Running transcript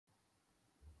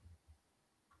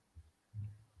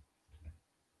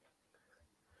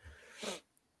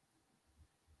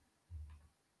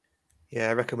Yeah,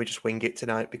 I reckon we just wing it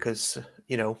tonight because,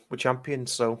 we're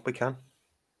champions, so we can.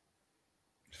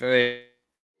 Very.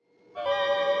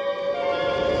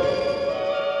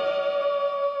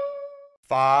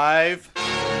 Five,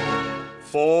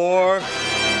 4,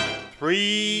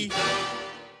 3,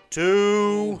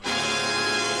 2,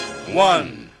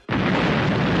 1.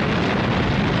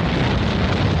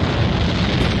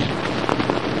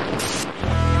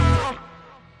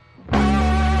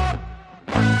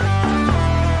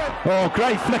 Oh,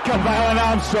 great flick on by Alan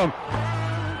Armstrong. Oh,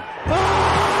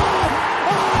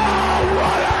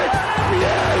 what a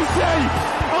beauty!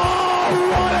 Oh,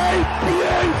 what a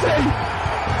beauty!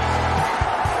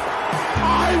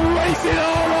 I waited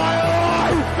all my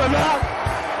life for that.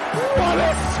 What a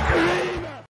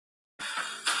screamer!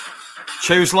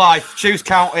 Choose life, choose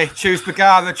county, choose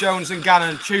Bagara, Jones and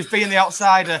Gannon, choose being the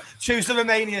outsider, choose the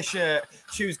Romania shirt,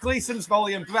 choose Gleeson's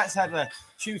volley and Brett's header,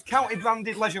 choose county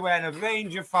branded leisure wear in a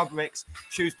range of fabrics,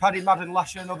 choose Paddy Madden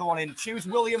lashing another one in, choose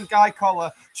William Guy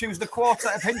collar, choose the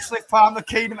quartet of Hinchliffe Farmer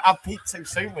Keenan. I've peaked too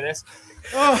soon with this.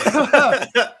 Oh.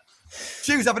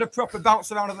 Choose having a proper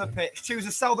bounce around on the pitch, choose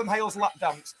a Seldom Hales lap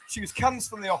dance, choose cans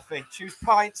from the offie, choose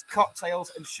pints,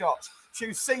 cocktails and shots.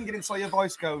 Choose singing until your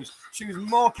voice goes. Choose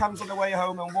more cans on the way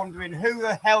home and wondering who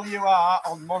the hell you are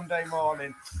on Monday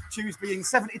morning. Choose being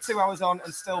 72 hours on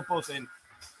and still buzzing.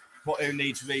 But who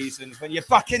needs reasons when you're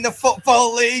back in the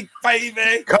Football League,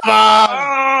 baby? Come on!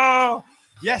 Oh!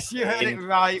 Yes, you heard it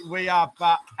right. We are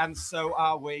back, and so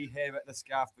are we here at the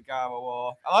Scarf Bagara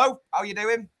War. Hello, how you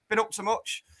doing? Been up to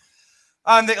much?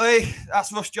 Andy Lee,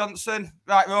 that's Russ Johnson.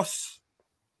 Right, Russ.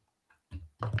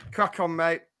 Crack on,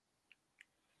 mate.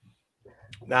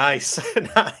 Nice,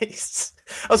 nice.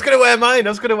 I was going to wear mine.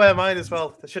 As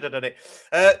well. I should have done it.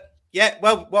 Yeah,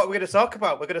 well, what we're going to talk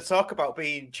about? We're going to talk about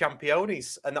being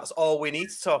championes, and that's all we need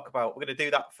to talk about. We're going to do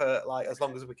that for as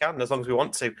long as we can, as long as we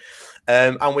want to.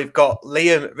 And we've got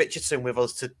Liam Richardson with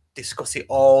us to discuss it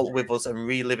all with us and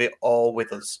relive it all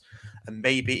with us, and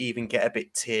maybe even get a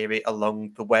bit teary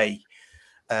along the way.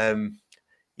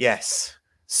 Yes.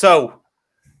 So,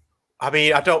 I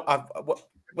mean,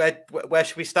 where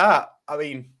should we start? I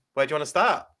mean, where do you want to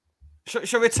start?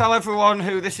 Shall we tell everyone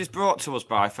who this is brought to us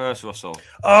by first, Russell?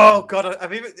 Oh God, I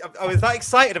was that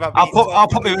excited about. I'll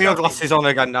put my real glasses on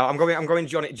again now. I'm going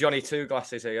Johnny 2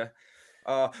 glasses here.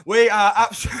 We are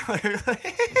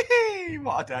absolutely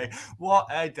what a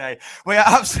day. We are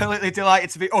absolutely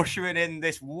delighted to be ushering in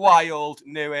this wild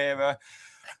new era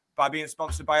by being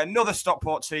sponsored by another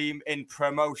Stockport team in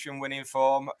promotion winning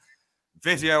form.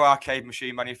 Video arcade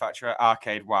machine manufacturer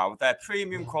Arcade Wow. Their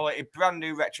premium quality, brand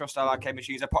new retro style arcade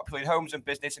machines are popular in homes and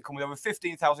business and come with over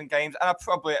 15,000 games and are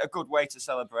probably a good way to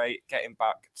celebrate getting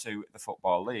back to the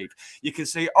Football League. You can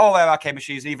see all their arcade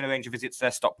machines, even arrange a visit to their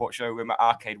Stockport showroom at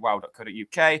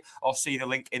arcadewow.co.uk or see the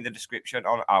link in the description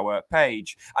on our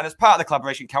page. And as part of the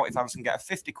collaboration, county fans can get a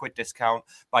 £50 discount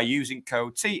by using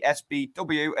code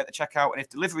TSBW at the checkout. And if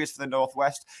delivery is for the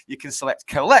Northwest, you can select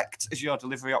Collect as your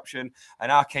delivery option,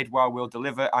 and Arcade Wow will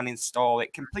deliver and install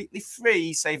it completely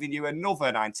free, saving you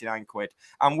another £99.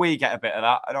 And we get a bit of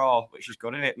that and all, which is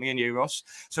good, isn't it? Me and you, Russ.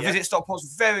 So visit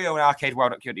Stockport's very own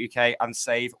arcadewow.co.uk and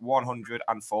save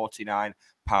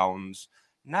 £149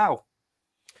 now.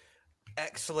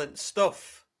 Excellent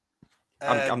stuff.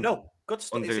 No, good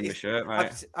stuff. Undoing the shirt,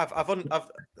 mate. I've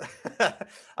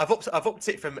upped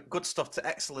it from good stuff to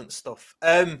excellent stuff.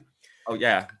 Oh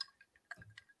yeah.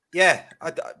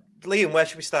 Liam, where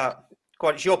should we start? Go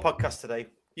on, it's your podcast today.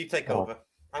 You take over.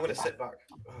 I'm going to sit back.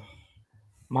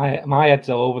 My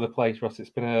head's all over the place, Ross. It's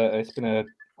been a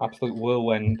absolute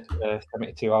whirlwind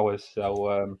 72 hours.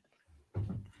 So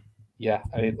yeah,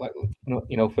 I mean,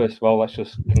 first of all, let's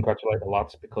just congratulate the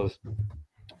lads because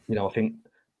I think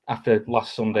after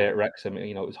last Sunday at Wrexham,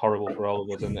 it was horrible for all of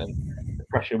us, and the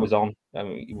pressure was on. I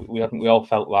mean, we all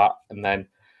felt that, and then.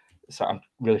 So I'm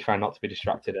really trying not to be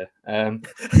distracted here.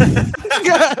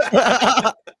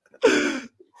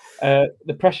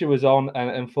 The pressure was on,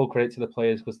 and full credit to the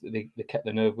players because they kept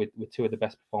the nerve with two of the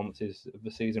best performances of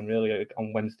the season, really,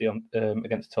 on Wednesday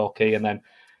against Torquay, and then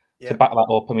to back that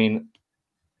up. I mean,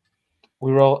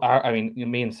 we were all. I mean,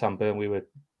 me and Sam Byrne, we were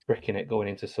bricking it going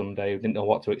into Sunday. We didn't know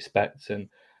what to expect, and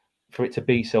for it to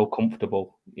be so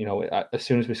comfortable, as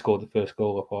soon as we scored the first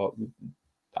goal, I thought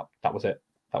that was it.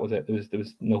 That was it. There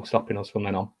was no stopping us from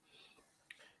then on.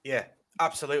 Yeah,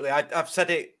 absolutely. I've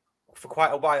said it for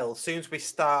quite a while. As soon as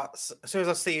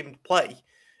I see him play,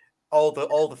 all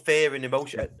the fear and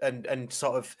emotion and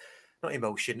sort of not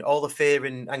emotion, all the fear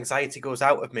and anxiety goes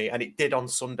out of me, and it did on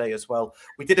Sunday as well.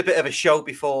 We did a bit of a show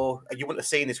before. You wouldn't have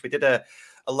seen this. We did a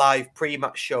live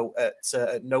pre-match show at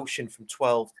Notion from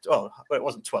 12. Oh, well, it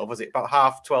wasn't 12, was it? About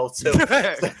 12:30 till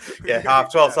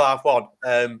 12:30 till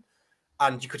 1:30.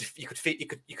 And you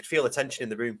could feel the tension in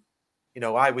the room. You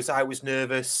know, I was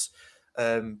nervous.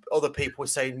 Other people were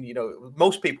saying, you know,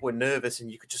 most people were nervous,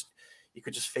 and you could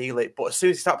just feel it. But as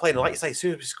soon as you start playing, like you say, as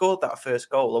soon as we scored that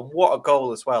first goal, and what a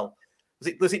goal as well.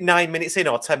 Was it 9 minutes in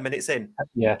or 10 minutes in?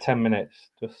 Yeah, 10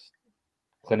 minutes. Just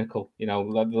clinical. You know,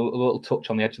 like the little touch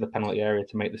on the edge of the penalty area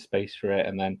to make the space for it,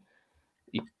 and then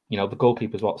you know the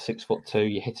goalkeeper's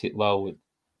 6'2". You hit it low.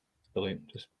 Brilliant,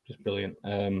 just brilliant.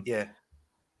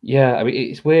 Yeah. I mean,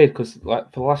 it's weird because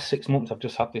like for the last 6 months, I've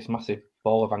just had this massive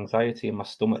ball of anxiety in my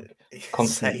stomach,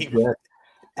 constantly.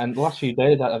 And the last few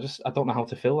days, I don't know how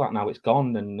to feel that now. It's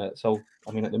gone, and so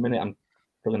I mean, at the minute, I'm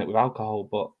filling it with alcohol,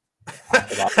 but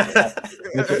after that,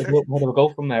 where do I go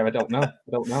from there? I don't know.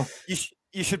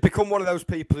 You should become one of those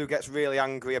people who gets really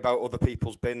angry about other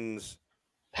people's bins.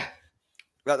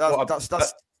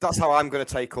 That's how I'm going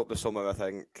to take up the summer. I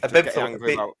think.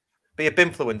 Be a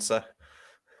binfluencer.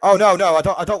 Oh no! I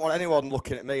don't want anyone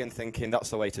looking at me and thinking that's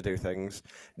the way to do things.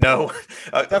 No,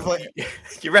 definitely.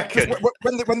 You reckon?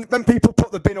 When people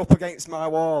put the bin up against my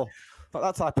wall,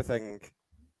 that type of thing.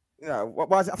 You know, why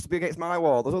does it have to be against my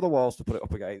wall? There's other walls to put it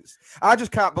up against. I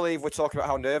just can't believe we're talking about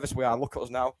how nervous we are. Look at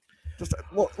us now. Just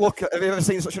look. Have you ever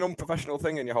seen such an unprofessional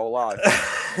thing in your whole life?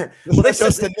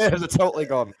 The nerves are totally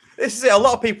gone. This is it. A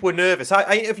lot of people were nervous.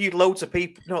 I interviewed loads of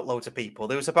people. Not loads of people.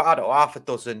 There was about, I don't know, half a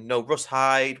dozen. No, Russ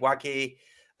Hyde, Waggy,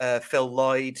 Phil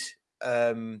Lloyd,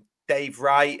 Dave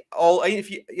Wright. All. I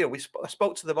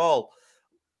spoke to them all.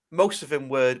 Most of them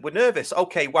were nervous.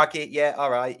 Okay, Waggy, yeah, all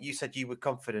right. You said you were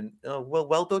confident. Oh,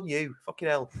 well done, you. Fucking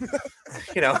hell.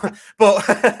 You know, but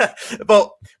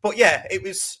yeah, it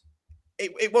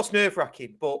was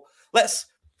nerve-wracking. But let's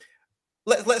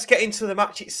get into the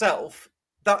match itself.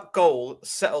 That goal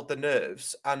settled the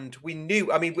nerves, and we knew.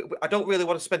 I mean, I don't really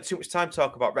want to spend too much time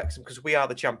talking about Wrexham because we are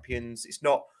the champions. It's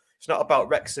not about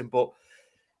Wrexham, but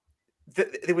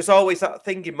there was always that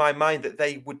thing in my mind that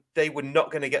they were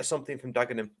not going to get something from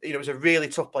Dagenham. You know, it was a really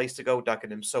tough place to go,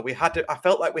 Dagenham. So I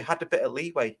felt like we had a bit of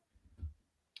leeway.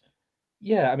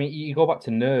 Yeah, I mean, you go back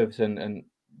to nerves, and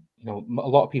you know, a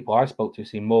lot of people I spoke to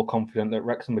seem more confident that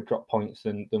Wrexham would drop points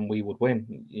than we would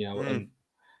win. You know,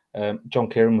 and John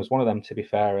Kieran was one of them, to be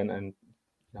fair. And you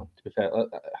know, to be fair,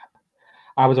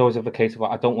 I was always of the case of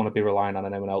like, I don't want to be relying on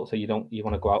anyone else. So you want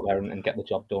to go out there and get the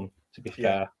job done. To be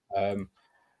fair.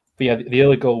 But yeah, the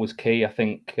early goal was key. I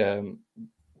think when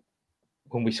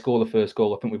we score the first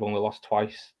goal, I think we've only lost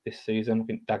twice this season. I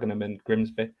think Dagenham and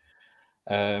Grimsby.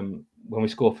 When we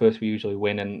score first, we usually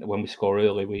win, and when we score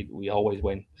early, we always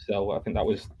win. So I think that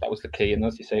was the key. And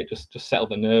as you say, it just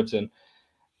settled the nerves, and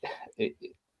it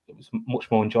was a much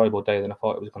more enjoyable day than I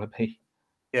thought it was going to be.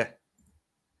 Yeah,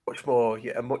 much more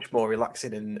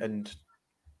relaxing and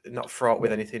not fraught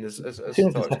with anything as soon as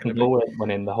the second goal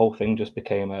went in, the whole thing just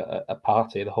became a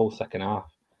party. The whole second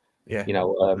half. Yeah, you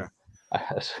know,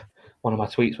 one of my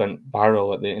tweets went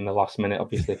viral in the last minute,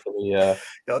 obviously for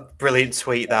the brilliant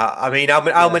tweet. That I mean,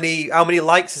 how many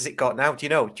likes has it got now? Do you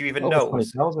know? Do you even know?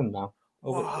 20,000 now.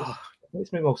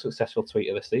 It's my most successful tweet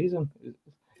of the season.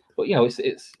 But you know,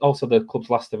 it's also the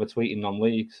club's last ever tweet in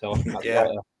non-league, so I think that's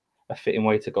quite a fitting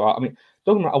way to go out. I mean,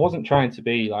 I wasn't trying to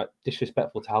be like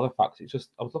disrespectful to Halifax. It's just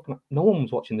I was looking at no one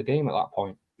was watching the game at that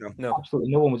point. No,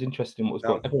 absolutely no one was interested in what was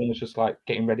going on. Everyone was just like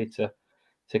getting ready to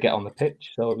get on the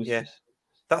pitch. So it was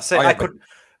that's it.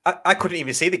 I couldn't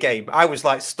even see the game. I was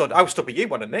like stood. I was stood with you,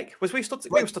 wasn't Nick? Was we stood?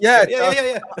 We were stood. Yeah.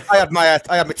 I had my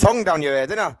tongue down your ear,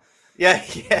 didn't I? Yeah.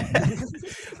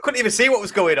 Couldn't even see what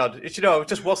was going on. It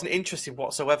just wasn't interesting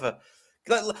whatsoever.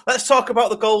 Let's talk about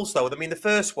the goals, though. I mean, the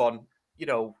first one, you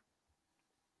know,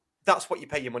 that's what you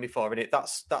pay your money for, isn't it?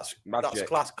 That's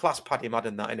class Paddy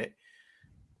Madden, that, isn't it?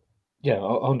 Yeah,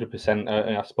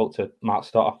 100%. I spoke to Mark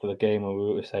Stott after the game, and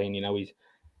we were saying, you know,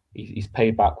 he's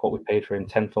paid back what we paid for him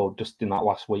tenfold just in that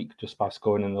last week, just by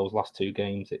scoring in those last two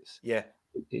games. It's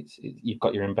you've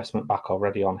got your investment back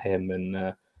already on him,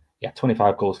 and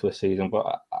 25 goals for the season.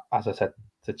 But as I said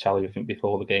to Charlie, I think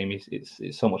before the game, it's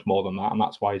so much more than that, and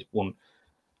that's why he's won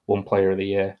Player of the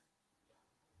Year.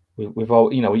 We've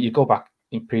all, you know, you go back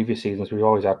in previous seasons, we've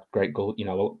always had great goal, you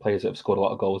know, players that have scored a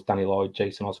lot of goals. Danny Lloyd,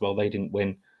 Jason Oswell, they didn't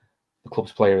win the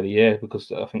club's Player of the Year because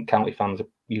I think county fans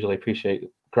usually appreciate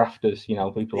grafters, you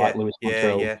know, people like Lewis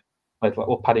Montrell. Like,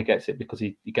 well, Paddy gets it because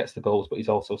he gets the goals, but he's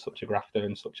also such a grafter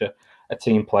and such a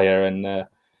team player, and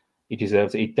he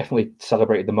deserves it. He definitely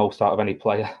celebrated the most out of any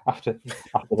player after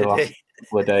the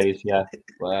couple of days. Yeah,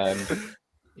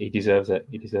 he deserves it.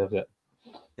 He deserves it.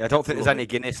 Yeah, I don't think there's any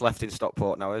Guinness left in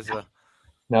Stockport now, is there?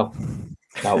 No.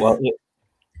 Well,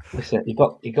 listen, he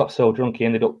got so drunk he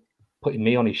ended up putting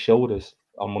me on his shoulders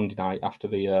on Monday night after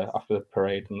the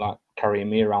parade and like carrying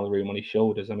me around the room on his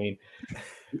shoulders. I mean,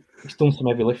 he's done some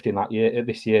heavy lifting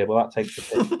this year, but that takes the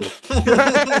piss.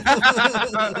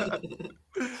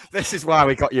 This is why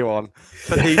we got you on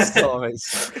for these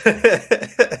stories.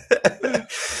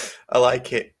 I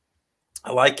like it.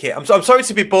 I'm sorry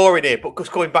to be boring here, but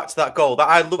just going back to that goal, that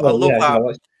I love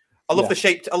that. I love the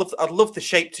shape. I love the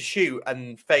shape to shoot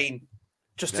and feign,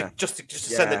 just to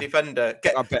send the defender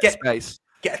get space,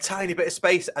 get a tiny bit of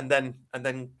space, and then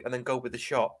go with the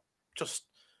shot. Just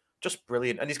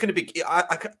brilliant. And he's going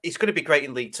to be great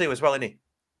in League Two as well, isn't he?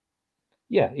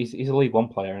 Yeah, he's a League One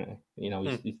player, isn't he? You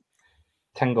know, he's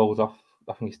 10 goals off.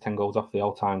 I think he's 10 goals off the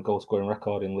all-time goal scoring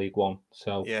record in League One.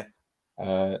 So yeah.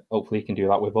 Hopefully he can do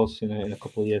that with us in a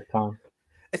couple of years' time.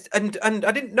 And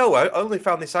I didn't know. I only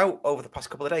found this out over the past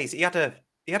couple of days. He had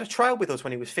a trial with us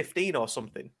when he was 15 or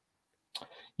something.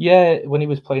 Yeah, when he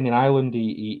was playing in Ireland,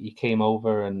 he came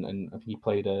over and he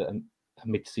played a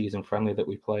mid-season friendly that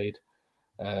we played.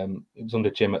 It was under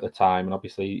Jim at the time, and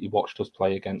obviously he watched us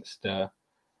play against.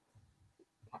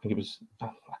 I think it was. I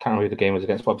can't remember who the game was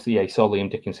against, but obviously, he saw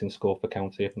Liam Dickinson score for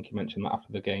County. I think he mentioned that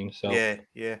after the game. So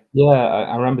yeah.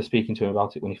 I remember speaking to him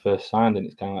about it when he first signed, and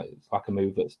it's like a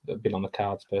move that's been on the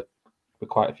cards for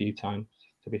quite a few times.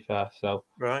 To be fair, so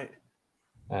right.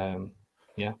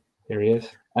 Here he is,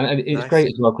 and it's great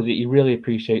as well because he really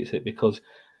appreciates it because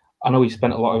I know he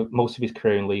spent most of his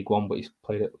career in League One, but he's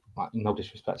played at, like, no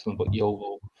disrespect to them, but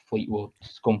Yeovil, Fleetwood,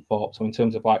 Scunthorpe. So in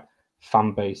terms of like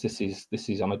fan base, this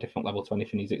is on a different level to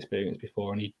anything he's experienced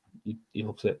before, and he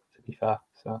loves it, to be fair.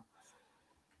 So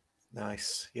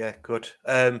nice, yeah, good.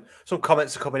 Some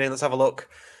comments are coming in. Let's have a look.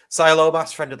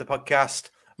 Silomas, friend of the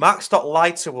podcast. Mark Stott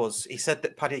lied to us. He said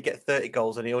that Paddy would get 30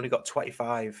 goals and he only got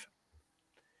 25.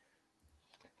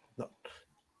 No,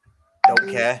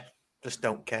 don't care. Just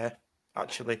don't care,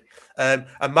 actually. And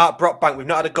Mark Brockbank, we've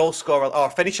not had a goal scorer or a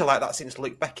finisher like that since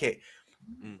Luke Beckett.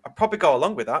 I'd probably go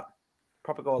along with that.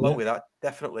 With that,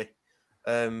 definitely.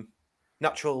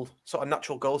 Natural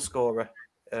goal scorer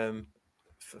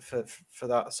for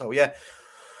that. So yeah,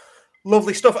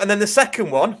 lovely stuff. And then the second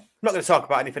one, I'm not going to talk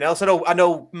about anything else. I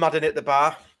know Madden at the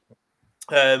bar,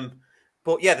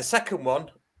 but yeah, the second one,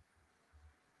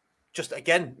 just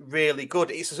again really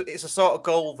good. It's a sort of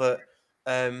goal that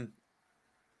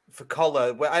for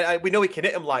Collar, we know he can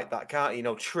hit him like that, can't he? You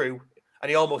know, true, and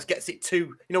he almost gets it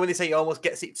too. You know when they say he almost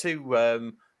gets it too.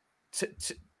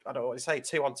 I don't know what they say.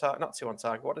 2 on target, not 2 on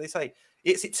target. What do they say?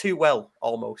 He hits it too well,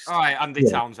 almost. All right, Andy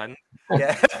Townsend.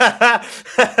 Yeah,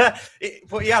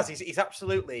 but he has. He's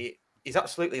absolutely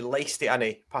laced it, hasn't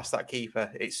he, past that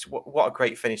keeper. It's what a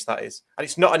great finish that is, and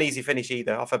it's not an easy finish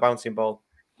either off a bouncing ball.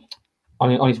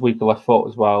 On his weaker left foot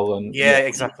as well, and yeah,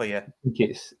 exactly. Yeah, I think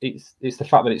it's the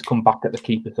fact that it's come back at the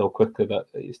keeper so quickly that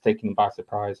it's taken him by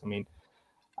surprise. I mean,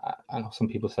 I know some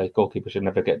people say goalkeeper should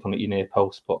never get done at your near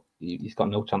post, but he's got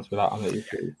no chance with that. I mean,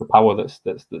 it's the power that's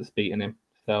beating him.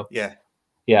 So yeah,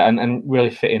 and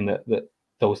really fitting that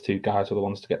those two guys are the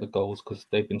ones to get the goals because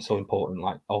they've been so important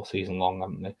like all season long,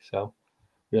 haven't they? So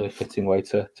really fitting way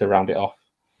to round it off.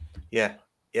 Yeah,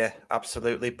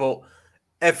 absolutely. But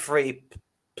every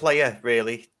player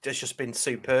really has just been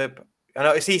superb. I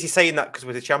know it's easy saying that because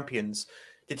we're the champions.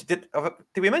 Did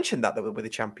we mention that we're the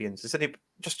champions? Is any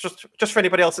just for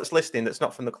anybody else that's listening that's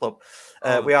not from the club?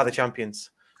 We are the champions.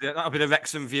 Yeah, that'll be the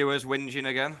Wrexham viewers whinging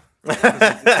again.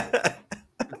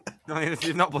 I mean, if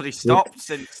you've not bloody stopped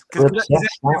since because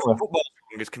football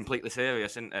song is completely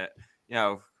serious, isn't it? You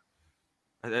know,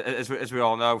 as we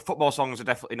all know, football songs are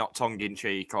definitely not tongue in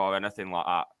cheek or anything like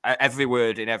that. Every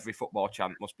word in every football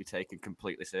chant must be taken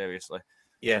completely seriously.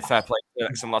 Yeah, fair play to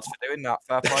Wrexham lads for doing that.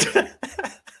 Fair play.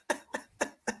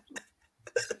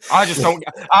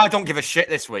 I don't give a shit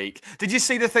this week. Did you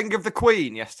see the thing of the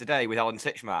Queen yesterday with Alan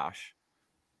Titchmarsh?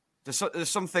 There's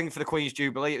something for the Queen's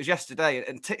Jubilee. It was yesterday,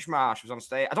 and Titchmarsh was on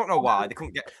stage. I don't know why they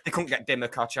couldn't get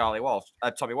Dimmock or Tommy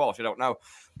Walsh. I don't know,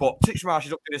 but Titchmarsh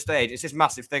is up to the stage. It's this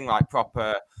massive thing, like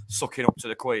proper sucking up to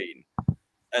the Queen,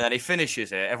 and then he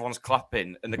finishes it. Everyone's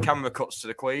clapping, and the camera cuts to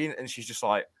the Queen, and she's just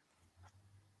like,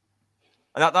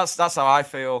 and that's how I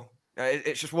feel.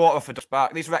 It's just water off a duck's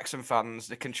back. These Wrexham fans,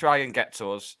 they can try and get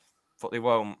to us, but they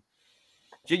won't.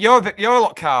 You're a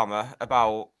lot calmer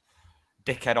about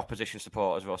dickhead opposition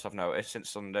supporters, Ross, I've noticed since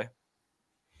Sunday.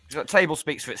 The table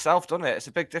speaks for itself, doesn't it? It's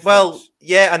a big difference. Well,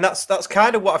 yeah, and that's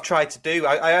kind of what I've tried to do.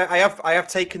 I have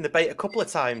taken the bait a couple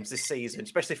of times this season,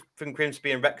 especially from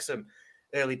Grimsby and Wrexham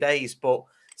early days. But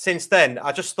since then,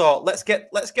 I just thought let's get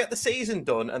the season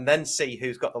done and then see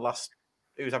who's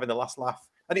having the last laugh,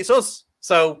 and it's us.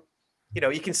 So,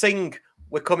 you can sing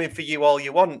 "We're coming for you" all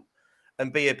you want,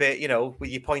 and be a bit, with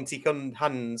your pointy gun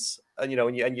hands and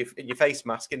and your face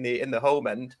mask in the home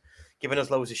end, giving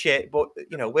us loads of shit. But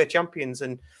we're champions,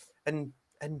 and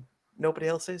nobody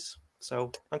else is.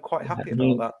 So I'm quite happy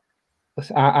about that.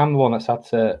 Listen, I'm the one that's had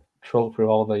to troll through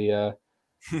all the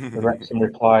Wrexham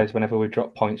replies whenever we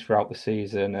drop points throughout the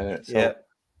season, and so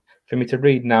for me to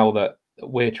read now that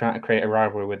we're trying to create a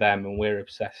rivalry with them and we're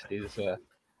obsessed is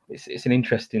it's an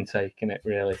interesting take, isn't it?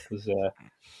 Really, because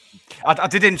I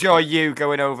did enjoy you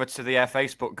going over to the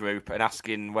Facebook group and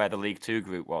asking where the League Two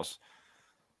group was.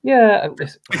 Yeah, big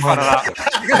fan of that.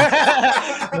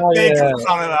 Big fan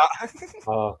of that.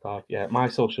 Oh God, yeah. My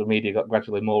social media got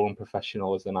gradually more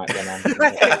unprofessional as the night went on.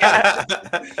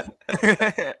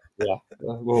 Yeah,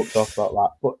 we won't talk about that.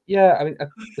 But yeah, I mean,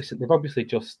 listen, they've obviously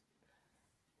just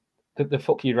the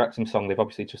 "Fuck You Wrexham" song. They've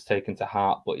obviously just taken to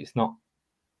heart, but it's not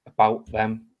about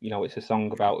them. It's a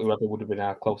song about whoever would have been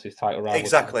our closest title rival.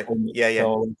 Exactly. Yeah.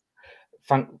 So,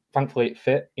 thankfully it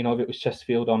fit. If it was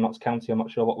Chesterfield or Notts County, I'm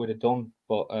not sure what we'd have done.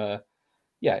 But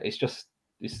yeah,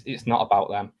 it's not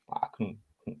about them. I couldn't.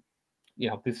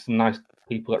 There's some nice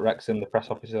people at Wrexham. The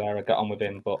press officer there, I got on with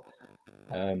him, but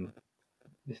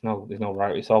there's no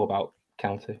right. It's all about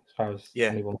County as far as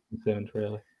anyone's concerned,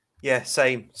 really. Yeah,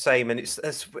 same. And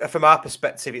it's from our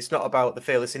perspective, it's not about the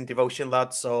Fearless in Devotion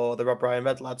lads or the Rob Ryan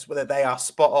Red lads, whether they are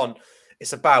spot on.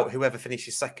 It's about whoever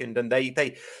finishes second, and they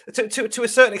to a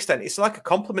certain extent, it's like a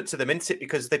compliment to them, isn't it?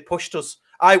 Because they pushed us.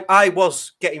 I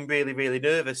was getting really, really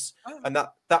nervous, and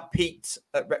that peaked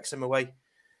at Wrexham away,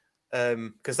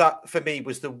 because that for me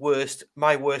was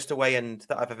my worst away end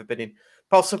that I've ever been in.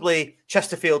 Possibly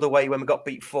Chesterfield away when we got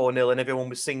beat 4-0 and everyone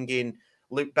was singing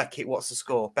Luke Beckett, what's the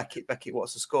score? Beckett,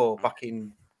 what's the score? Back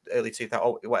in early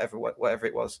 2000, whatever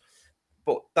it was.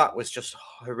 But that was just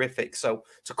horrific. So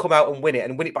to come out and win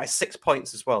it by 6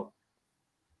 points as well,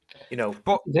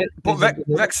 But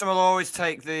Wrexham will always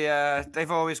take the.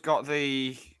 They've always got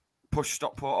the push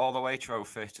Stockport all the way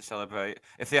trophy to celebrate.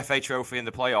 If the FA trophy in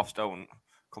the playoffs don't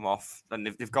come off, then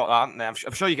they've got that, haven't they?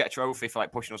 I'm sure you get a trophy for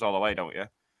pushing us all the way, don't you?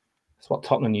 That's what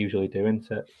Tottenham usually do,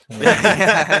 isn't it?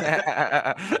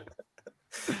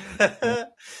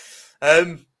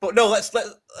 But no,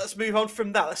 let's move on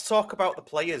from that. Let's talk about the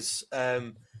players.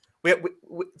 We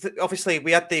obviously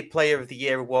we had the Player of the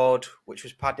Year award, which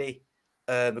was Paddy.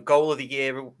 The Goal of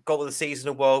the Season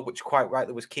award, which quite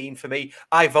rightly was Keane for me.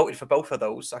 I voted for both of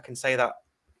those. I can say that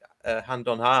hand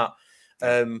on heart.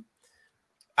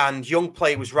 And Young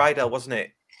Player was Rydell, wasn't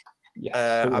it?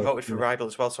 Yeah. I voted for Rydell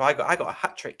as well, so I got a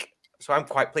hat trick. So I'm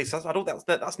quite pleased.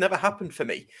 That's never happened for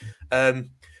me.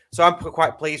 So I'm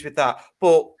quite pleased with that.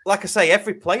 But like I say,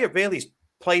 every player really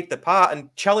played the part. And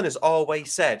Chellan has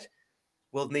always said,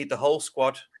 we'll need the whole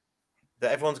squad,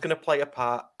 that everyone's going to play a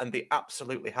part. And they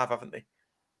absolutely have, haven't they?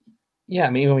 Yeah,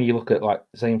 I mean, when you look at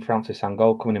Zane Francis and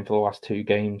goal coming in for the last 2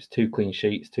 games, 2 clean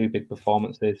sheets, 2 big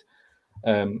performances.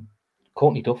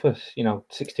 Courtney Duffus,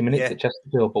 60 minutes at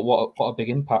Chesterfield, but what a big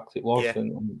impact it was.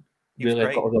 And really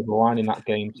got us over the line in that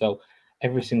game. So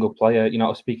every single player, I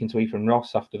was speaking to Ethan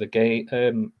Ross after the game,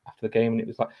 and it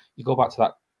was like, you go back to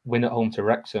that win at home to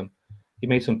Wrexham. He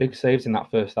made some big saves in that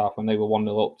first half when they were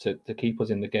 1-0 up to keep us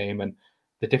in the game, and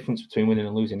the difference between winning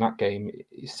and losing that game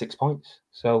is 6 points.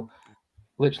 So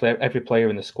literally every player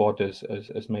in the squad has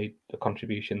made a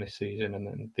contribution this season,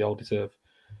 and they all deserve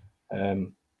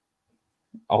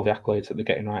all the accolades that they're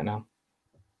getting right now.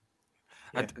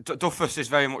 Yeah. Duffus is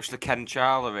very much the Ken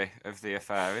Charlery of the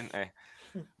affair, isn't he?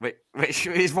 Which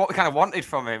is what we kind of wanted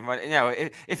from him.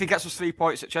 If he gets us 3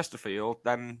 points at Chesterfield,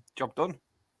 then job done.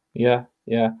 Yeah.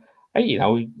 You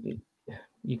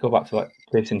go back to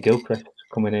Jason Gilchrist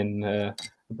coming in the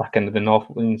back end of the North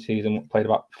Wing season, played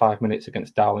about 5 minutes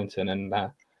against Darlington, and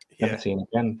never seen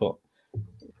again. But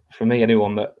for me,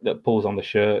 anyone that pulls on the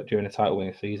shirt during a title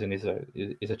winning season is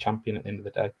a champion at the end of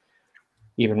the day.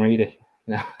 Even Reedy.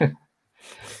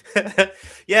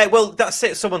 Yeah, well, that's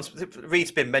it.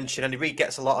 Reed's been mentioned, and Reed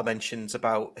gets a lot of mentions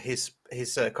about his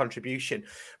contribution,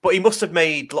 but he must have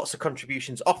made lots of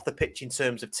contributions off the pitch in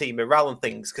terms of team morale and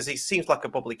things, because he seems like a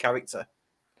bubbly character.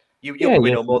 You'll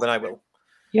probably know more than I will.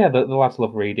 Yeah, the lads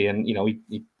love Reedy, and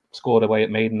he scored away at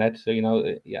Maidenhead, so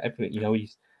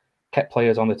he's kept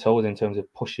players on the toes in terms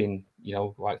of pushing,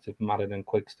 like to Madden and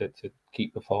Quiggs to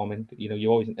keep performing.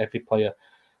 Every player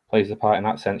plays a part in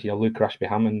that sense. Luca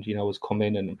Ashby-Hammond, has come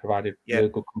in and provided really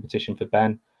good competition for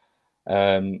Ben.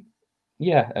 And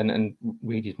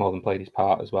Reedy's more than played his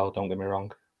part as well, don't get me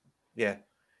wrong. Yeah.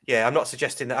 Yeah, I'm not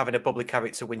suggesting that having a bubbly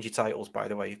character wins you titles, by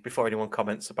the way, before anyone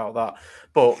comments about that.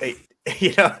 But it,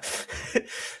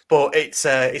 but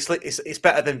it's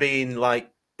better than being like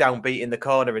downbeat in the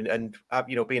corner and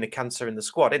being a cancer in the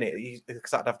squad, isn't it?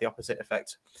 Because that'd have the opposite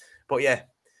effect. But yeah,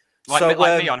 like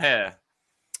me on here.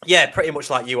 Yeah, pretty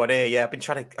much like you on here. Yeah, I've been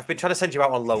trying to send you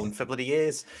out on loan for bloody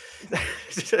years.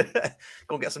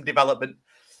 Go and get some development.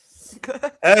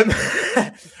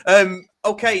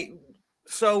 Okay,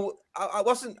 so I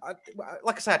wasn't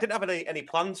like I said, I didn't have any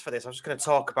plans for this. I was just going to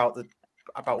talk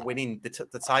about winning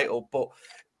the title. But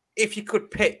if you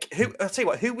could pick, I'll tell you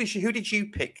what, who did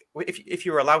you pick? If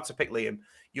you were allowed to pick, Liam,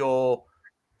 your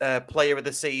player of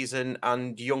the season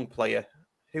and young player,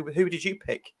 who did you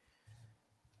pick?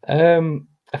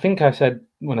 I think I said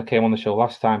when I came on the show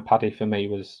last time, Paddy for me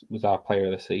was our player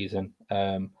of the season,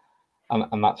 and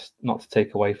that's not to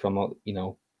take away from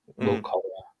Will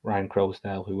Collier, Ryan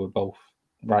Crowsdale, who were both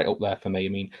right up there for me. I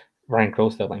mean, Ryan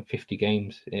Crowsdale playing 50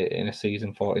 games in a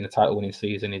season in a title-winning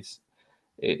season is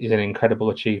an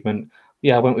incredible achievement.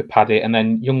 Yeah, I went with Paddy, and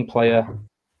then young player.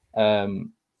 I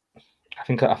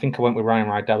think I went with Ryan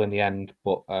Rydell in the end,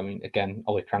 but I mean, again,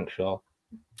 Ollie Crankshaw.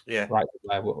 Yeah, right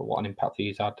there. What an impact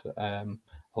he's had.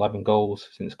 11 goals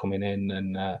since coming in,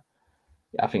 and I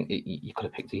think you could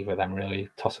have picked either of them. Really,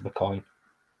 toss of a coin.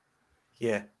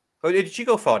 Yeah. Oh, did you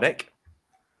go for Nick?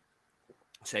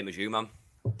 Same as you, man.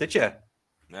 Did you?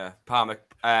 Yeah, Palmer,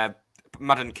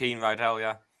 Madden, Keane, Rydell.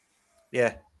 Yeah.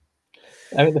 Yeah.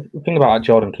 I mean, the thing about that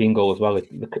Jordan Keane goal as well is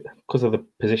because of the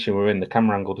position we're in, the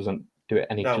camera angle doesn't do it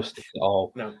any justice at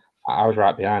all. No. I was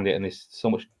right behind it, and there's so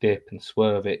much dip and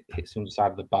swerve. It hits the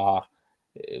side of the bar.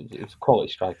 It was a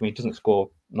quality strike. I mean, he doesn't score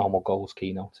normal goals,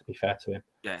 Keno, to be fair to him.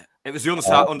 Yeah, it was the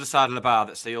underside of the bar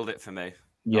that sealed it for me.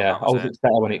 Yeah, always it's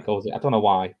better when it goes in. I don't know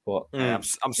why, but I'm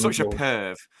such a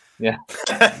perv. Yeah.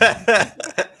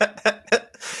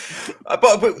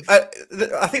 But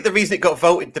I think the reason it got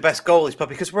voted the best goal is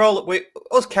probably because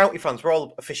us county fans, we're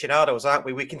all aficionados, aren't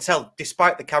we? We can tell,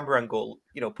 despite the camera angle,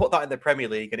 put that in the Premier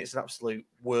League and it's an absolute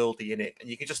worldie in it, and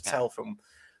you can just tell from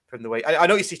the way. I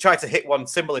noticed he tried to hit one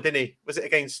similar, didn't he? Was it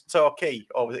against Torquay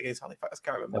or was it against Halifax? I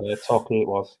can't remember. Torquay it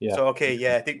was, yeah. Torquay,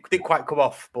 yeah. Didn't quite come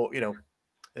off, but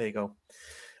there you go.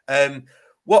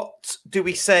 What do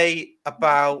we say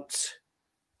about,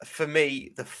 for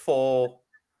me, the four?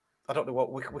 I don't know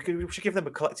what we should give them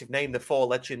a collective name. The four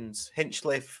legends: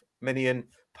 Hinchliffe, Minion,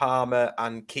 Palmer,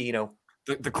 and Keno.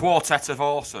 The quartet of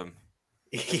awesome.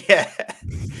 Yeah,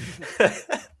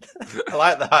 I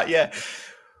like that. Yeah.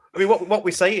 I mean, what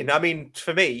we're saying. I mean,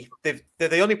 for me, they're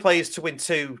the only players to win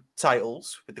 2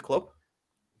 titles with the club,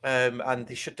 and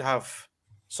they should have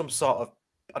some sort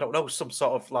of, some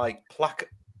sort of like plaque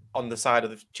on the side of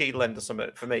the Cheadle end or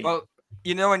something. For me, well,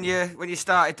 when you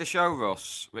started the show,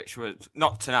 Russ, which was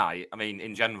not tonight. I mean,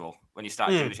 in general, when you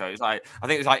started doing the show, it was like I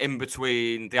think it was like in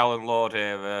between the Alan Lord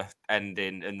era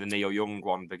ending and the Neil Young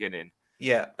one beginning.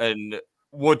 Yeah, and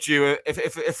would you,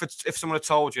 if someone had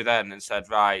told you then and said,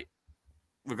 right,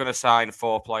 we're going to sign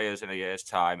 4 players in a year's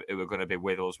time who are going to be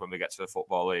with us when we get to the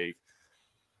Football League.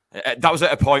 That was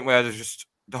at a point where there's just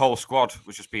the whole squad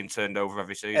was just being turned over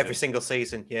every season. Every single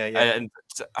season, yeah. And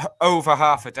over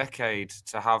half a decade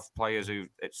to have players who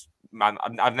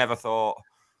I'd never thought.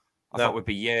 I thought we'd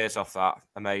be years off that.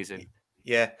 Amazing.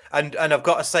 Yeah, and I've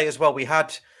got to say as well, we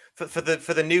had for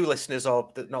the new listeners or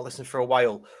not listening for a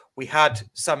while, we had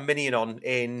Sam Minion on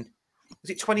in, was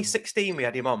it 2016? We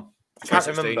had him on. I can't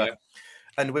remember. Yeah.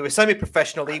 And we were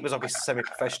semi-professional. He was obviously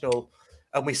semi-professional.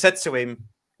 And we said to him,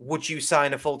 would you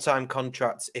sign a full-time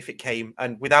contract if it came?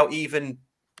 And without even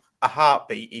a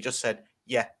heartbeat, he just said,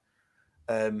 yeah.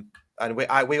 And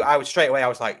I was straight away, I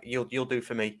was like, you'll do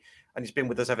for me. And he's been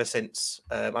with us ever since.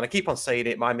 And I keep on saying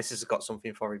it. My missus has got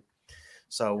something for him.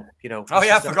 So, Oh,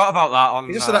 yeah, I forgot about that.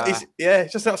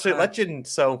 He's just an absolute legend.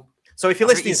 So if you're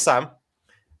listening, Sam.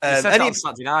 You said that on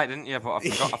Saturday night, didn't you? But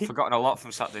I've forgotten a lot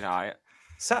from Saturday night.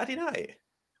 Saturday night?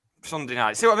 Sunday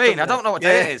night. See what I mean? I don't know what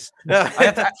day it is. No.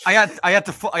 I had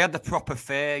the proper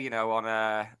fear,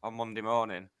 on Monday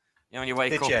morning. When you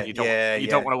wake up and you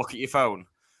don't want to look at your phone.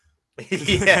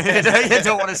 Yeah. You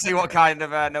don't want to see what kind of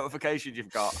notifications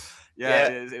you've got.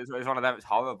 It was one of them. It's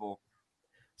horrible.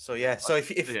 So yeah. So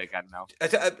if again now,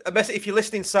 if you're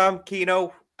listening, Sam,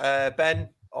 Keno, Ben,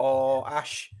 or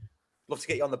Ash, love to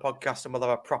get you on the podcast and we'll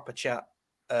have a proper chat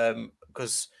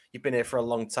because you've been here for a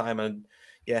long time and.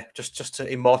 Yeah, just to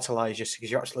immortalise you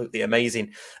because you're absolutely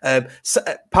amazing.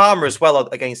 Palmer as well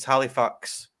against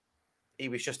Halifax. He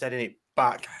was just heading it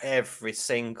back every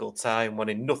single time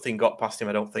when nothing got past him,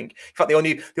 I don't think. In fact, the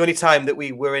only time that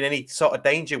we were in any sort of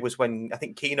danger was when I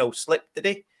think Keno slipped, did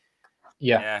he?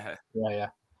 Yeah.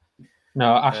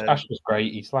 No, Ash was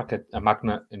great. He's like a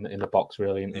magnet in the box,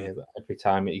 really, isn't he? Every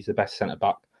time he's the best centre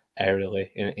back aerially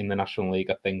in the National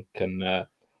League, I think. And I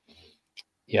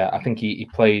think he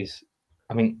plays.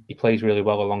 I mean, he plays really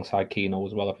well alongside Keno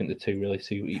as well. I think the two really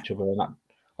suit each other, and that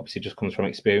obviously just comes from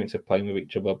experience of playing with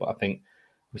each other. But I think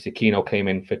obviously Keno came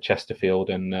in for Chesterfield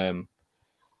and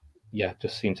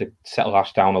just seemed to settle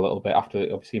Ash down a little bit after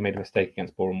obviously he made a mistake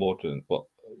against Bournemouth, but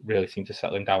really seemed to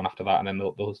settle him down after that. And then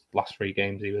those last 3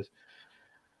 games, he was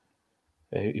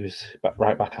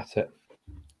right back at it.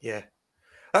 Yeah,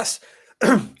 that's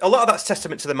a lot of that's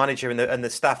testament to the manager and the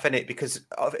staff in it, because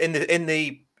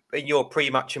in your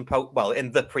pre-match and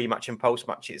in the pre-match and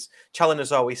post-matches,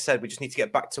 Challoner's always said we just need to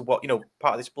get back to what,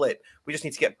 part of this blip. We just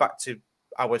need to get back to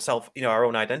ourselves, our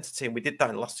own identity, and we did that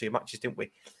in the last 2 matches, didn't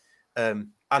we? And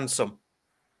some.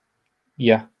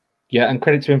 Yeah, and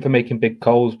credit to him for making big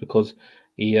calls, because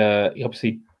he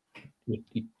obviously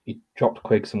he dropped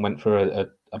Quiggs and went for a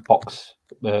box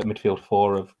midfield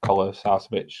 4 of Collar,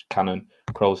 Sarcevic, Cannon,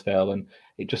 Crowsdale, and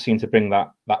it just seemed to bring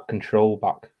that control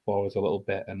back for us a little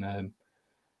bit. And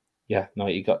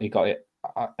he got it.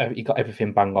 He got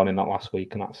everything bang on in that last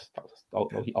week, and that's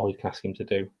all you can ask him to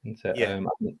do. And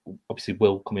obviously,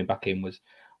 Will coming back in was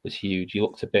huge. He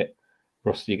looked a bit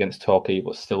rusty against Torquay,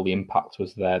 but still the impact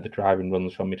was there. The driving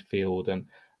runs from midfield, and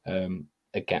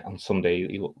again on Sunday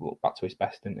he looked back to his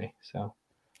best, didn't he? So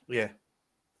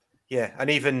and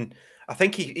even I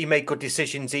think he made good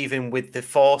decisions even with the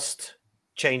forced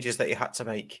changes that he had to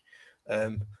make.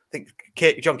 I think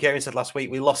John Kieran said last week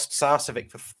we lost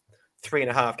Sarcevic for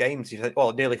 3.5 games. He said,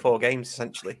 nearly 4 games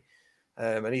essentially,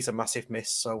 and he's a massive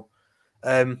miss. So,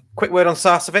 quick word on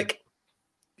Sarcevic.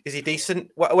 Is he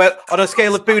decent? Well, on a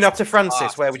scale of Boone up to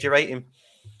Francis, where would you rate him?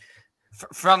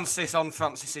 Francis on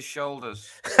Francis's shoulders,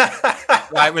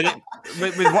 right? With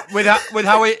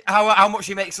how much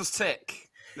he makes us tick.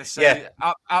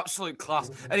 Absolute class.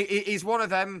 And he's one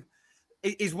of them.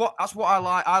 That's what I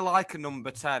like. I like a number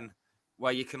 10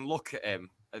 where you can look at him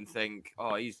and think,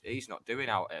 oh, he's not doing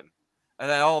out him,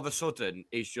 and then all of a sudden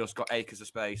he's just got acres of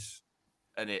space,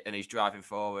 and he's driving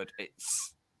forward.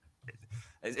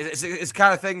 It's the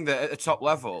kind of thing that at the top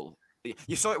level,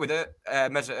 you saw it with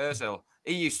Mesut Ozil.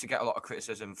 He used to get a lot of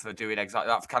criticism for doing exactly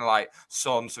that, kind of like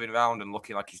sauntering around and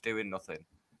looking like he's doing nothing.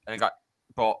 And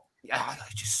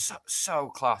just so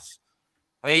class.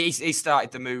 I mean, he started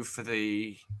the move for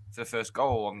the first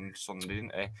goal on Sunday,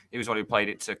 didn't he? He was one who played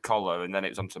it to Collar, and then it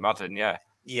was on to Madden. Yeah.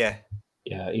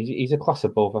 He's a class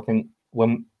above. I think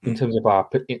when in terms of our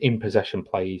in possession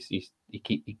plays, he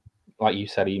like you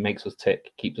said, he makes us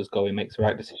tick, keeps us going, makes the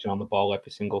right decision on the ball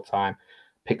every single time,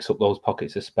 picks up those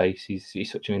pockets of space.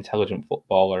 He's such an intelligent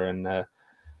footballer, and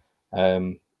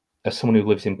as someone who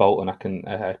lives in Bolton, I can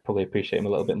probably appreciate him a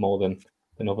little bit more than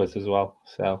others as well.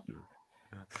 So,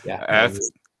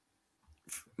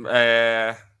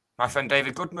 my friend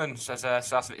David Goodman says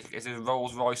Sarcevic is a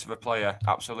Rolls Royce of a player,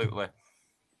 absolutely,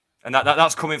 and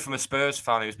that's coming from a Spurs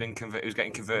fan who's getting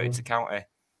converted to County.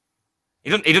 He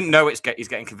doesn't know he's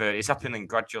getting converted. It's happening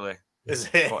gradually. Is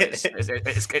it?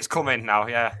 It's coming now.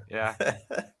 Yeah.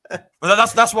 Well,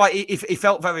 that's why he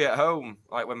felt very at home.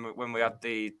 Like when we had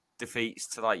the defeats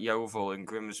to like Yeovil and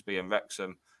Grimsby and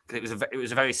Wrexham, because it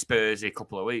was a very Spursy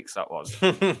couple of weeks. That was.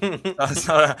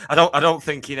 So I don't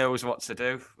think he knows what to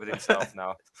do with himself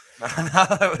now. Now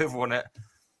that we've won it.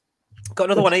 Got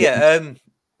another one here.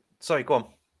 Sorry, go on.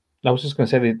 I was just going to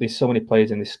say there's so many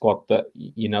players in this squad that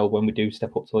when we do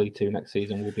step up to League 2 next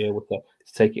season, we'll be able to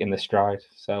take it in the stride.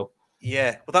 So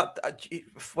that's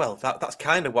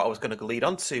kind of what I was going to lead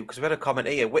on to, because we had a comment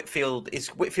here. Is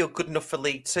Whitfield good enough for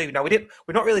League 2? Now we're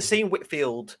not really seeing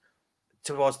Whitfield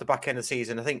towards the back end of the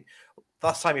season. I think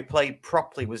last time he played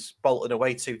properly was Bolton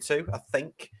away 2-2. I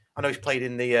think I know he's played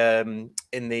in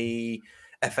the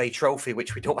FA Trophy,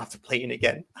 which we don't have to play in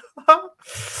again.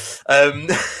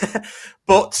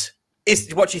 But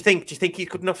what do you think? Do you think he's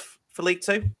good enough for League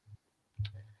 2?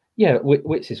 Yeah,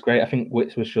 Wits is great. I think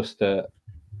Wits was just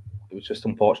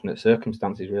unfortunate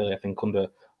circumstances, really. I think under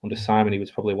Simon, he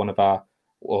was probably one of our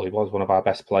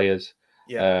best players.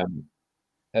 Yeah.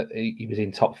 He was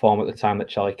in top form at the time that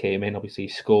Charlie came in. Obviously, he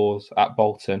scores at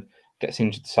Bolton, gets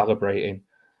injured celebrating.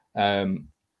 And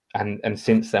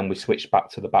since then, we switched back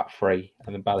to the back three.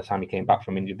 And then by the time he came back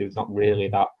from injury, there was not really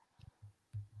that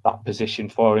position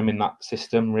for him in that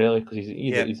system, really, because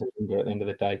he's a winger at the end of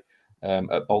the day.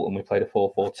 At Bolton, we played a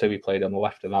 4-4-2. He played on the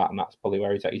left of that, and that's probably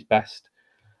where he's at his best.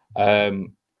 I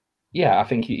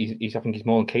think he's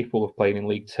more than capable of playing in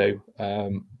League 2.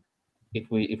 If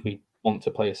we want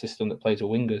to play a system that plays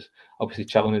with wingers, obviously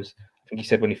Challoner's, I think he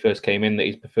said when he first came in that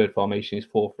his preferred formation is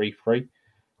 4-3-3.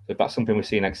 So if that's something we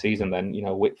see next season, then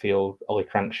Whitfield, Ollie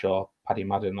Crankshaw, Paddy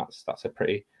Madden, that's a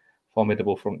pretty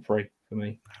formidable front three for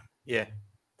me. Yeah,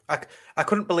 I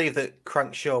couldn't believe that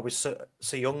Crankshaw was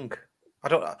so young. I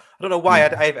don't know why.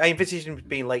 I envisaged him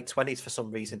being late 20s for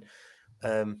some reason.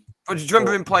 Do you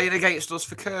remember him playing against us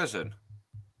for Curzon?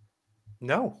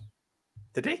 No.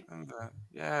 Did he?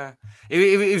 Yeah,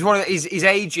 he was one of he's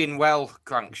aging well,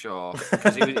 Crankshaw.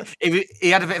 He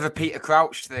had a bit of a Peter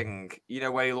Crouch thing,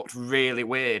 where he looked really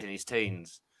weird in his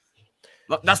teens.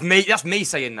 Look, that's me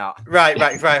saying that. Right.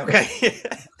 Okay.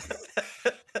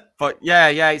 But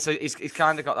yeah. So he's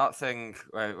kind of got that thing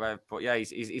but yeah,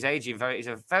 he's aging very. He's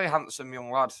a very handsome young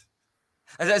lad.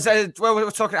 Well,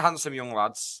 we're talking about handsome young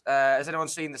lads. Has anyone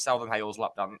seen the Southern Hales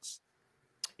lap dance?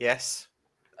 Yes.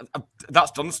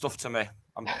 That's done stuff to me.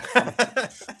 I'm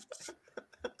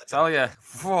tell you,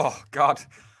 oh God.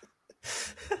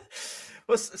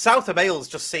 Well, South of Wales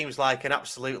just seems like an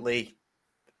absolutely.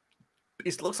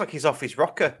 It looks like he's off his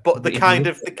rocker, but the kind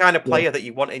of player that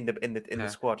you want in the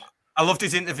squad. I loved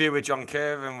his interview with John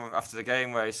Kirwan after the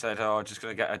game, where he said, "Oh, just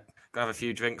gonna have a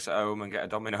few drinks at home and get a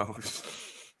Domino's."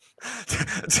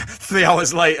 3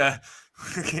 hours later,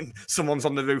 someone's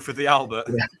on the roof of the Albert.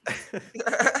 Yeah.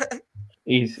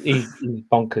 He's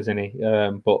bonkers, isn't he?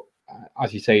 But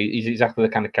as you say, he's exactly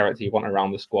the kind of character you want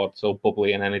around the squad. So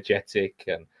bubbly and energetic,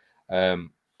 and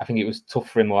I think it was tough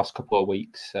for him the last couple of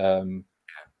weeks, being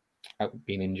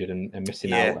injured and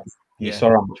missing out. And you saw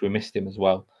how much we missed him as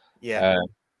well. Yeah.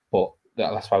 But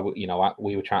that's why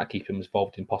we were trying to keep him as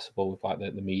involved as possible with like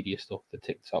the media stuff, the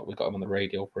TikTok. We got him on the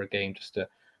radio for a game just to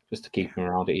keep him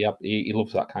around it. He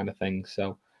loves that kind of thing.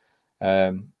 So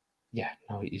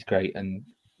he's great. And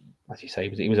as you say,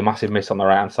 he was a massive miss on the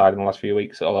right hand side in the last few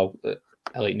weeks. Although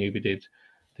Elliot Newby did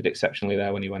exceptionally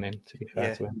there when he went in. To be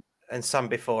fair to him, and Sam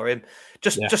before him.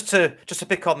 Just to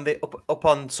pick on up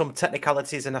on some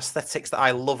technicalities and aesthetics that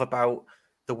I love about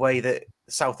the way that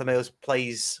South of Wales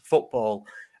plays football.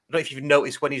 I don't know if you've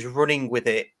noticed when he's running with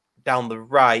it down the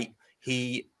right,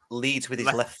 he leads with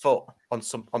his left foot on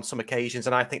some occasions,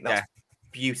 and I think that's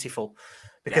beautiful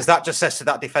because that just says to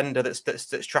that defender that's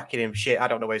tracking him, shit, I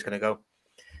don't know where he's going to go.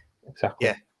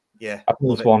 Exactly. Yeah. I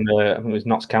think there's one. I think it was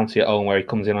Notts County at home where he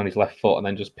comes in on his left foot and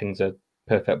then just pings a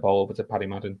perfect ball over to Paddy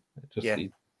Madden.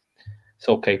 He's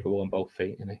so capable on both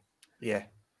feet, isn't he? Yeah.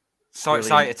 So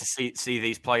excited to see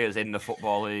these players in the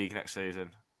Football League next season.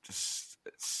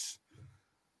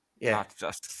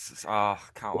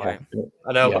 Can't wait.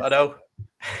 I know.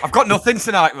 I've got nothing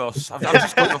tonight, Russ. I've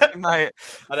just got nothing, mate.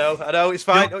 I know. It's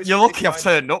fine. You're lucky I've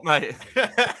turned up, mate.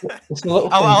 It's a little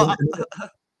thing,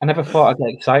 I never thought I'd get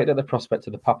excited at the prospect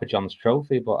of the Papa John's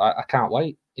Trophy, but I can't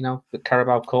wait. The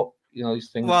Carabao Cup, these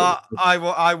things. Well,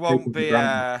 I won't be.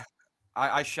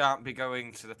 I shan't be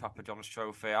going to the Papa John's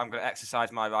Trophy. I'm going to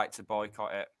exercise my right to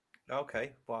boycott it.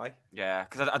 Okay, why? Yeah,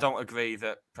 because I don't agree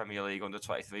that Premier League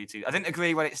under-23 teams. I didn't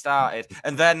agree when it started,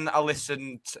 and then I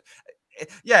listened.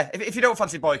 If you don't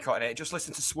fancy boycotting it, just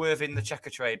listen to "Swerving the Checker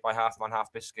Trade" by Half Man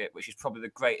Half Biscuit, which is probably the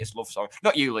greatest love song.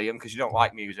 Not you, Liam, because you don't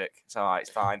like music. It's all right, it's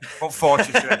fine. Won't force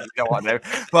you to it. You don't want to do.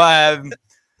 But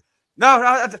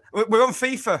no, we're on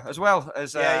FIFA as well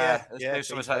as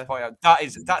Somerset point out.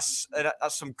 That's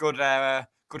some good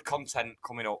content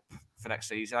coming up for next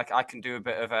season. I can do a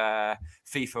bit of a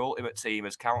FIFA Ultimate Team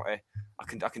as county.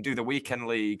 I can do the weekend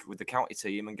league with the county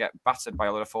team and get battered by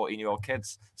a lot of 14-year-old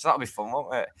kids. So that'll be fun,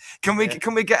 won't it? Can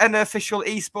we get an official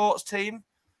esports team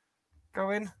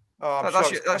going? Oh,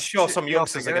 I'm sure some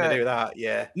youngsters are going to do that.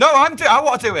 Yeah. No, I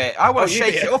want to do it. I want to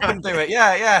shake it up and do it.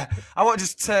 Yeah. I want to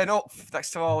just turn up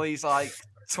next to all these like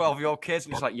 12-year-old kids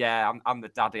and just like, I'm the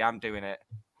daddy. I'm doing it.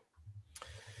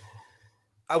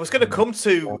 I was going to come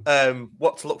to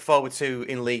what to look forward to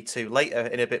in League Two later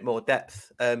in a bit more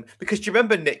depth. Because do you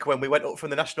remember, Nick, when we went up from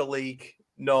the National League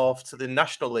North to the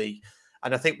National League,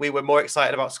 and I think we were more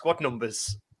excited about squad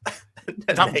numbers.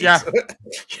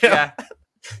 Yeah.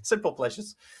 Simple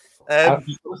pleasures. I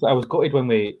was gutted when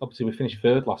we finished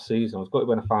third last season. I was gutted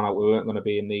when I found out we weren't going to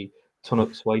be in the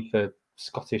Tunnock's Wafer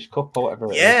Scottish Cup or whatever.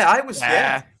 I was.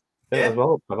 Yeah. As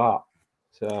well for that.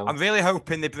 So I'm really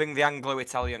hoping they bring the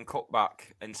Anglo-Italian Cup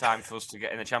back in time for us to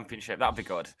get in the Championship. That'd be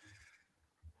good.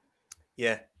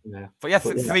 Yeah. But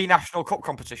 3 national cup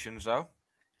competitions though,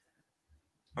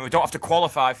 and we don't have to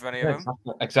qualify for any of them.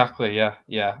 Exactly. Yeah.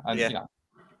 And,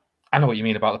 I know what you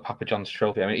mean about the Papa John's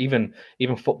Trophy. I mean,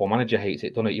 even Football Manager hates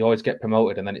it, doesn't it? You always get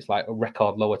promoted, and then it's like a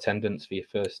record low attendance for your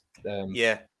first.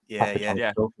 Papa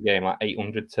John's Trophy game, like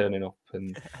 800 turning up,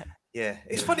 and yeah,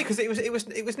 it's funny because it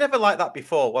was never like that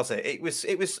before, was it? It was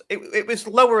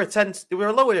lower attendance. There were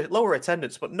a lower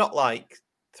attendance, but not like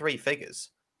 3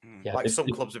 figures, like some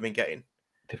clubs have been getting.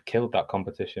 they've killed that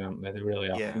competition, haven't they? They really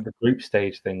are. Yeah. The group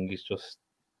stage thing is just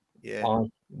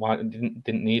why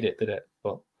didn't need it, did it?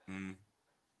 But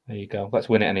there you go. Let's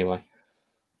win it anyway.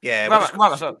 Yeah,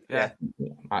 might as well. Yeah,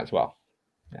 might as well.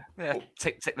 Yeah.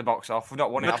 Tick the box off. We've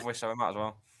not won it, have we? So we might as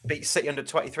well. Beat City under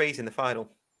 23s in the final.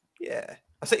 Yeah.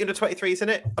 I City under 23s in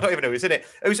it. I don't even know who's in it.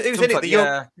 Who's in it?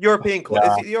 The European club.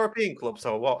 Is it the European clubs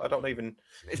or what? I don't even.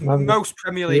 It's most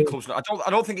Premier League clubs. I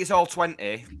don't think it's all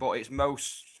 20, but it's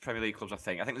most Premier League clubs. I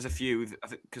think there's a few. I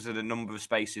think because of the number of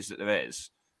spaces that there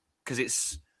is. Because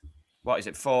it's what is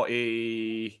it?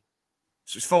 40.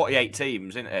 So it's 48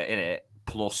 teams in it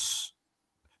plus.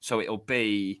 So it'll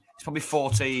be. It's probably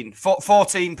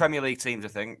 14 Premier League teams. I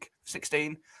think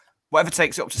 16. Whatever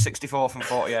takes it up to 64 from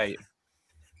 48.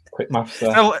 Quick maths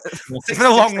there. It's been a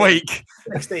long week.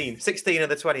 16 of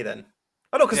the 20 then.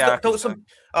 Oh no, because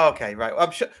okay, right.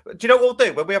 I'm sure. Do you know what we'll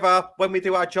do when we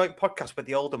do our joint podcast with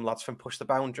the Oldham lads from Push the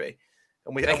Boundary,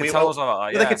 and they can tell us all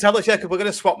that. They can tell us, because we're going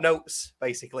to swap notes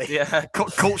basically. Yeah,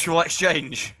 cultural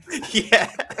exchange.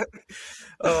 Yeah.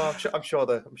 Oh, I'm sure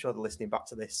they're listening back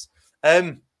to this.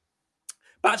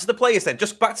 Back to the players then.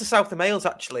 Just back to South of Wales.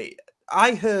 Actually,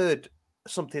 I heard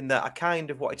something that I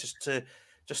kind of wanted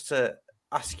just to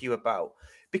ask you about,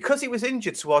 because he was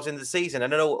injured towards the end of the season,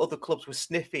 and I know other clubs were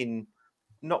sniffing,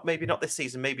 maybe not this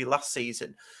season, maybe last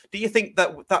season. Do you think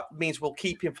that means we'll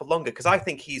keep him for longer? Because I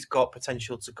think he's got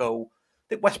potential to go. I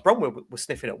think West Brom were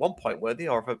sniffing at one point, were they,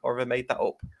 or have I made that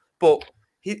up? But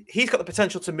he's got the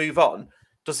potential to move on.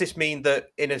 Does this mean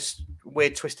that in a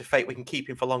weird twist of fate we can keep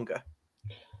him for longer?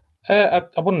 I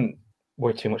wouldn't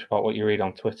worry too much about what you read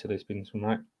on Twitter. There's been some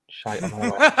right shite on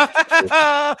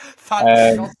there.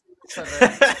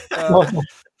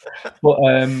 But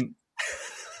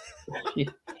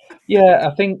yeah,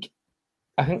 I think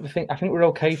we're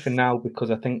okay for now,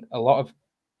 because I think a lot of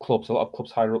clubs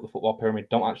higher up the football pyramid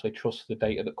don't actually trust the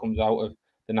data that comes out of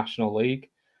the National League.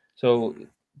 So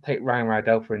take Ryan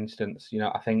Rydell for instance.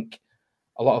 I think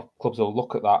a lot of clubs will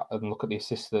look at that and look at the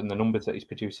assists and the numbers that he's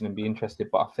producing and be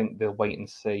interested, but I think they'll wait and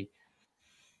see.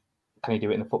 Can he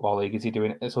do it in the Football League? Is he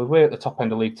doing it? So if we're at the top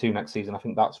end of League Two next season, I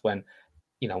think that's when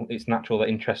it's natural that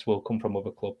interest will come from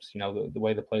other clubs. The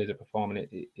way the players are performing,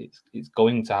 it's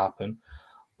going to happen.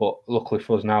 But luckily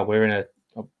for us now, we're in a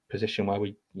position where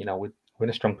we're in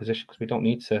a strong position, because we don't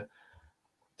need to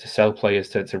sell players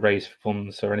to raise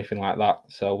funds or anything like that.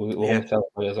 So we'll only sell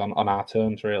players on our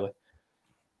terms, really.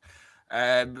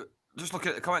 Just looking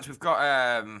at the comments, we've got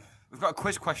a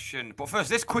quiz question. But first,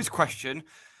 this quiz question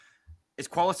is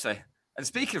quality. And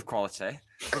speaking of quality,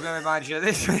 we're going to remind you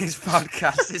this week's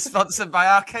podcast is sponsored by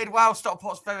Arcade Wow,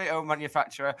 Stockport's very own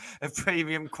manufacturer of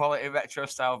premium quality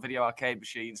retro-style video arcade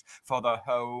machines for the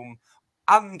home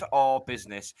and or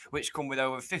business, which come with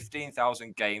over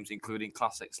 15,000 games, including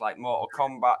classics like Mortal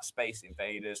Kombat, Space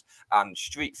Invaders, and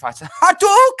Street Fighter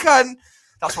Hadouken!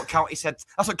 That's what County said.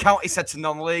 That's what County said to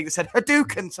non-league. They said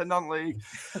Hadouken to non-league.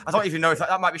 I don't even know if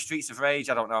that might be Streets of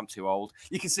Rage. I don't know. I'm too old.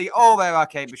 You can see all their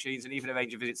arcade machines and even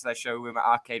arrange a visit to their showroom at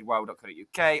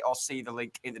arcadewow.co.uk, or see the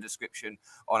link in the description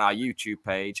on our YouTube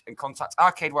page, and contact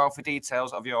Arcade Wow for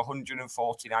details of your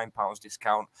 £149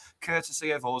 discount, courtesy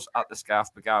of us at the Scarf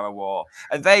Bagara War.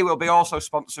 And they will be also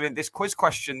sponsoring this quiz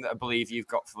question that I believe you've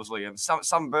got for us, Liam.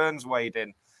 Sam Burns weighed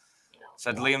in.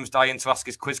 Said Liam's dying to ask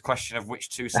his quiz question of which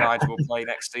two sides will play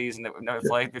next season that we've never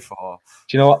played before.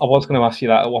 Do you know what? I was going to ask you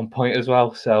that at one point as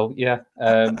well. So, yeah.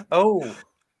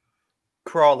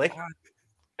 Crawley.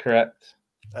 Correct.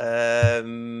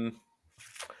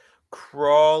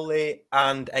 Crawley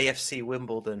and AFC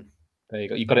Wimbledon. There you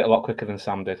go. You got it a lot quicker than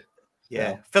Sam did.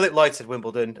 Yeah. Philip Lloyd said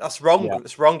Wimbledon. That's wrong. Yeah.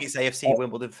 It's wrong. It's AFC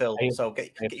Wimbledon, Phil. So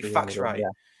get your facts right.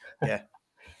 Yeah.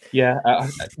 Yeah, I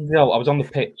was on the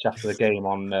pitch after the game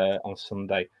on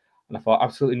Sunday, and I thought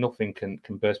absolutely nothing can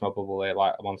burst my bubble here.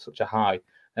 Like, I'm on such a high,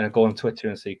 and I go on Twitter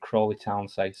and see Crawley Town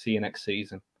say, "See you next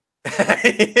season."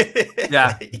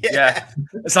 Yeah.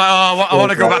 It's like, I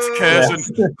want to go back to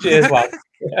Curzon. Yeah. Cheers, lad.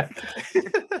 Yeah.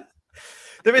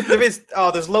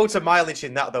 There's loads of mileage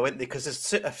in that though, isn't there? Because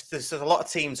there's a lot of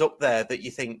teams up there that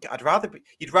you think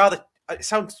you'd rather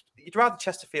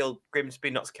Chesterfield, Grimsby,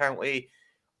 Notts County,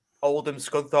 Oldham,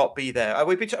 Scunthorpe be there. Are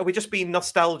we just being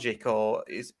nostalgic, or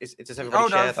does everybody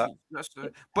share that?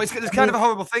 But it's kind of a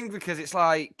horrible thing, because it's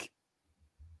like,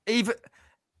 even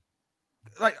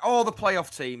like all the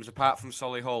playoff teams apart from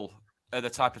Solihull are the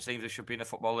type of teams that should be in the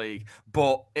Football League.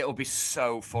 But it'll be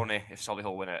so funny if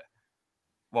Solihull win it,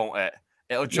 won't it?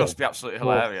 It'll just be absolutely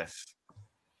hilarious.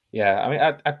 Yeah, I mean,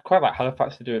 I'd quite like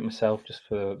Halifax to do it myself, just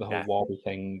for the whole Warby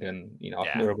thing, and I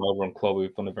think they're a well-run club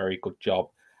who've done a very good job.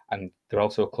 And they're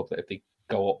also a club that if they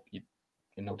go up,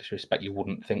 in no disrespect, you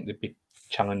wouldn't think they'd be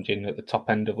challenging at the top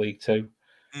end of League Two.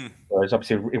 Mm. Whereas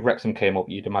obviously, if Wrexham came up,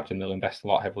 you'd imagine they'll invest a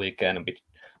lot heavily again and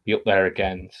be up there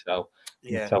again. So,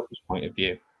 from a selfish point of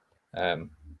view, no,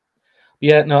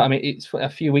 I mean, it's a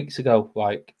few weeks ago.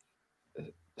 Like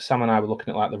Sam and I were looking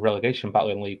at like the relegation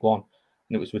battle in League One,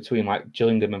 and it was between like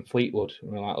Gillingham and Fleetwood.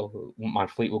 And we were like, "Oh, I wouldn't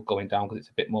mind Fleetwood going down because it's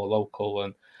a bit more local."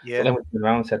 And but then we turned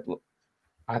around and said, "Look,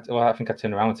 I think I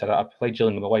turned around and said I'd play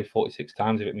Gillingham away 46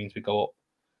 times if it means we go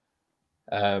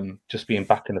up. Just being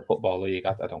back in the Football League,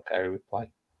 I don't care who we play."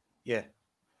 Yeah,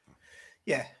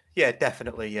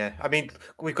 definitely. Yeah, I mean,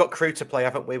 we've got Crewe to play,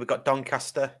 haven't we? We've got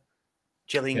Doncaster,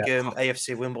 Gillingham,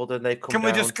 AFC Wimbledon. They've come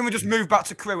down. Can we just move back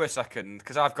to Crewe a second?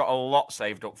 Because I've got a lot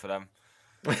saved up for them.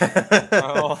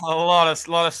 a lot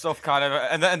of stuff, kind of.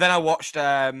 And then I watched.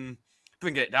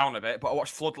 Bring it down a bit, but I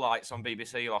watched Floodlights on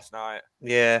BBC last night.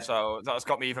 Yeah. So that's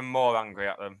got me even more angry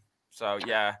at them. So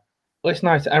yeah. Well, it's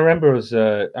nice. I remember us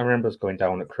going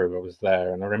down at Crewe. I was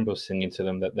there, and I remember us singing to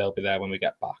them that they'll be there when we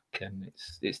get back. And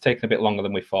it's taken a bit longer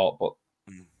than we thought, but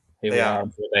here we are.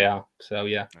 They are. So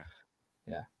yeah.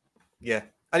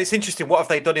 And it's interesting. What have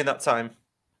they done in that time?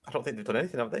 I don't think they've done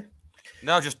anything, have they?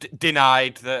 No, just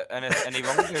denied that any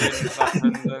wrongdoing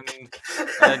happened,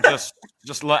 and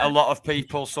just let a lot of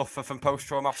people suffer from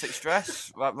post-traumatic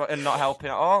stress and not helping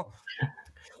at all.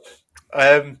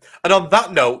 And on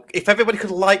that note, if everybody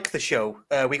could like the show,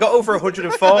 we got over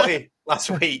 140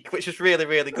 last week, which is really,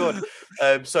 really good.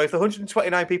 So if the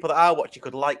 129 people that are watching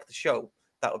could like the show,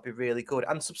 that would be really good.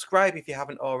 And subscribe if you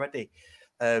haven't already.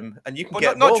 And you can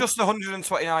get not just the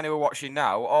 129 who are watching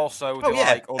now, also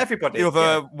everybody, the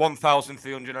other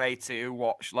 1,380 who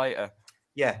watch later.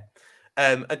 Yeah.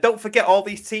 And don't forget all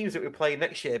these teams that we play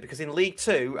next year, because in League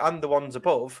Two and the ones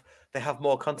above, they have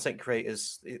more content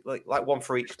creators, like one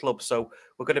for each club. So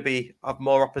we're going to have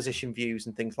more opposition views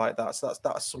and things like that. So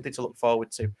that's something to look forward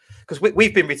to, because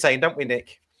we've been retained, haven't we,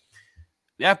 Nick?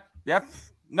 Yep.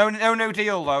 No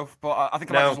deal though. But I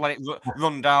think I might just let it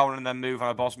run down and then move on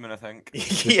to Bosman. I think.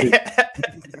 Yeah.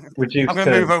 I'm going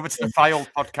to move over to the Filed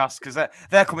podcast because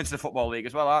they're coming to the Football League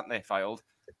as well, aren't they? Filed.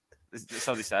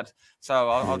 So they said. So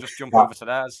I'll just jump over to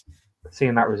theirs.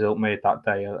 Seeing that result made that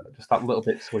day just that little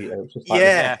bit sweeter. It was just like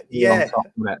yeah.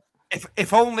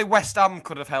 If only West Ham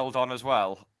could have held on as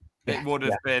well, it would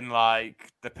have been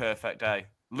like the perfect day.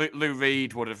 Lou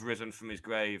Reed would have risen from his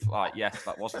grave. Like, yes,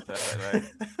 that was the perfect day.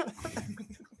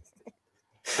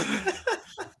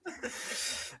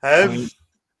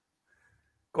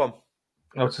 Go on.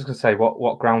 I was just going to say,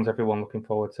 what grounds everyone looking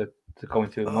forward to going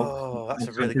to the most? Oh, that's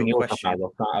a really good question.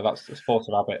 That's a sports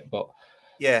habit, but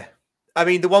yeah. I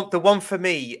mean, the one for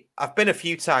me, I've been a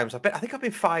few times. I think I've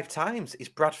been 5 times. Is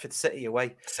Bradford City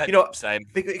away? Same.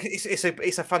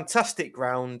 It's a fantastic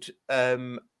ground.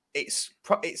 It's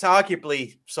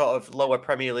arguably sort of lower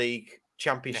Premier League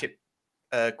Championship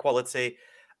quality,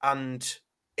 and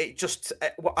it just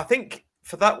I think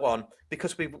for that one,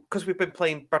 because we've been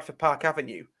playing Bradford Park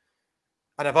Avenue,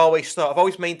 and I've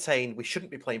always maintained we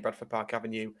shouldn't be playing Bradford Park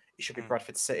Avenue. It should be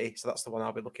Bradford City. So that's the one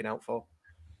I'll be looking out for.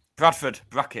 Bradford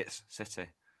brackets City.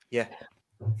 Yeah.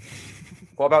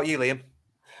 What about you, Liam?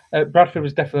 Bradford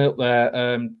was definitely up there.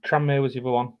 Tranmere was the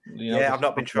other one. I've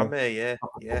not been Tranmere. Yeah.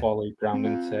 Football League ground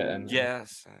into it, and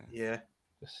yes. Yeah.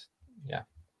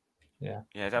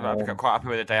 I'm quite happy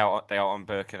with the day out on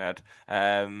Birkenhead.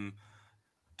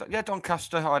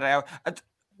 Doncaster or day out.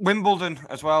 Wimbledon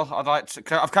as well. I've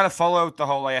kind of followed the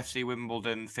whole AFC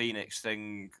Wimbledon Phoenix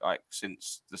thing like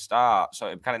since the start, so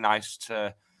it'd be kind of nice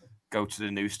to go to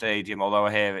the new stadium. Although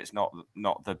I hear it's not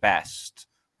the best,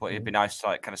 but it'd be nice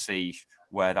to kind of see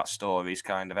where that story's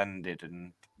kind of ended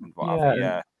and what have you.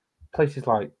 Yeah, places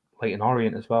like Leyton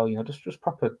Orient as well. Just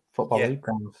proper football league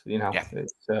grounds.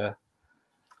 It's.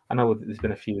 I know there's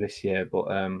been a few this year, but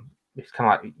it's kind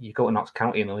of like you go to Notts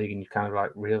County in the league and you kind of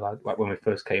like realise, like when we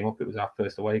first came up, it was our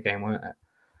first away game, wasn't it?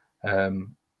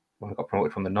 When we got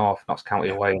promoted from the North, Notts County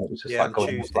away, and it was just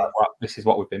going like, this is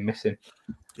what we've been missing.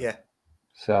 Yeah.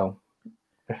 So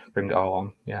bring it all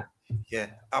on. Yeah. Yeah,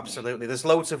 absolutely. There's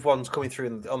loads of ones coming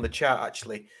through on the chat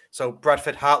actually. So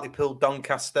Bradford, Hartlepool,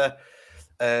 Doncaster,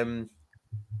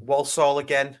 Walsall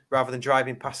again, rather than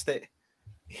driving past it.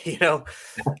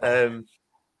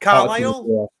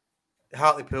 Carlisle.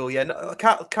 Hartlepool,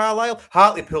 Carlisle.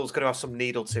 Hartlepool's going to have some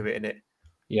needle to it, innit?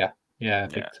 Yeah,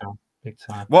 big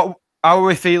time. How are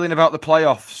we feeling about the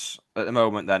playoffs at the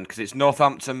moment then? Because it's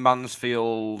Northampton,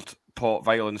 Mansfield, Port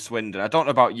Vale, and Swindon. I don't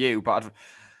know about you, but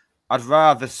I'd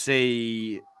rather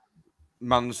see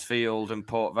Mansfield and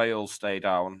Port Vale stay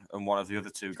down and one of the other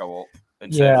two go up.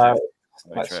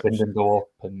 Let Swindon go up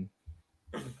and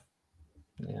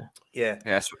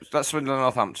Yeah. So let Swindon and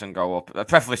Northampton go up.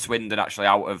 Preferably Swindon actually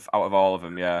out of all of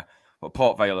them. Yeah, but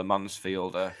Port Vale and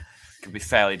Mansfield could be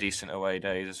fairly decent away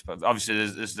days. But obviously,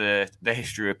 there's the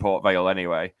history of Port Vale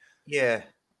anyway. Yeah,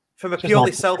 from a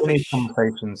purely selfish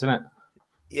conversations, isn't it?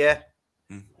 Yeah,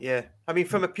 yeah. I mean,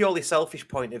 from a purely selfish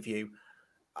point of view,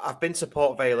 I've been to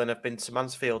Port Vale and I've been to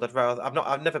Mansfield.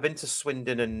 I've never been to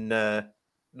Swindon and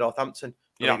Northampton.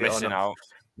 You're not missing out.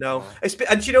 No,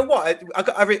 and do you know what?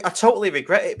 I totally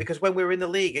regret it because when we were in the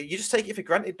league, you just take it for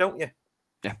granted, don't you?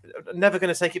 Yeah. I'm never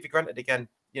going to take it for granted again.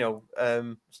 You know,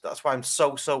 so that's why I'm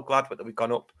so glad that we've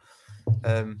gone up.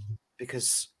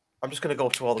 Because I'm just going to go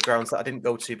to all the grounds that I didn't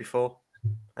go to before,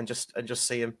 and just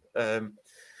see them.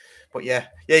 But yeah,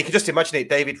 you can just imagine it.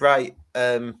 David Wright,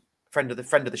 friend of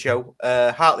the show,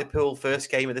 Hartlepool first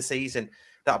game of the season.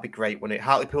 That'd be great, wouldn't it?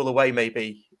 Hartlepool away,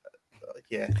 maybe.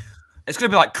 Yeah. It's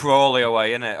going to be like Crawley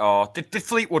away, isn't it? Or did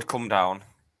Fleetwood come down?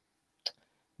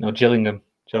 No, Gillingham.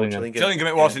 Gillingham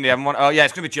it was in the M1. Oh, yeah,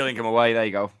 it's going to be Gillingham away. There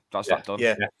you go. That's that done.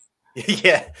 Yeah.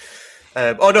 Yeah.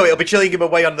 Oh, no, it'll be Gillingham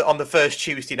away on the first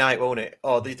Tuesday night, won't it?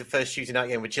 Oh, the first Tuesday night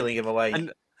game with Gillingham away.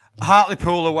 And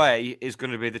Hartlepool away is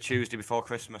going to be the Tuesday before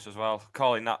Christmas as well.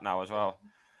 Calling that now as well.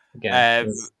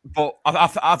 But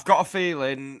I've got a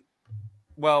feeling,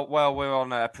 well, we're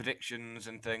on predictions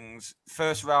and things.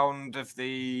 First round of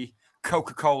the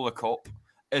Coca-Cola Cup,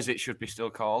 as it should be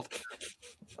still called.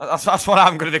 That's what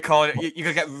I'm going to be calling it.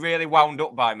 You're going to get really wound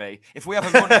up by me. If we have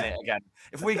a run in it again,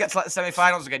 if we get to like the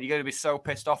semi-finals again, you're going to be so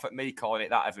pissed off at me calling it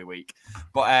that every week.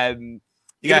 But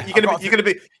you're going to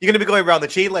be going around the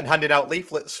Cheadle handing out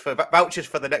leaflets for vouchers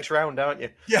for the next round, aren't you?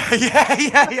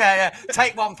 Yeah.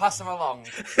 Take one, pass them along.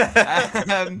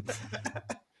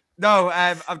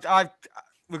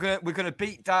 We're gonna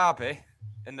beat Derby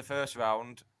in the first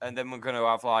round, and then we're going to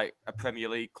have like a Premier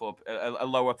League club, a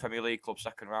lower Premier League club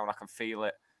second round. I can feel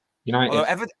it. United.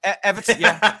 Although Everton,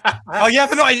 yeah. Oh yeah,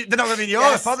 they're not going to be in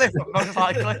Europe, are they? Most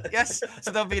likely, yes.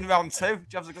 So they'll be in round 2.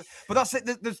 But that's it.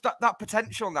 There's that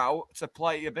potential now to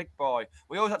play a big boy.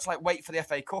 We always had to like wait for the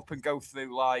FA Cup and go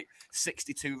through like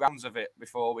 62 rounds of it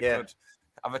before we could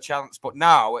have a chance. But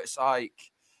now it's like.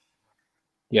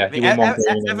 Yeah,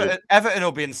 Everton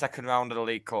will be in the second round of the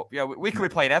League Cup. Yeah, we could be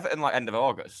playing Everton like end of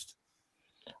August.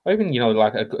 Or even,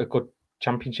 like a good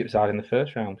championship side in the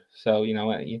first round. So,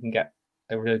 you can get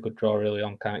a really good draw early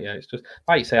on, can't you? It's just,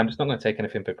 like you say, I'm just not going to take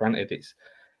anything for granted.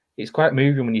 It's quite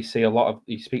moving when you speak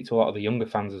to a lot of the younger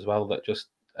fans as well that just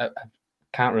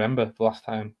can't remember the last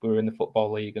time we were in the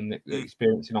Football League and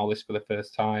experiencing all this for the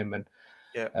first time. And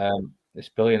it's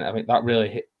brilliant. I mean, that really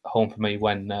hit home for me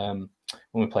when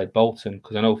we played Bolton,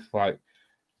 because I know for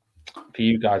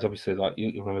you guys, obviously, like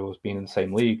you remember us being in the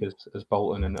same league as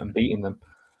Bolton and beating them,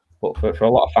 but for a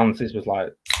lot of fans, this was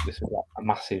like a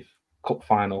massive cup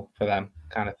final for them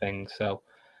kind of thing. So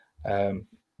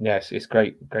it's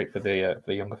great for the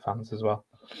younger fans as well.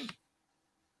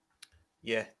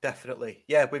 Yeah, definitely.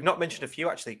 Yeah, we've not mentioned a few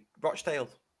actually. Rochdale.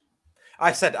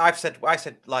 I said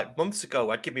like months ago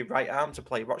I'd give me right arm to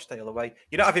play Rochdale away.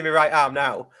 You're not having me right arm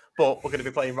now, but we're going to be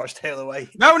playing Rochdale away.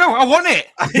 No, I want it.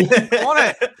 I want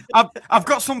it. I've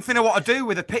got something I want to do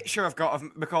with a picture I've got of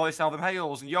Macaulay Salvin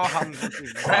Hales, and your hands would be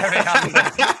very handy.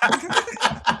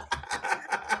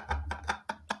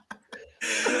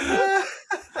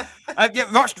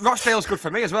 Rochdale's good for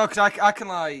me as well, because I can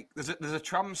like there's a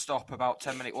tram stop about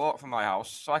 10-minute walk from my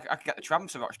house, so I can get the tram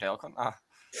to Rochdale, can't I?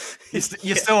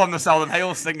 You're still on the Salvin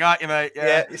Hales thing, aren't you, mate?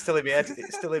 Yeah, it's still in my head.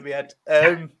 It's still in my head.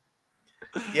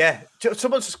 Yeah,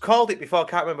 someone's just called it before. I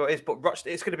can't remember what it is, but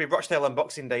it's going to be Rochdale on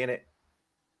Boxing Day, isn't it?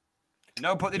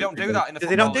 No, but they don't do that in the. Do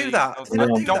they not do that? I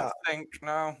don't think.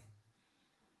 No.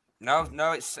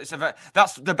 It's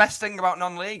that's the best thing about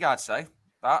non-league, I'd say.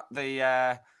 That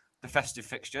the festive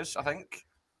fixtures. I think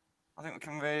we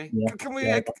can be.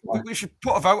 Yeah. We should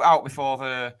put a vote out before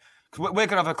the. Cause we're going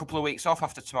to have a couple of weeks off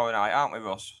after tomorrow night, aren't we,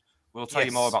 Russ? We'll tell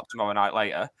you more about tomorrow night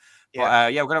later. Yeah.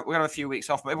 But we're going to have a few weeks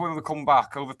off. But when we come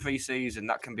back over pre-season,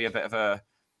 that can be a bit of a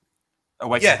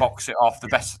way to box it off.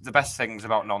 The best things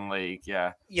about non-league, We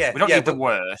don't need the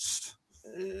worst.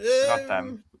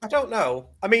 I don't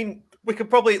know. I mean, we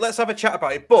could probably let's have a chat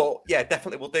about it. But yeah,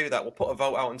 definitely we'll do that. We'll put a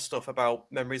vote out and stuff about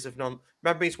memories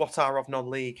what are of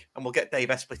non-league, and we'll get Dave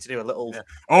Espley to do a little. Yeah.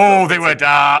 Oh, they were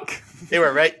dark. They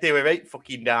were right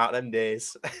fucking dark them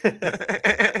days.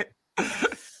 But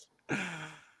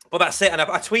that's it, and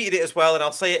I tweeted it as well, and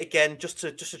I'll say it again just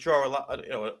to draw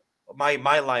my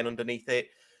line underneath it.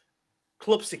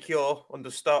 Club secure under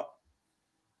stock.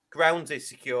 Grounds is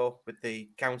secure with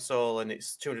the council, and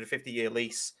it's 250-year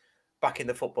lease back in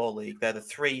the Football League. They're the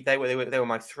three. They were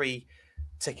my three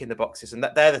ticking the boxes, and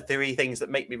they're the three things that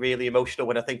make me really emotional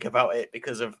when I think about it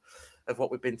because of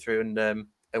what we've been through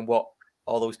and what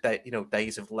all those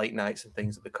days of late nights and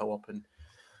things at the co-op and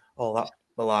all that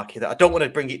malarkey. That I don't want to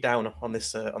bring it down on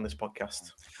this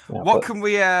podcast. Yeah, what can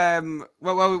we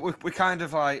we kind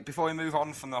of like, before we move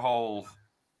on from the whole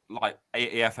like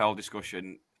EFL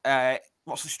discussion,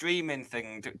 what's the streaming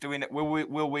thing?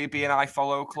 Will we be an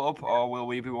iFollow club, or will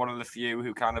we be one of the few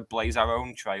who kind of blaze our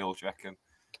own trail, do you reckon?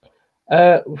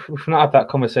 We've not had that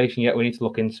conversation yet. We need to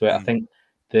look into it. I think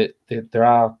that there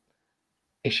are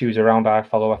issues around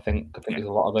iFollow. I think there's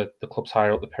a lot of the clubs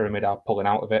higher up the pyramid are pulling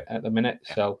out of it at the minute.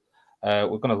 So we're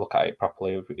going to look at it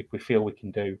properly. If we feel we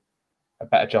can do a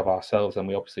better job ourselves, then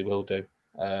we obviously will do.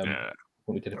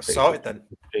 We did a pretty good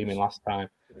streaming last time.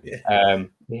 But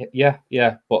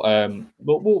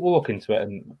we'll look into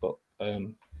it. But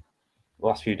the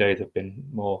last few days have been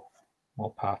more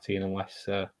partying and less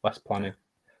planning.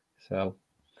 So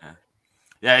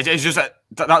it's just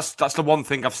that's the one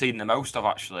thing I've seen the most of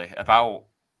actually about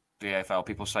the AFL.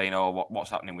 People saying, "Oh,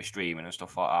 what's happening with streaming and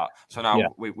stuff like that." So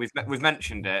now we've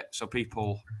mentioned it, so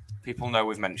people know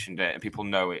we've mentioned it, and people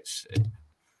know it's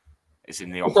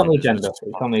in the it's on the agenda. It's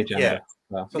on the agenda. Yeah,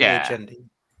 it's on the agenda.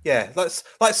 Yeah, let's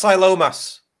like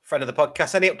Silomas, friend of the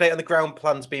podcast. Any update on the ground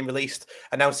plans being released,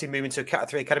 announcing moving to a Cat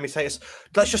 3 academy status?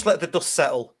 Let's just let the dust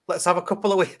settle. Let's have a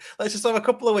couple of weeks. Let's just have a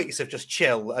couple of weeks of just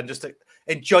chill and just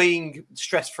enjoying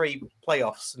stress-free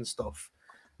playoffs and stuff.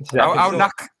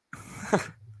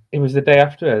 It was the day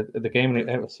after the game,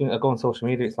 and as soon as I go on social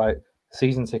media, it's like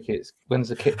season tickets. When's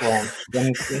the kit launch?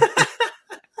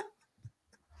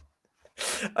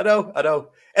 I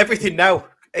know. Everything now.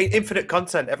 Infinite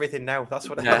content, everything now. That's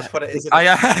what it is. I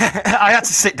had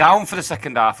to sit down for the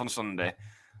second half on Sunday.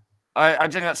 I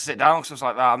genuinely had to sit down because I was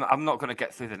like, that. I'm not going to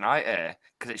get through the night here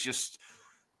because it's just.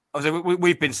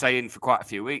 We've been saying for quite a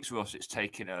few weeks, Russ, it's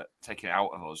taking it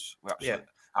out of us. We're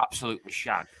absolutely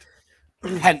shagged.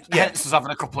 Hence us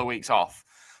having a couple of weeks off.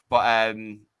 But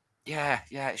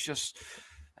it's just.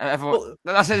 Everyone,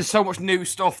 there's so much new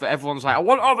stuff that everyone's like, I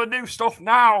want all the new stuff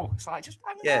now. It's like, just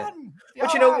hang on. But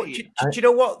do you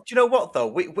know what? Do you know what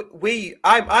though?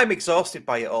 I'm exhausted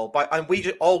by it all.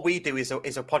 All we do is a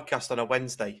podcast on a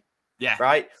Wednesday. Yeah.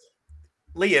 Right.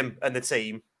 Liam and the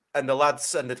team and the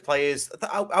lads and the players.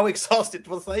 How exhausted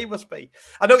they must be.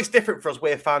 I know it's different for us.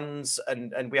 We're fans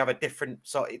and we have a different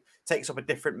sort. It takes up a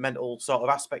different mental sort of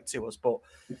aspect to us. But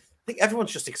I think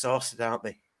everyone's just exhausted, aren't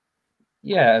they?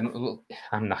 Yeah, and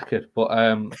I'm knackered, but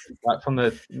like from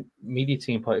the media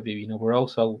team point of view,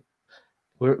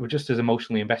 we're just as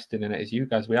emotionally invested in it as you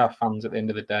guys. We are fans at the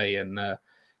end of the day, and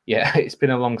it's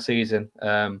been a long season.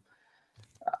 I'm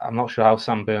not sure how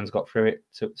Sam Burns got through it.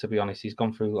 To be honest, he's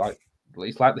gone through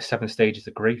it's like the 7 stages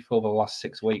of grief over the last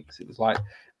 6 weeks. It was like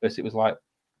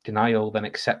denial, then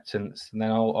acceptance, and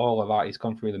then all of that. He's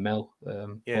gone through the mill.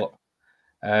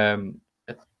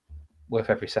 Worth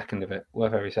every second of it.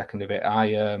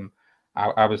 I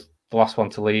was the last one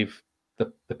to leave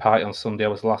the party on Sunday. I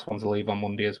was the last one to leave on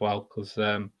Monday as well because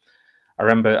I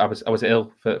remember I was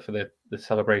ill for the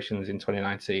celebrations in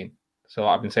 2019. So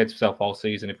I've been saying to myself all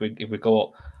season, if we go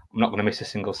up, I'm not going to miss a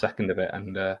single second of it.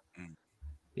 And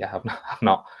I've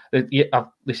not.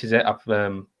 This is it. I've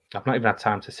not even had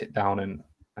time to sit down and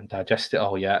digest it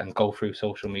all yet and go through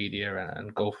social media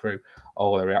and go through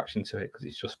all the reaction to it because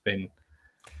it's just been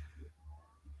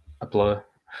a blur.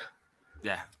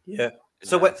 Yeah.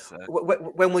 So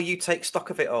when will you take stock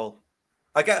of it all?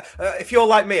 I get if you're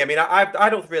like me. I mean, I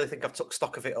don't really think I've took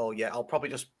stock of it all yet. I'll probably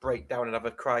just break down and have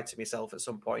a cry to myself at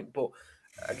some point. But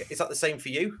is that the same for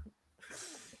you?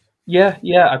 Yeah.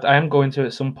 I am going to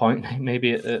at some point,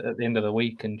 maybe at the end of the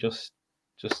week, and just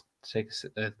take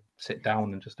a sit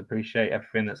down and just appreciate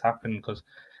everything that's happened because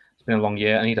it's been a long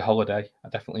year. I need a holiday. I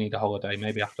definitely need a holiday.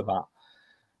 Maybe after that.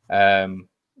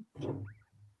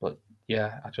 But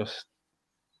yeah, I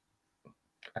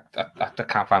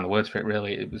can't find the words for it.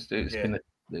 Really, it's been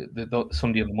the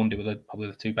Sunday and the Monday were probably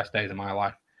the 2 best days of my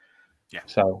life. Yeah.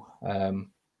 So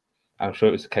I'm sure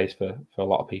it was the case for a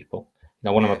lot of people.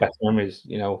 One of my best memories,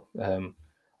 on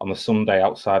the Sunday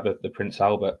outside the Prince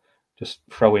Albert, just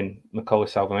throwing Macaulay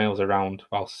Salvamales around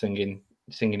while singing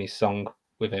his song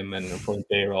with him and throwing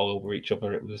beer all over each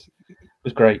other. It was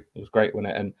great. It was great,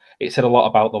 wasn't it? And it said a lot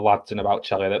about the lads and about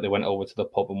Chelsea that they went over to the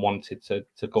pub and wanted to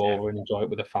go over and enjoy it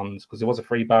with the fans because there was a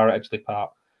free bar at Edgeley Park.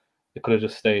 They could have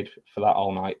just stayed for that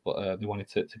all night, but they wanted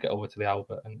to get over to the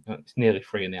Albert, and it's nearly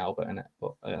free in the Albert, isn't it?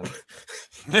 But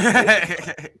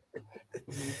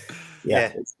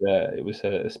it was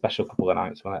a special couple of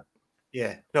nights, wasn't it?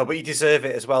 Yeah, no, but you deserve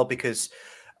it as well because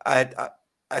I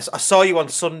saw you on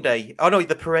Sunday. Oh no,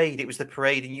 the parade. It was the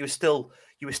parade, and you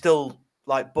you were still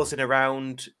like buzzing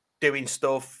around, doing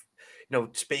stuff,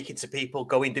 speaking to people,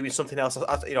 doing something else.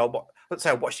 Let's say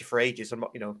I watched you for ages. I'm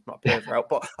not, not a pervert,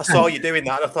 but I saw you doing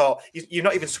that, and I thought you're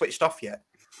not even switched off yet.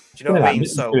 Do you know what I mean?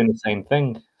 So doing the same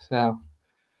thing. So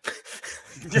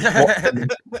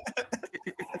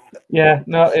yeah,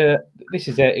 no, this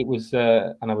is it. It was,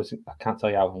 and I can't tell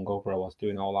you how hungover I was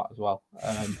doing all that as well.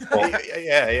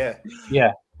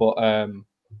 Yeah, but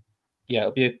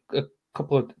it'll be a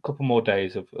couple more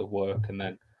days of work, and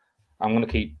then I'm gonna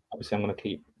keep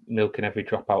milking every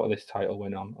drop out of this title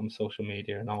win on social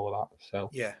media and all of that. So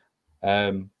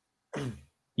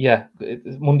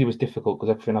Monday was difficult because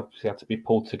everything obviously had to be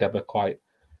pulled together quite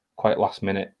last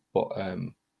minute. But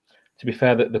to be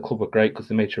fair, the club were great because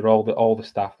they made sure all the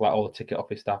staff, like all the ticket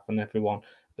office staff and everyone,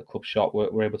 the club shop,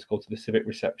 were able to go to the civic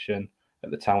reception at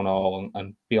the town hall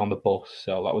and be on the bus.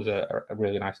 So that was a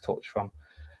really nice touch from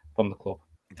the club.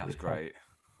 That's great.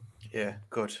 Yeah,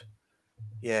 good.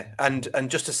 Yeah, and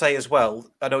just to say as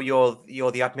well, I know you're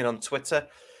the admin on Twitter.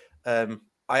 I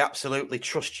absolutely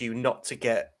trust you not to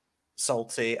get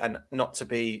salty and not to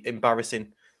be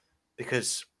embarrassing,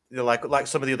 because like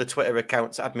some of the other Twitter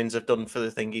accounts admins have done for the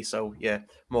thingy. So yeah,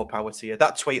 more power to you.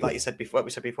 That tweet, like you said before, that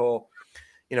was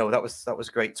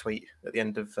a great tweet at the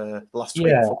end of last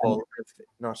week football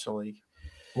National League.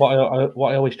 What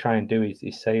I always try and do is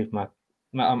save my.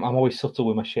 I'm always subtle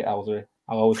with my shithousery.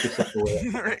 I'll always be subtle with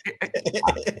it.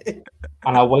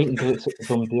 And I'll wait until it's a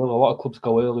done deal. A lot of clubs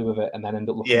go early with it and then end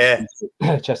up looking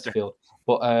at Chesterfield.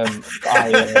 But I'll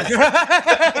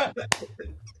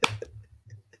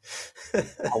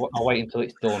wait until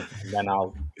it's done, and then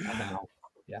I'll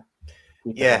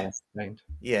Yeah.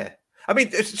 I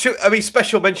mean,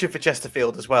 special mention for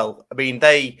Chesterfield as well. I mean,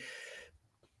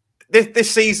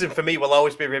 this season for me will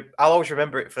always be. I'll always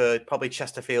remember it for probably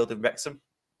Chesterfield and Wrexham,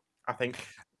 I think.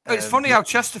 It's funny how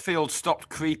Chesterfield stopped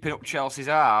creeping up Chelsea's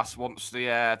arse once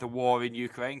the war in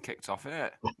Ukraine kicked off, isn't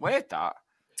it? Weird that.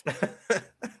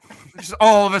 Just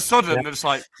all of a sudden, they're just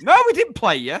like, no, we didn't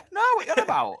play you. No, what are you on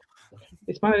about?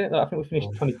 It's mad. I think we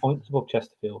finished 20 points above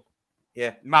Chesterfield.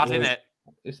 Yeah, mad, isn't it?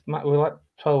 It's mad. We're like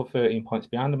 12 or 13 points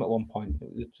behind them at one point.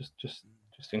 It was just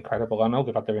incredible. I know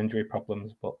they've had their injury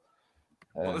problems, but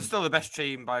they're still the best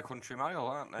team by a country mile,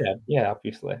 aren't they? Yeah,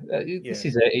 obviously. This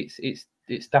is it.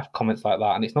 It's daft comments like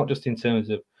that, and it's not just in terms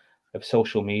of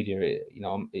social media.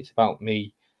 It's about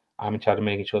me. I'm in charge of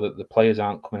making sure that the players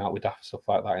aren't coming out with daft stuff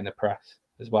like that in the press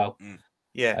as well.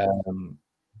 Yeah.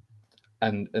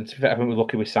 And to be fair, I think we're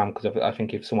lucky with Sam, because I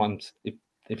think if someone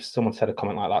said a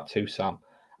comment like that to Sam,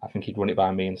 I think he'd run it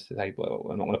by me and say, "Well,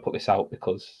 I'm not going to put this out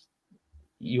because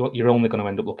you're only going to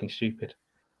end up looking stupid."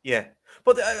 Yeah,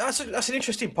 but that's an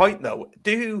interesting point, though.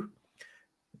 You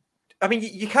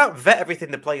can't vet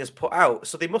everything the players put out,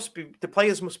 so the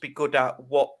players must be good at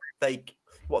what they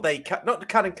can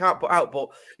and can't put out. But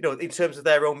in terms of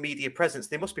their own media presence,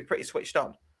 they must be pretty switched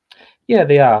on. Yeah,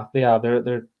 they are.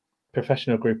 They're a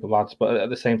professional group of lads, but at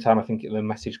the same time, I think the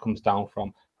message comes down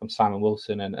from Simon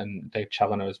Wilson and Dave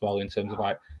Challoner as well, in terms of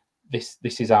like this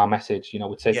is our message.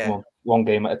 We're taking one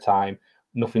game at a time.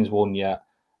 Nothing's won yet.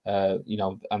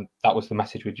 And that was the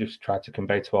message we just tried to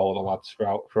convey to all the lads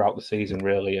throughout the season,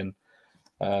 really. And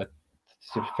to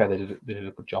be fair, they did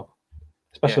a good job,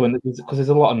 especially because there's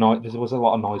a lot of noise. There was a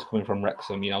lot of noise coming from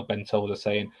Wrexham. Ben Tozer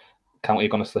saying, "County are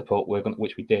going to slip up,"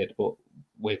 which we did, but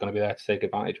we're going to be there to take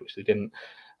advantage, which they didn't.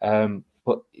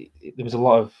 But there was a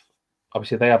lot of,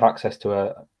 obviously they have access to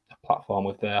a platform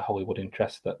with their Hollywood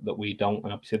interests that we don't,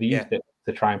 and obviously they used it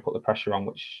to try and put the pressure on,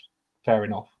 which fair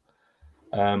enough.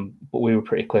 But we were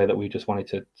pretty clear that we just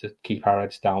wanted to keep our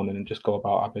heads down and just go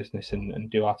about our business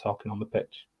and do our talking on the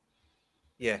pitch.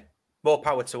 Yeah, more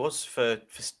power to us for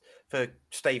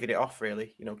staving it off.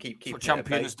 Really, keep what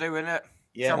champions do, innit?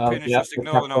 Yeah, champions just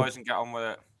ignore the noise and get on with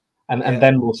it. And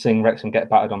then we'll sing Wrexham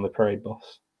Get Battered on the Parade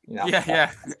Bus.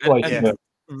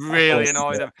 Really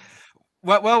annoy them.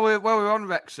 Well, we're on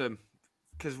Wrexham,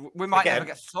 because we might never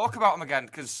get to talk about them again.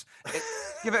 Because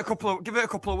give it a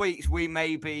couple of weeks, we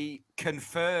may be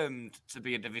confirmed to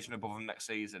be a division above them next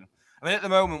season. I mean, at the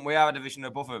moment we are a division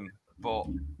above them, but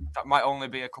that might only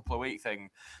be a couple of week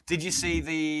thing. Did you see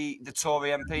the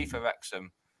Tory MP for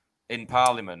Wrexham in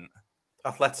Parliament?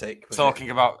 Athletic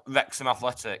talking about Wrexham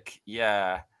Athletic.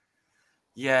 Yeah.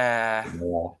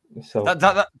 So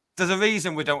there's a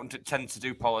reason we don't tend to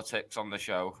do politics on the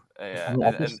show, and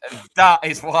that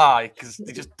is why, because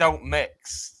they just don't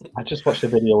mix. I just watched a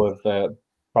video of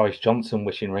Boris Johnson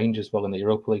wishing Rangers well in the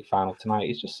Europa League final tonight.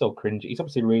 It's just so cringy. He's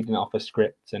obviously reading it off a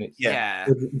script, and he's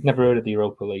never heard of the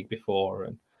Europa League before,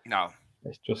 and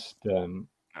it's just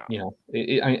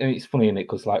it's funny, isn't it?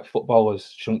 Because like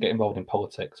footballers shouldn't get involved in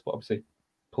politics, but obviously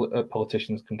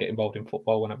politicians can get involved in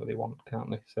football whenever they want, can't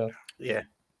they? So yeah.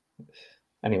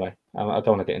 Anyway, I don't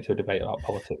want to get into a debate about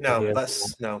politics. No,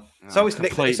 that's no. It's always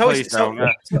please always, don't.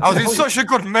 I was in such a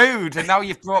good mood, and now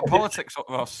you've brought politics up,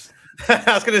 Ross.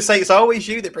 I was going to say it's always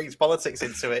you that brings politics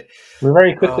into it. We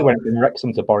very quickly went from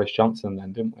Wrexham to Boris Johnson,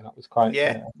 then, didn't we? That was quite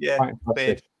quite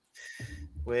impressive.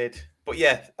 Weird. But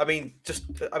yeah, I mean,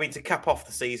 to cap off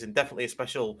the season, definitely a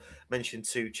special mention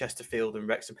to Chesterfield and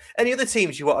Wrexham. Any other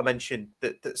teams you want to mention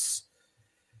that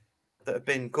have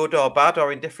been good or bad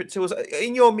or indifferent to us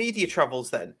in your media travels?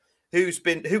 Then,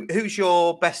 who's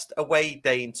your best away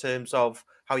day in terms of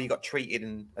how you got treated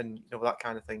and that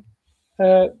kind of thing?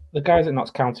 The guys at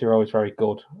Notts County are always very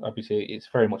good. Obviously, it's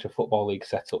very much a football league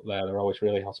setup there. They're always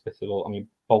really hospitable. I mean,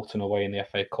 Bolton away in the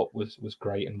FA Cup was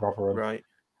great, and Rotherham. Right.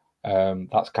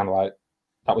 That's kind of like,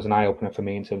 that was an eye opener for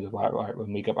me in terms of like, right,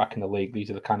 when we get back in the league, these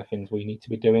are the kind of things we need to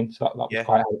be doing. So that was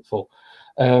quite helpful.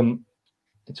 In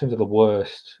terms of the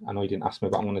worst, I know you didn't ask me,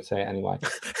 but I'm going to say it anyway.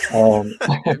 That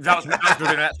was going to be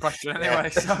the next question anyway.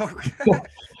 So,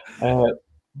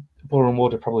 Borough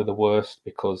Wood are probably the worst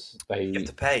because you have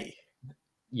to pay.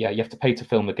 Yeah, you have to pay to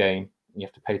film the game. You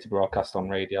have to pay to broadcast on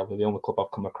radio. They're the only club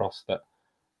I've come across that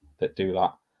do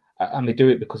that. And they do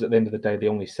it because at the end of the day, they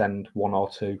only send 1 or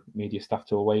 2 media staff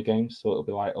to away games. So it'll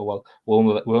be like, oh, well,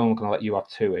 we're only going to let you have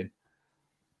 2 in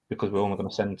because we're only going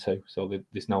to send 2. So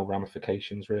there's no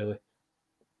ramifications, really.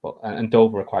 But and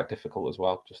Dover are quite difficult as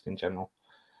well, just in general.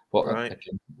 But again,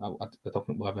 I don't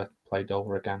think we'll ever play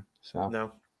Dover again. So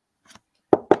no.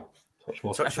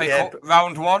 FA Cup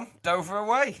round 1, Dover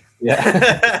away.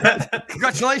 Yeah.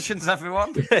 Congratulations,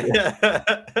 everyone.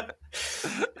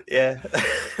 Yeah.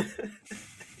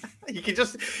 You can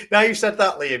just, now you said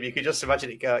that, Liam, you can just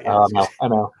imagine it, can't you? I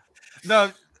know.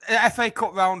 No, FA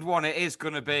Cup round 1, it is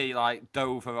going to be like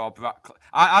Dover or Brackley.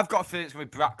 I've got a feeling it's going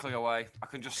to be Brackley away. I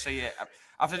can just see it.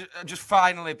 After just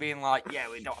finally being like, yeah,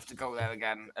 we don't have to go there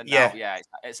again. And now,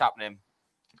 it's happening.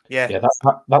 Yeah,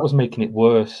 that was making it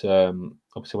worse.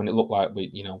 Obviously, when it looked like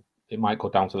it might go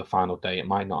down to the final day, it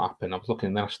might not happen. I was looking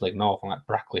in the National League North, and like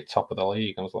Brackley, top of the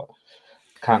league. I was like,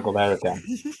 can't go there again.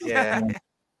 Yeah.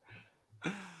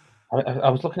 I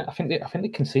was looking at. I think they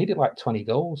conceded like 20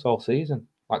 goals all season,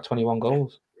 like 21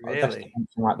 goals. Really? Best in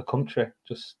like the country,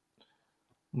 just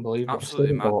unbelievable.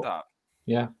 Absolutely mad that.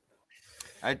 Yeah.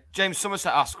 James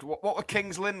Somerset asked, "What were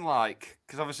Kings Lynn like?"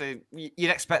 Because obviously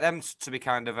you'd expect them to be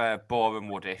kind of Boreham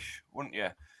Woodish, wouldn't you?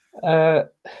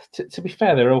 To be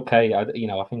fair, they're okay. I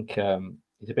think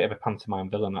he's a bit of a pantomime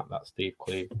villain, that Steve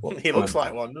Cleve. He looks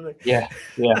like one, doesn't he? Yeah,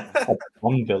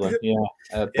 one villain. Yeah,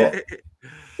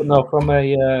 but no, from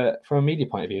a media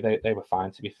point of view, they were fine.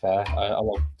 To be fair,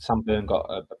 although Sam Byrne got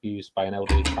abused by an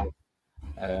elderly fan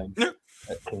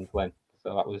at Kings Lynn,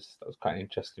 so that was quite an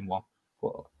interesting one.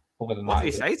 But other than what that,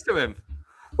 did he say to him?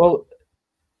 Well,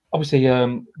 obviously,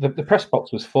 the press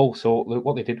box was full, so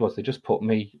what they did was they just put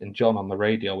me and John on the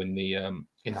radio in the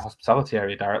hospitality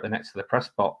area directly next to the press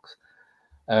box.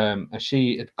 And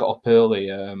she had got up early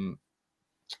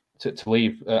to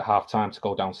leave at half time to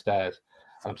go downstairs.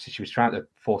 And obviously, she was trying to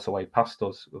force her way past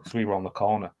us because we were on the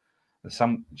corner. And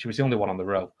she was the only one on the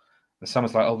row. And Sam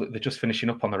was like, "Oh, they're just finishing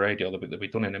up on the radio. They'll be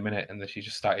done in a minute." And then she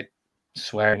just started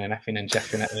swearing and effing and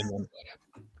jeffing at him and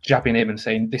jabbing him and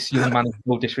saying, "This young man is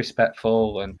so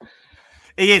disrespectful." And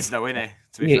he is, though, isn't he?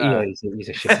 To be fair. Yeah, he's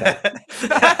a shithead.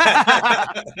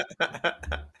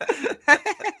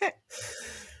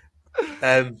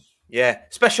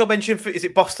 Special mention for, is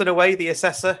it Boston away? The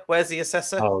assessor. Where's the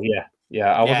assessor? Oh yeah.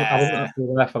 I wasn't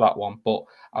actually there for that one, but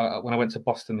when I went to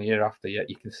Boston the year after,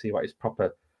 you can see why it's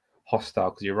proper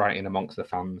hostile because you're right in amongst the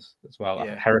fans as well.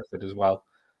 Yeah. Hereford as well.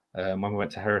 When we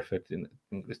went to Hereford, it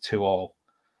was 2-2.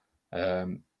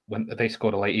 When they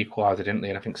scored a late equaliser, didn't they?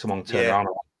 And I think someone turned around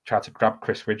and tried to grab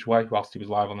Chris Ridgway whilst he was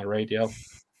live on the radio,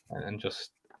 and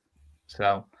just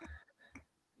so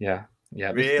yeah.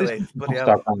 Really?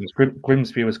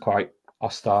 Grimsby was quite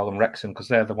hostile, and Wrexham, because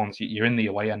they're the ones you're in the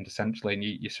away end essentially, and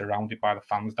you're surrounded by the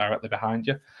fans directly behind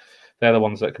you. They're the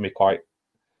ones that can be quite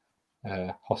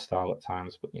hostile at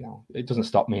times, but it doesn't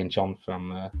stop me and John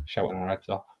from shouting our heads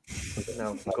off.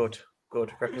 No,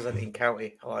 good representing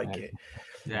county. I like it.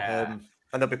 Yeah.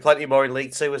 And there'll be plenty more in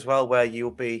League 2 as well, where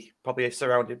you'll be probably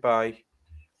surrounded by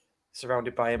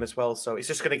him as well. So it's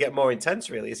just going to get more intense,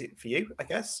 really. Is it for you? I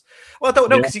guess. Well, I don't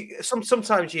know because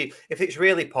sometimes if it's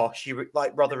really posh, you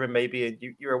like Rotherham maybe, and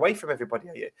you're away from everybody.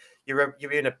 Are you?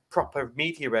 You're in a proper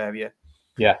media area.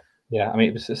 Yeah. I mean,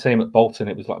 it was the same at Bolton.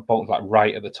 It was like Bolton's like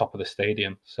right at the top of the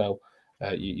stadium, so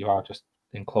you are just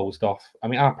enclosed off. I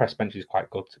mean, our press bench is quite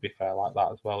good, to be fair, like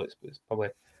that as well. It's probably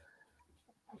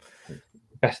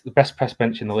the best press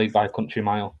bench in the league by a country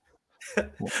mile.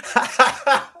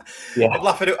 Yeah. I'm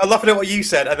laughing at what you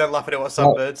said, and then laughing at what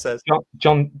Sam Bird says.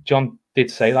 John did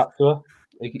say that to her.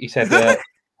 He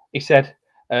said,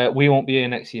 we won't be here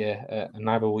next year, and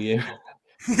neither will you.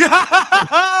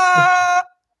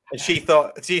 And she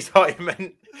thought he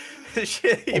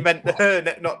meant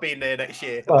her not being there next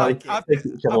year. I've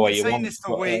been saying this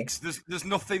for weeks. There's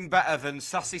nothing better than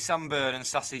sassy Sam Byrne and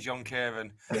sassy John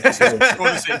Kieran. It's as good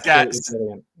as it gets.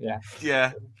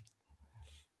 Yeah.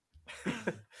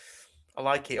 I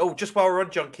like it. Oh, just while we're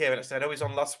on John Kieran, I know he's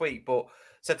on last week, but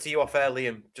said to you off air,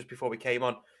 Liam, just before we came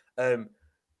on.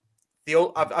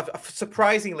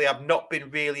 Surprisingly, I've not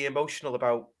been really emotional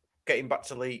about getting back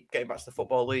to the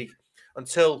Football League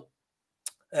until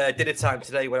dinner time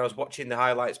today when I was watching the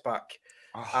highlights back,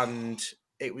 and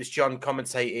it was John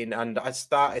commentating, and I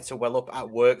started to well up at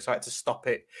work, so I had to stop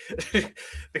it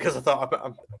because I thought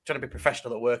I'm trying to be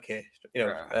professional at work here,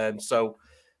 So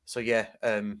yeah.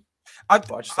 I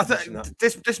think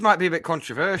this might be a bit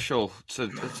controversial.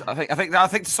 I think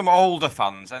to some older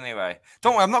fans anyway.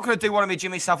 Don't worry, I'm not going to do one of my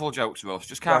Jimmy Savile jokes, Russ.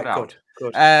 Just calm down.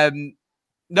 Good.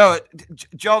 No,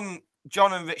 John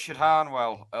and Richard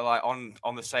Harnwell are like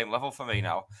on the same level for me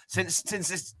now. Since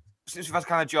we've had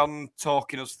kind of John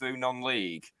talking us through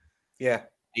non-league. Yeah.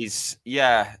 He's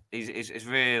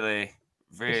really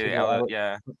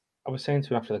yeah. I was saying to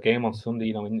him after the game on Sunday,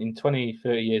 in 20,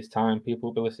 30 years' time, people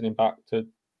will be listening back to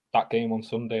that game on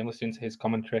Sunday and listening to his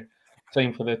commentary.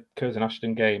 Same for the Curzon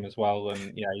Ashton game as well.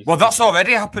 And that's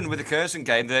already happened with the Curzon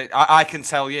game. That I can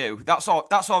tell you, that's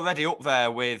already up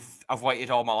there with. I've waited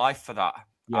all my life for that.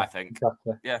 Yeah, I think.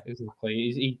 Exactly. Yeah,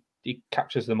 exactly. He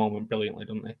captures the moment brilliantly,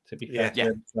 doesn't he? To be fair,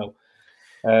 yeah. So,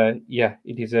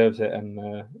 he deserves it,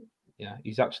 and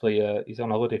he's actually he's on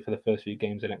holiday for the first few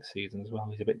games of next season as well.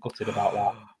 He's a bit gutted about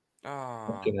that.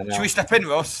 Oh. Should we step in,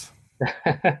 Russ?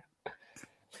 That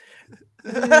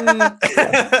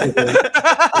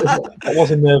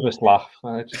was a nervous laugh.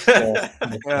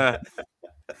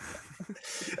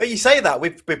 You say that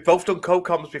we've both done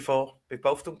co-coms before.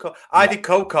 I did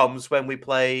co-coms when we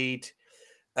played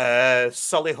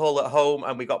Solihull at home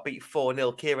and we got beat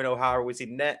 4-0. Kieran O'Hara was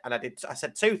in net, and I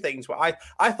said two things where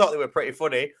I thought they were pretty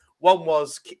funny. One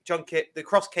was the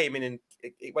cross came in and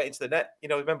it went into the net.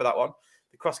 Remember that one?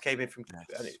 The cross came in from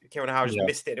Kieran O'Hara just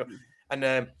missed it.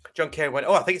 And John Kieran went,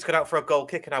 I think it's gone out for a goal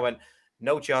kick. And I went,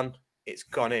 no, John, it's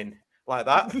gone in. Like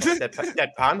that.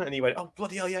 Deadpan. And he went, oh,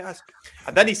 bloody hell, yes.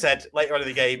 And then he said, later on in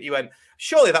the game, he went,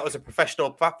 surely that was a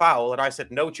professional foul. And I said,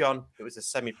 no, John, it was a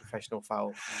semi-professional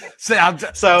foul.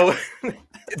 So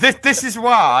this is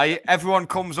why everyone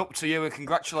comes up to you and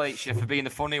congratulates you for being the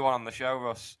funny one on the show,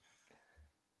 Russ.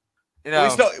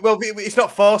 It's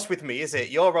not forced with me, is it?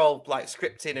 You're all like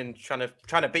scripting and trying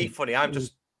to be funny. I'm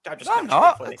just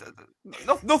not. Funny.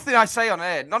 Nothing I say on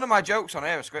air. None of my jokes on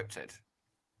air are scripted.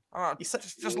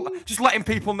 Just letting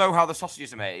people know how the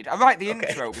sausages are made. I write the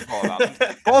intro before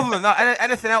that. But other than that,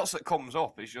 anything else that comes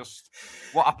up is just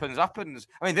what happens. I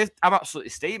mean, I'm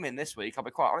absolutely steaming this week. I'll be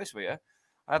quite honest with you.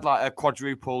 I had like a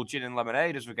quadruple gin and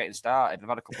lemonade as we're getting started. I've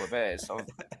had a couple of beers, so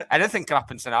anything can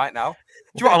happen tonight now.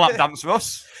 Do you want a lap dance,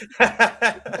 Russ?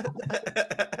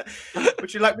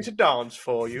 Would you like me to dance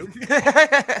for you?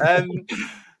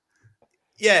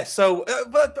 Yeah, so,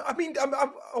 but I mean, I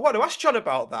want to ask John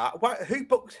about that.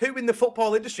 Who in the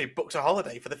football industry books a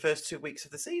holiday for the first 2 weeks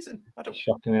of the season?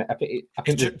 Shocking. I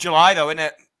think July, though, isn't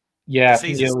it? Yeah. The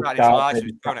season started in July, so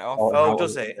he's throwing it off. Oh,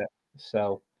 does it?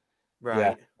 So,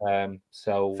 right. Yeah.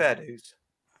 So, fair dues.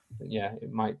 Yeah,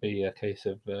 it might be a case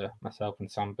of myself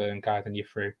and Sam Byrne guiding you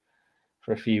through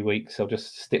for a few weeks. So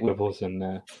just stick with us,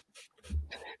 and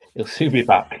he'll soon be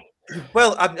back.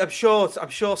 Well, I'm sure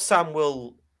Sam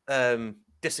will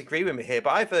disagree with me here,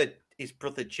 but I've heard his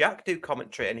brother Jack do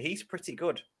commentary, and he's pretty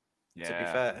good. Yeah. To be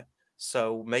fair,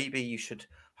 so maybe you should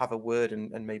have a word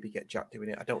and maybe get Jack doing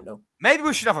it. I don't know. Maybe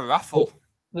we should have a raffle.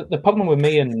 The problem with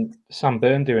me and Sam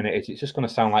Byrne doing it is it's just going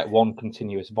to sound like one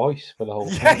continuous voice for the whole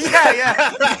time.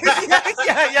 Yeah.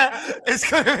 It's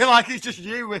going to be like it's just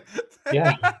you.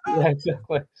 Yeah,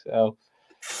 exactly. So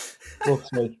we'll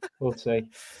see.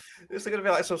 It's going to be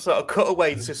like some sort of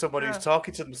cutaway to someone who's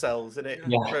talking to themselves, isn't it?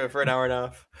 Yeah. For an hour and a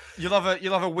half. You'll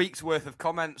have a week's worth of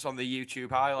comments on the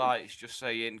YouTube highlights just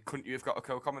saying, "Couldn't you have got a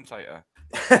co-commentator?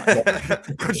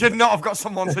 Could you not have got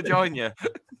someone to join you?"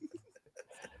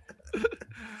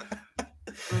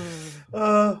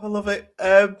 I love it.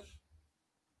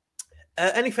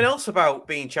 Anything else about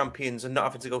being champions and not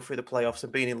having to go through the playoffs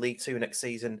and being in League Two next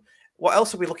season? What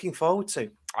else are we looking forward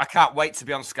to? I can't wait to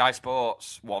be on Sky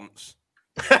Sports once.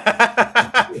 That's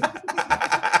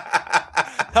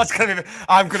gonna be.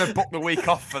 I'm gonna book the week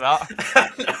off for that.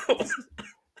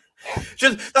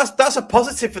 That's a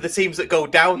positive for the teams that go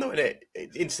down, though, isn't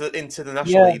it? Into the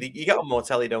National League, you get on more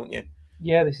telly, don't you?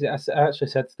 Yeah, I actually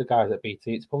said to the guys at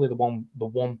BT, it's probably the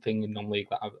one thing in non-league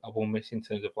that I will miss in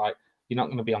terms of like you're not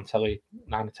going to be on telly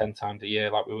 9 or 10 times a year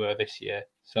like we were this year.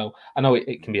 So I know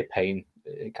it can be a pain.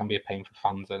 It can be a pain for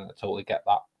fans, and I totally get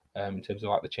that in terms of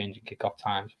like the changing kickoff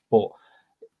times. But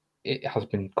it has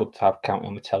been good to have County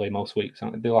on the telly most weeks,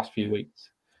 the last few weeks.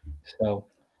 So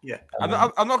yeah, I'm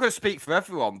not going to speak for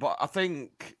everyone, but I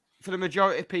think for the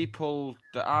majority of people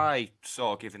that I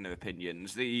saw giving their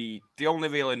opinions, the only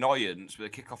real annoyance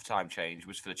with the kickoff time change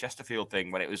was for the Chesterfield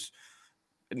thing when it was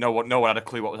no one had a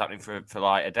clue what was happening for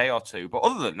like a day or two. But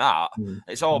other than that,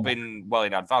 it's all been well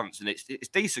in advance, and it's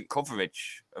decent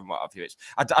coverage and what have you.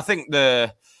 I think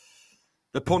the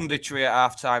punditry at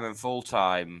half time and full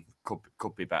time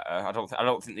could be better. I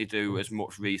don't think they do as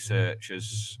much research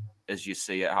as you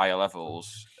see at higher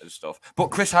levels and stuff. But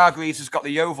Chris Hargreaves has got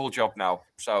the Yeovil job now,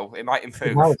 so it might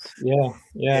improve. Yeah.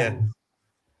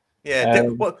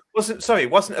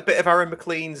 Wasn't a bit of Aaron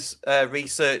McLean's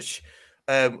research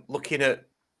looking at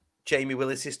Jamie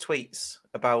Willis's tweets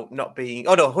about not being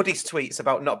Hoodie's tweets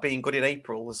about not being good in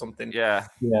April or something. Yeah.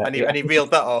 And he reeled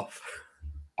that off.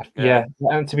 Yeah,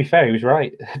 and to be fair, he was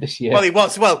right this year. Well, he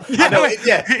was. Well, I know.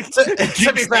 Yeah,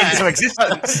 to be fair, into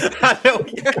existence. I know.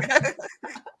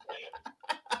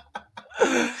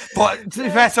 But to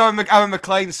be fair, so Aaron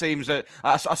McLean seems that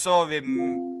I saw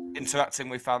him interacting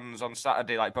with fans on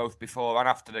Saturday, like both before and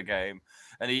after the game,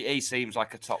 and he seems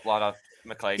like a top lad.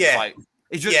 McLean, I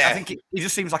think he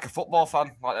just seems like a football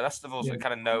fan, like the rest of us, that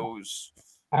kind of knows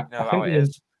how it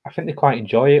is. I think they quite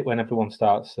enjoy it when everyone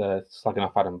starts slagging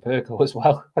off Adam Burkle as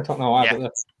well. I don't know why,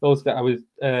 but those that I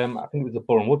think it was the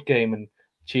Borough and Wood game, and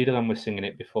Cheadle was singing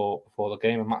it before the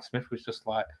game, and Matt Smith was just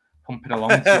like pumping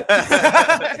along.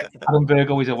 Adam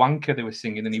Burkle was a wanker, they were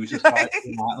singing, and he was just like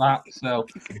that. So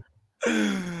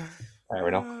fair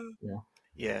enough.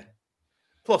 Yeah.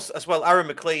 Plus, as well, Aaron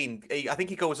McLean, I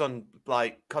think he goes on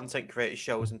like content creator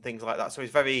shows and things like that. So he's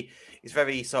very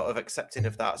sort of accepting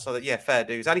of that. So that fair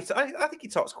dues. And I think he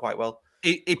talks quite well.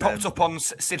 He popped up on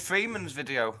Sid Freeman's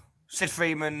video. Sid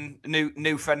Freeman,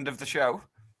 new friend of the show,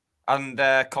 and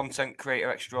content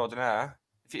creator extraordinaire.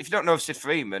 If you don't know Sid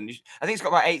Freeman, I think he's got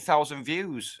about 8,000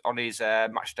 views on his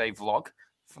match day vlog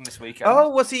from this weekend. Oh,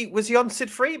 was he on Sid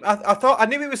Freeman? I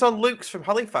knew he was on Luke's from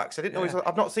Halifax. I didn't know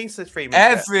I've not seen Sid Freeman.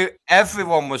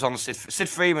 Everyone was on Sid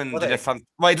Freeman. He does a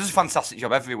fantastic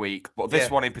job every week, but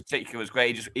this one in particular was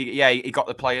great. He got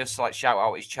the players to like shout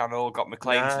out his channel, got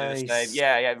McLean to do the same.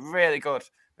 Yeah, really good.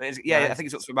 I think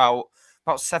it's up to about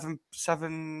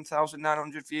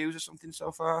 7,900 views or something so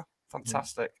far.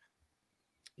 Fantastic.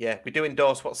 Yeah, we do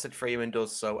endorse what Sid Freeman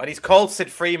does. So, and he's called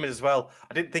Sid Freeman as well.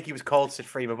 I didn't think he was called Sid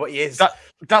Freeman, but he is.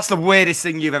 That's the weirdest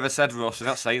thing you've ever said, Ross, and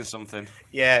that's saying something.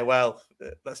 Yeah, well,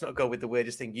 let's not go with the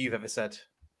weirdest thing you've ever said.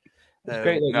 It's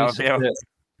great that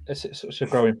it's such a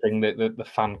growing thing, the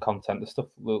fan content, the stuff,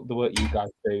 the work you guys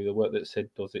do, the work that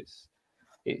Sid does.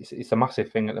 It's a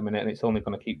massive thing at the minute, and it's only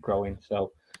going to keep growing.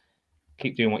 So,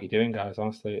 keep doing what you're doing, guys.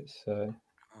 Honestly, it's.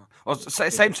 Well,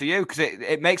 same to you, because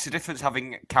it makes a difference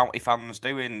having county fans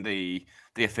doing the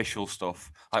official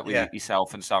stuff, like with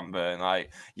yourself and Sam Byrne.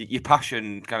 Like your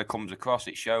passion kind of comes across;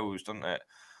 it shows, doesn't it?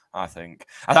 I think.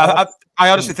 I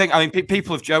honestly think. I mean,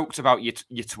 people have joked about your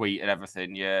tweet and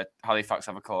everything. Yeah, Halifax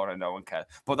have a corner, no one cares.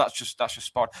 But that's just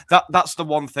sport. That's the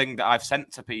one thing that I've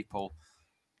sent to people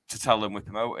to tell them we're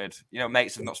promoted.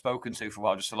 Mates have not spoken to for a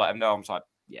while, just to let them know. I'm just like,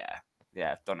 yeah,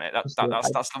 I've done it. That's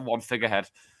the one figurehead.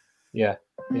 Yeah.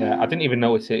 I didn't even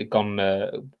notice it had gone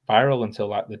viral until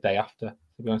like the day after.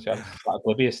 To be honest, I was like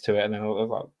oblivious to it, and then I was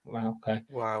like, "Wow, okay."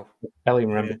 Wow. I barely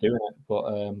remember doing it, but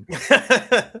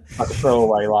like a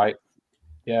throwaway, like,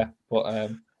 but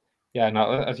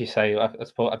no, as you say, I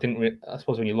suppose I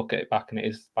suppose when you look at it back, and it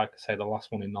is like I say, the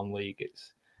last one in non-league,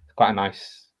 it's quite a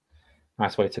nice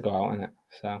way to go out, isn't it?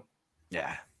 So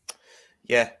yeah,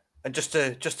 and just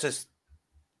to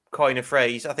coin a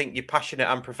phrase, I think you're passionate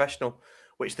and professional,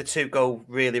 which the two go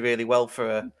really, really well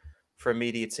for a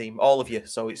media team, all of you.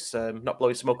 So it's not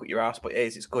blowing smoke at your ass, but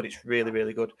it's good. It's really,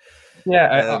 really good.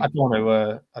 Yeah, I don't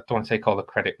want to take all the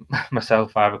credit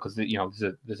myself either, because there's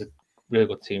a really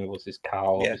good team of us. There's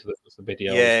Carl, there's the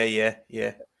video. Yeah.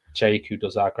 Jake, who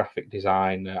does our graphic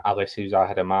design, Alice, who's our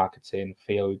head of marketing,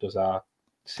 Theo, who does our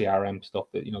CRM stuff.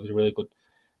 That there's a really good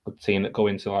team that go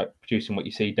into like producing what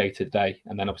you see day to day,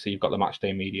 and then obviously you've got the match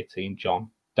day media team: John,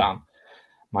 Dan,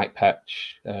 Mike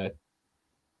Petch,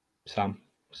 Sam.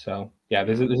 So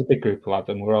there's a big group of lads,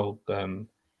 and we're all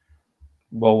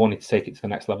wanting to take it to the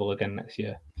next level again next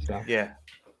year. So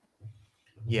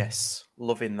yes,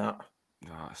 loving that.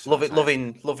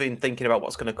 Loving thinking about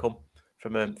what's going to come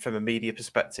from a media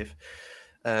perspective.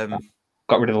 Got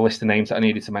rid of the list of names that I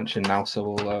needed to mention now, so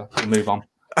we'll move on.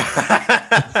 Shout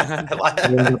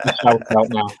out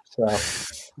now.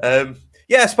 So.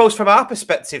 Yeah, I suppose from our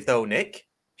perspective, though, Nick,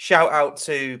 shout out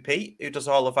to Pete who does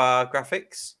all of our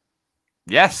graphics.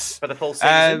 Yes, for the full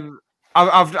season.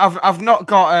 I've not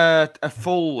got a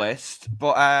full list,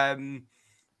 but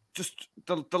just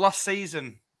the last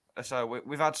season. So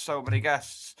we've had so many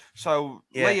guests. So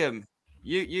Liam,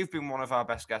 you've been one of our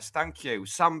best guests. Thank you.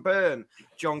 Sam Byrne,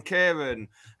 John Kieran.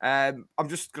 I'm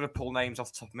just going to pull names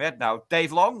off the top of my head now.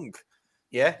 Dave Long.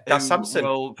 Yeah, Daz Sampson.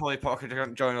 Will probably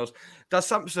join us. Daz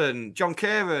Sampson, John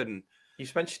Kieran. You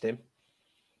mentioned him.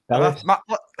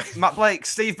 Matt Blake,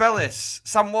 Steve Bellis,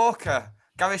 Sam Walker,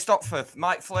 Gary Stopforth,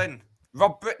 Mike Flynn,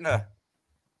 Rob Brittner,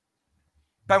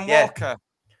 Ben Walker.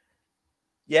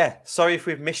 Yeah, sorry if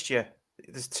we've missed you.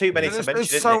 There's too many to mention.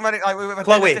 There's so many.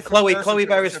 Chloe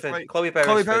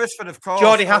Beresford, of course.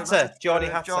 Geordie Hatter,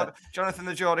 Jonathan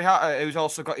the Geordie Hatter, who's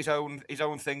also got his own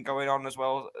thing going on as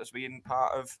well as being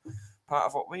part of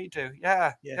what we do.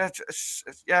 Yeah.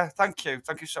 Thank you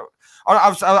so.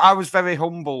 I was very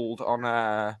humbled on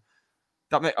that.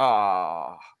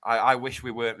 I wish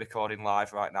we weren't recording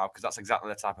live right now because that's exactly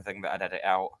the type of thing that I'd edit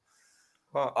out.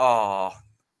 What? I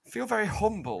feel very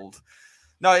humbled.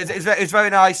 No, it's very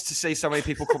nice to see so many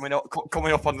people coming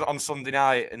up on Sunday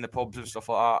night in the pubs and stuff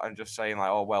like that, and just saying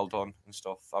like, "Oh, well done" and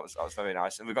stuff. That was very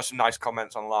nice, and we got some nice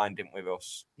comments online, didn't we,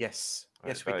 Russ? Yes,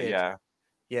 we did.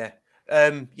 Yeah.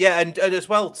 And as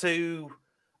well to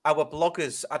our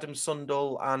bloggers, Adam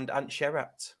Sundell and Ant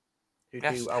Sherat, who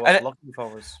do our blogging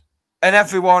for us, and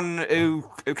everyone who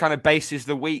kind of bases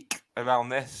the week around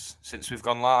this since we've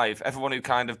gone live. Everyone who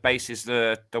kind of bases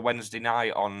the Wednesday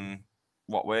night on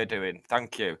what we're doing.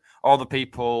 Thank you. All the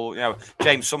people,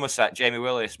 James Somerset, Jamie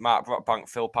Willis, Mark Brockbank,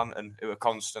 Phil Panton, who are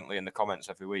constantly in the comments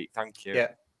every week. Thank you. Yeah.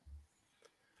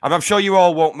 And I'm sure you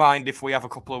all won't mind if we have a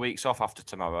couple of weeks off after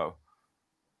tomorrow.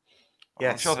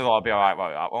 Yes. I'm sure they'll all be all right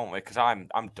about that, won't we? Because I'm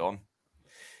done.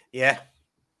 Yeah,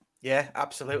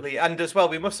 absolutely. And as well,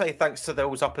 we must say thanks to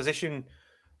those opposition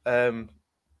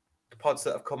pods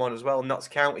that have come on as well. Notts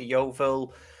County,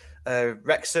 Yeovil,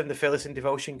 Wrexham, the Phyllis and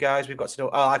Devotion guys. I've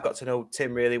got to know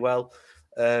Tim really well.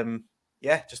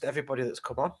 Just everybody that's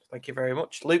come on. Thank you very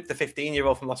much. Luke, the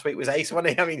 15-year-old from last week, was ace,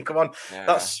 wasn't he? I mean, come on. Yeah.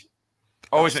 That's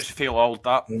always makes you feel old,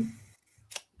 that.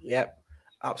 Yeah,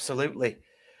 absolutely.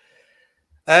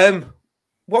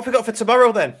 What have we got for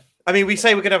tomorrow then? I mean, we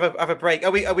say we're going to have a break.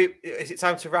 Are we? Is it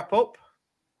time to wrap up?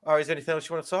 Or is there anything else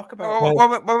you want to talk about?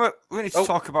 We need to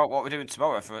talk about what we're doing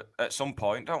tomorrow at some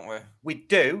point, don't we? We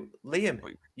do. Liam,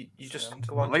 you just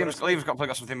go on. Liam's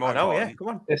got something more. I know, yeah. Come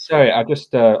on. Yeah, sorry, I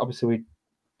just obviously we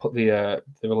put the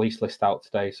release list out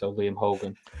today, so Liam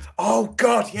Hogan. Oh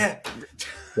God, yeah.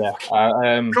 Yeah.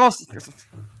 Of course.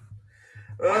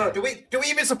 Do we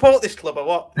even support this club or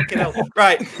what?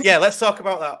 Right. Yeah, let's talk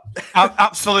about that.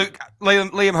 Absolute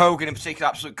Liam Hogan in particular.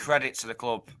 Absolute credit to the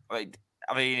club.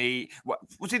 I mean,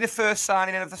 was he the first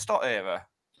signing in of the Stott era?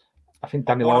 I think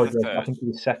Danny Lord. I think he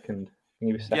was second.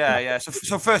 Yeah.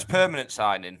 So first permanent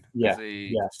signing. Yeah.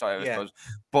 Stott era, I suppose.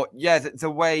 But yeah, the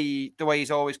way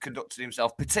he's always conducted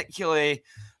himself, particularly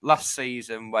last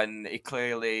season when he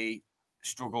clearly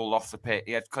struggled off the pitch.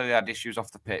 He clearly had issues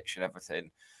off the pitch and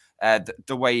everything.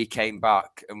 The way he came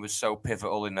back and was so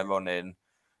pivotal in the run-in.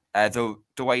 The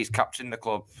way he's captained the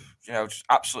club, just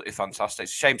absolutely fantastic.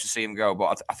 It's a shame to see him go,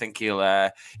 but I think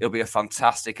he'll be a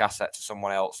fantastic asset to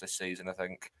someone else this season. I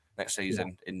think next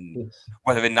season,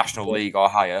 whether in National League or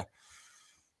higher.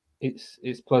 It's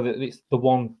the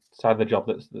one side of the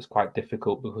job that's quite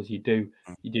difficult because you do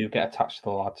get attached to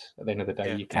the lads. At the end of the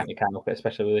day, you can't help it,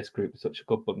 especially with this group. It's such a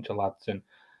good bunch of lads. And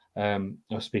I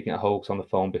was speaking to Hogs on the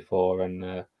phone before,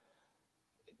 and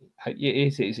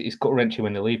it's gut wrenching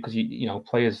when they leave because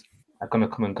players are going to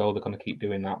come and go. They're going to keep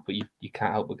doing that, but you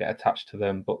can't help but get attached to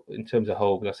them. But in terms of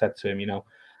Hogue, I said to him,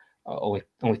 only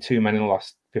two men in the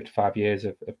last 55 years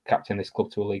have captained this club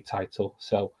to a league title.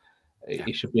 So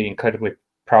he should be incredibly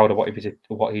proud of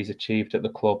what he's achieved at the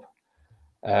club.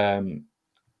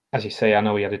 As you say, I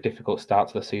know he had a difficult start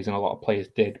to the season. A lot of players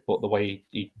did, but the way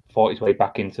he fought his way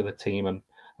back into the team and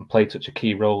played such a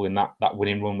key role in that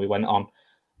winning run we went on,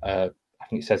 I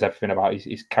think it says everything about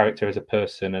his character as a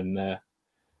person, and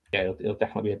he'll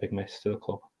definitely be a big miss to the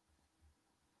club.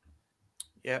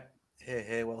 Yeah,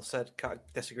 here, well said. Can't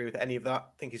disagree with any of that.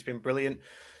 I think he's been brilliant.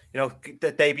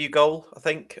 The debut goal, I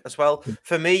think, as well.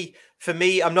 For me,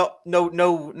 I'm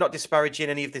not disparaging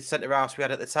any of the centre halves we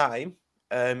had at the time,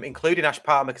 including Ash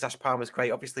Palmer, because Ash Palmer's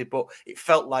great, obviously, but it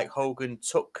felt like Hogan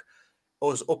took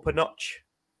us up a notch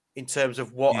in terms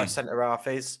of what a centre half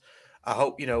is. I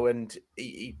hope, and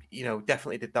he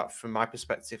definitely did that from my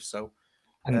perspective. So,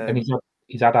 and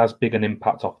he's had as big an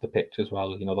impact off the pitch as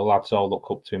well. The lads all look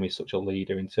up to him. He's such a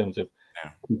leader in terms of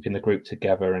keeping the group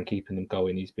together and keeping them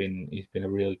going. He's been a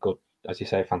really good, as you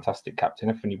say, fantastic captain.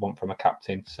 Everything you want from a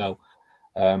captain. So,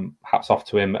 hats off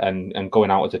to him and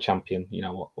going out as a champion.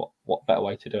 What better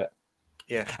way to do it?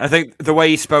 Yeah, I think the way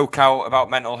he spoke out about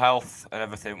mental health and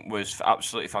everything was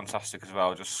absolutely fantastic as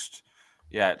well. Just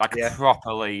a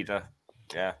proper leader.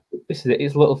 Yeah, this is it.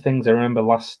 It's little things. I remember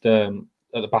last at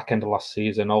the back end of last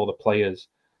season, all the players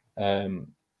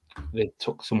they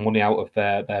took some money out of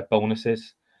their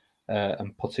bonuses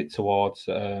and put it towards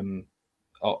the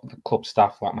club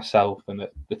staff like myself and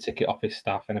the ticket office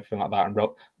staff and everything like that.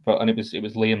 And it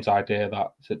was Liam's idea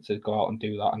that to go out and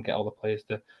do that and get all the players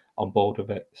on board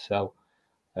with it. So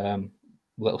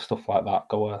little stuff like that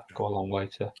go a long way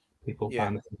to people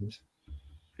behind the scenes.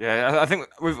 Yeah, I think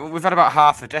we've had about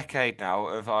half a decade now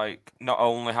of like not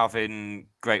only having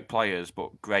great players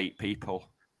but great people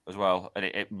as well, and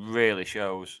it really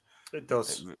shows. It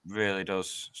does. It really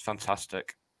does. It's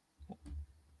fantastic.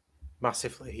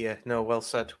 Massively, yeah. No, well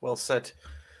said. Well said.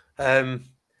 And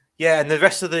the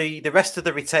rest of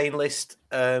the retain list,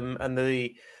 and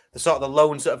the sort of the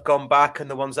loans that have gone back and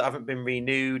the ones that haven't been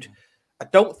renewed. I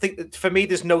don't think that, for me,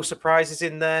 there's no surprises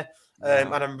in there.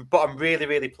 But I'm really,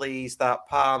 really pleased that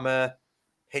Palmer,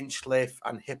 Hinchliffe,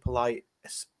 and Hippolyte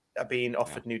are being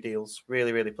offered new deals.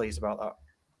 Really, really pleased about that.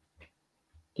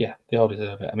 Yeah, they all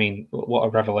deserve it. I mean, what a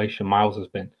revelation Miles has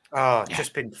been. Oh,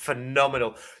 just been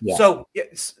phenomenal. Yeah. So,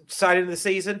 signing of the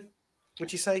season,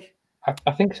 would you say?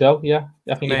 I think so. Yeah,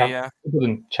 I think Yeah. other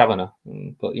than Challoner,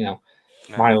 but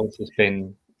Miles has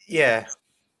been. Yeah.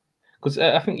 Because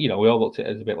I think we all looked at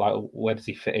it as a bit like, where does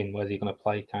he fit in? Where's he going to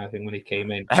play? Kind of thing when he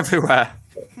came in. Everywhere.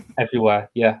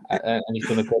 Yeah, and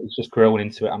he's just grown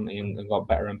into it and got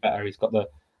better and better. He's got the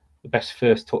best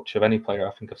first touch of any player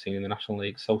I think I've seen in the National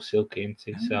League. So silky, isn't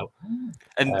he? So,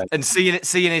 and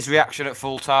seeing his reaction at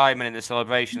full time and in the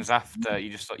celebrations after, you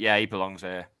just thought, yeah, he belongs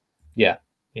here. Yeah,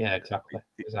 exactly.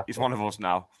 He's one of us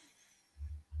now.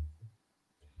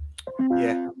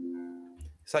 Yeah.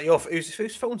 Is that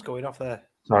whose phone's going off there?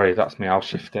 Sorry, that's me. I'll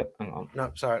shift it. Hang on.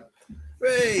 No, sorry.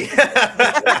 I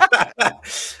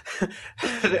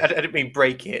didn't mean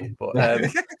break it, but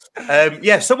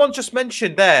someone just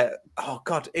mentioned there. Oh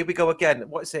God, here we go again.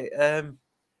 What is it? Are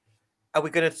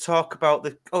we going to talk about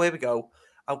the? Oh, here we go.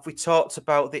 Have we talked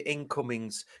about the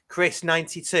incomings? Chris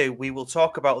 92. We will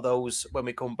talk about those when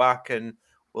we come back, and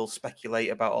we'll speculate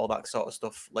about all that sort of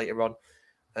stuff later on.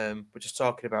 We're just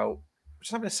talking about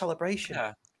just having a celebration.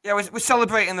 Yeah, we're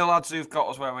celebrating the lads who've got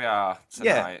us where we are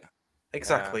tonight. Yeah,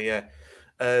 exactly. Yeah.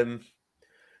 I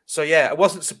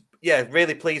wasn't.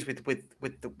 Really pleased with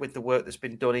the work that's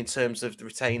been done in terms of the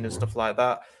retain and stuff like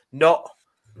that. Not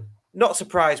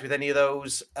surprised with any of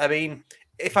those. I mean,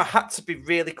 if I had to be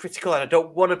really critical, and I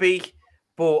don't want to be,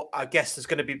 but I guess there's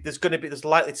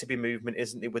likely to be movement,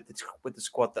 isn't there, with the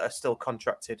squad that are still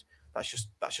contracted. That's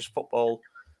just football.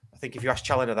 I think if you ask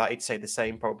Challoner that, he'd say the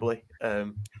same probably.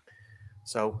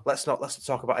 So let's not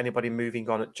talk about anybody moving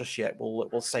on just yet.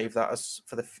 We'll save that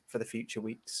for the future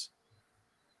weeks.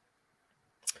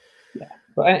 Yeah,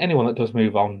 but anyone that does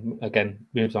move on again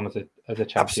moves on as a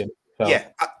champion. So.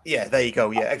 Yeah, there you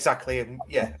go. Yeah, exactly. And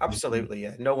yeah, absolutely.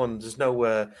 Yeah, there's no.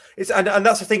 And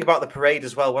that's the thing about the parade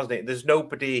as well, wasn't it? There's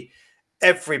nobody.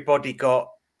 Everybody got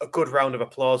a good round of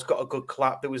applause, got a good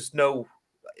clap. There was no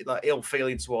ill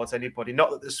feeling towards anybody. Not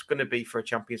that there's going to be for a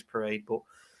champions parade, but.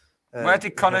 Where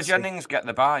did Connor Jennings get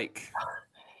the bike?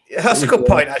 Yeah, that's a good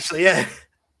point, actually. Yeah,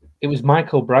 it was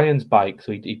Michael Bryan's bike,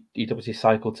 so he'd obviously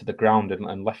cycled to the ground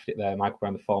and left it there. Michael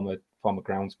Bryan, the former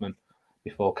groundsman,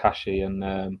 before Kashi, and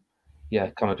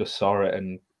Connor just saw it,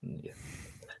 and the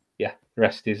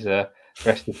rest is history.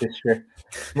 I'm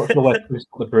not sure where Chris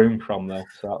got the broom from though,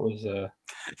 so that was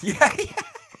yeah.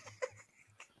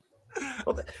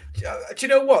 Well, do you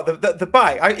know what the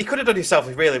bike? He could have done himself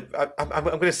a really. I'm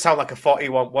going to sound like a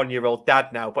 41-year-old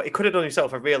dad now, but he could have done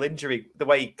himself a real injury the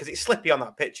way because it's slippy on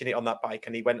that pitch and on that bike,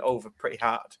 and he went over pretty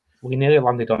hard. Well, he nearly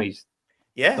landed on his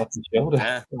shoulder.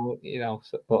 Yeah.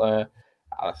 But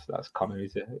that's Connor.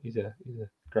 He's a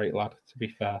great lad, to be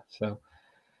fair. So,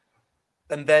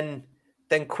 and then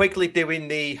Quigley doing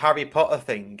the Harry Potter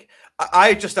thing.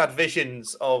 I just had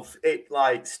visions of it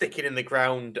like sticking in the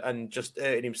ground and just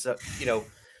hurting himself,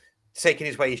 taking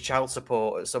his way his child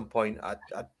support at some point. I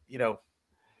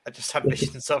just had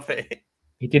visions of it.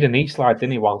 He did a knee slide,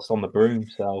 didn't he, whilst on the broom?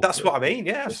 So that's what I mean.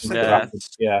 Yeah.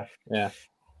 Yeah.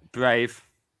 Brave.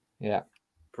 Yeah.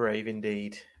 Brave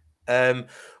indeed.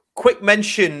 quick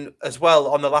mention as well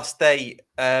on the last day.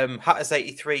 Hatters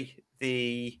 83,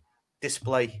 the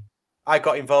display. I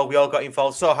got involved. We all got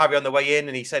involved. Saw Harry on the way in,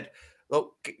 and he said,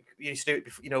 "Look, you used to do it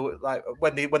before, like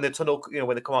when the tunnel,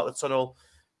 when they come out of the tunnel."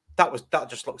 That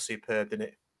just looked superb, didn't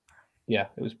it? Yeah,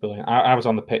 it was brilliant. I was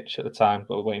on the pitch at the time,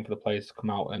 but we were waiting for the players to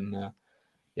come out, and I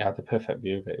had the perfect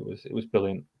view of it. It was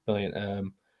brilliant.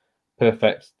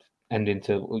 Perfect ending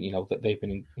to that they've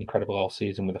been incredible all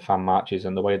season with the fan marches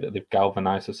and the way that they've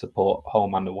galvanised the support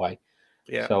home and away.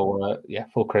 Yeah. So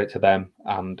full credit to them,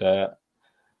 and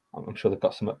I'm sure they've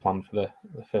got something planned for the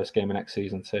first game of next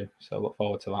season too. So I look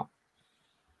forward to that.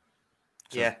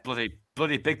 Yeah,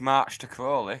 bloody big march to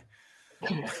Crawley.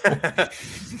 Do you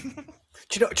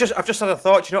know? I've just had a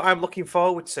thought. Do you know what I'm looking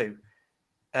forward to?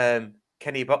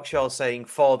 Kenny Boxall saying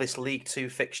for this League Two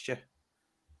fixture,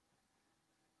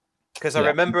 because I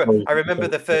remember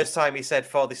the first time he said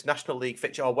for this National League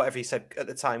fixture or whatever he said at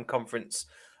the time conference,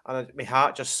 and my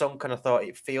heart just sunk and I thought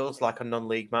it feels like a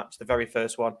non-league match. The very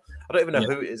first one. I don't even know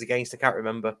who it is against. I can't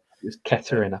remember. It was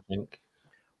Kettering, I think.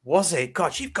 Was it?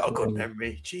 God, you've got a good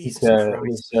memory. Jesus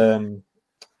Christ. It was,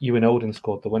 Ewan Oden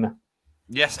scored the winner.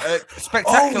 Yes,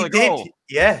 spectacular goal. Did.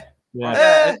 Yeah.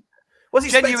 Was it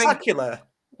spectacular?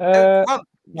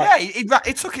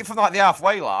 He took it from like the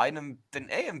halfway line and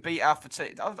didn't he? And beat half the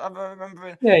team. I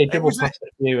remember. Yeah, he double passed a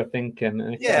few, I think.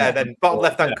 And then bottom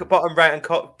left hand, bottom right hand,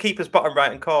 keeper's bottom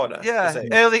right hand corner. Yeah,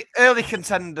 early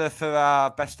contender for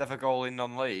our best ever goal in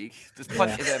non-league. There's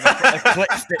plenty of them have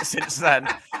eclipsed it since then.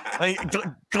 I think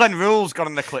Glenn Rule's gone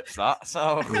and eclipsed that.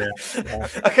 So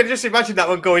I can just imagine that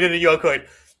one going in and you're going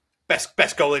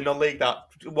best goal in non-league. That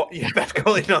best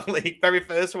goal in non-league, very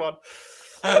first one.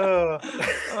 They were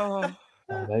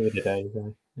the days.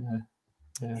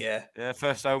 Yeah.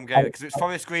 First home game because it's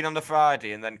Forest Green on the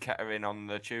Friday and then Kettering on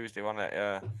the Tuesday, wasn't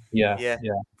it? Yeah.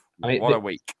 I mean, what a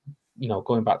week.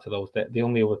 Going back to those, the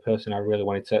only other person I really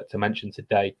wanted to mention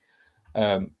today,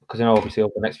 because obviously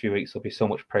over the next few weeks there'll be so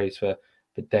much praise for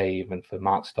Dave and for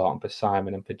Mark Stott and for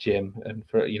Simon and for Jim and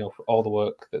for for all the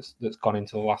work that's gone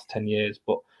into the last 10 years.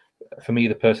 But for me,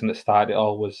 the person that started it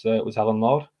all was Alan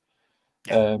Lord.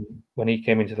 Yeah. When he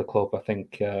came into the club, I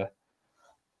think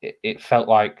it felt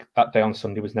like that day on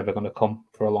Sunday was never going to come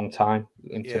for a long time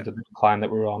in terms of the decline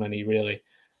that we were on, and he really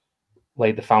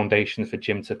laid the foundations for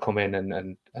Jim to come in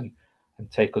and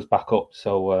take us back up.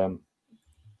 So I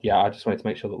just wanted to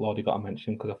make sure that Lordy got a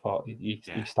mention because I thought he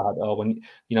started it all. When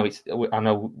I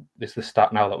know this is the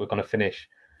start now that we're going to finish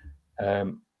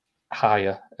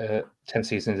higher 10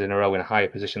 seasons in a row in a higher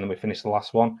position than we finished the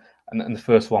last one, and the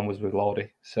first one was with Lordy.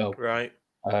 So right,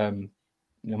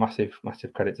 massive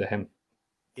credit to him.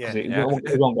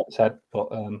 It won't get said, but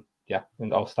and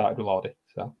it all started with Lordy.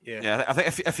 So I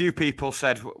think a few people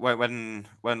said when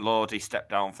Lordy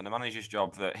stepped down from the manager's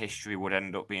job that history would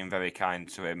end up being very kind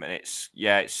to him, and it's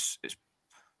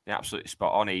absolutely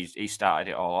spot on. He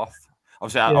started it all off.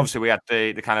 Obviously we had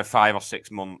the kind of 5 or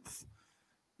 6 month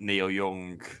Neil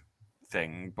Young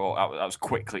thing, but that was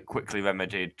quickly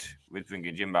remedied with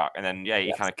bringing Jim back, and then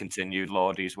he kind of continued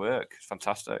Lordy's work. It's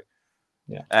fantastic.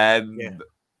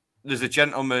 There's a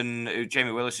gentleman who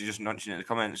Jamie Willis has just mentioned in the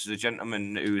comments. There's a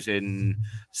gentleman who's in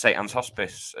St Anne's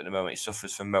Hospice at the moment. He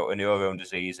suffers from motor neurone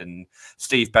disease, and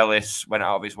Steve Bellis went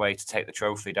out of his way to take the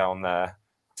trophy down there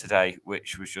today,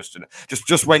 which was just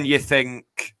when you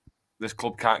think this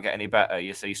club can't get any better,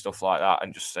 you see stuff like that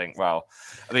and just think, well,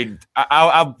 I mean,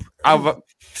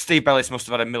 Steve Bellis must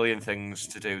have had a million things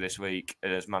to do this week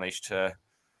and has managed to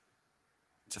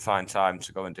find time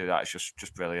to go and do that. It's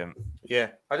just brilliant. Yeah,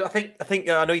 I think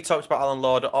I know you talked about Alan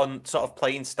Lord on sort of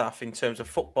playing staff in terms of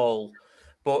football,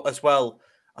 but as well,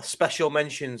 special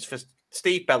mentions for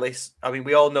Steve Bellis. I mean,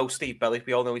 we all know Steve Bellis.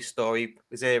 We all know his story. He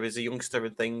was here as a youngster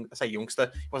and thing. I say youngster.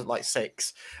 He wasn't like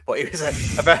 6, but he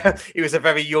was a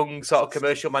very young sort of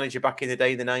commercial manager back in the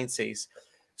day in the 90s.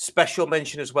 Special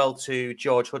mention as well to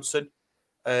George Hudson,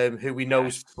 who we know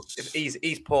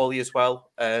he's poorly as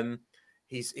well.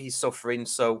 He's suffering.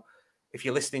 So if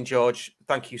you're listening, George,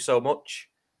 thank you so much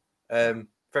for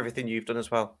everything you've done as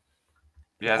well.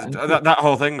 Yeah, that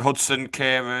whole thing, Hudson,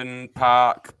 Kieran,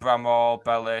 Park, Bramall,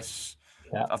 Bellis.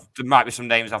 Yeah. There might be some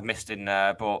names I've missed in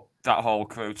there, but that whole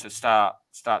crew to start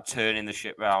turning the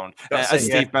ship round. As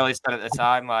Steve Bellis said at the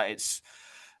time, like it's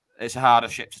a harder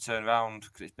ship to turn around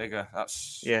because it's bigger.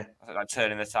 That's like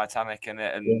turning the Titanic, and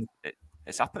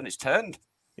it's happened. It's turned.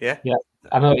 Yeah.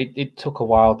 I know it took a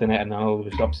while, didn't it? And I know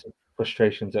there was obviously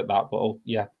frustrations at that, but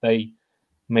they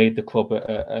made the club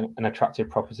an attractive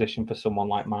proposition for someone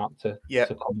like Mark to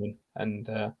come in.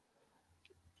 And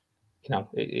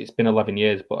it's been 11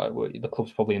 years, but the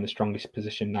club's probably in the strongest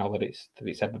position now that it's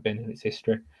ever been in its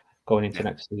history. going into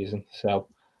next season. So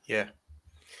yeah,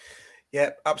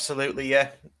 absolutely, yeah.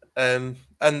 And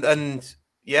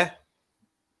yeah,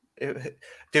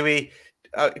 do we?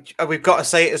 We've got to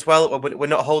say it as well. We're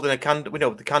not holding a candle. We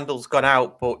know the candle's gone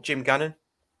out, but Jim Gannon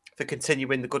for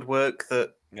continuing the good work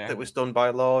that was done by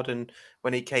Lord, and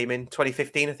when he came in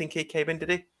 2015, I think he came in, did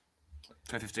he?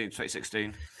 2015,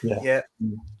 2016. Yeah.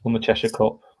 Won the Cheshire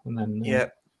Cup, and then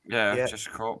Cheshire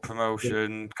Cup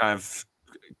promotion, kind of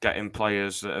getting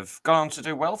players that have gone on to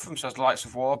do well for themselves, the likes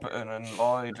of Warburton and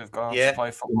Lloyd have gone on to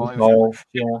play football.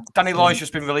 Danny Lloyd's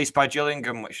just been released by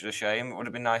Gillingham, which is a shame. It would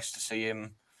have been nice to see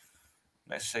him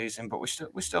next season, but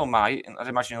we still might. I'd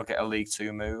imagine he'll get a League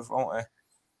Two move, won't we?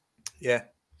 Yeah.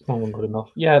 It's not good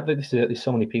enough. Yeah, there's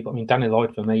so many people. I mean, Danny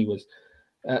Lloyd for me was,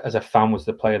 as a fan, was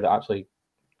the player that actually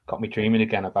got me dreaming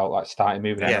again about like starting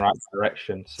moving in the right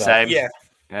direction. So, Same.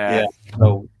 Yeah.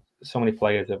 So many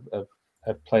players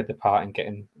have played the part in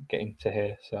getting to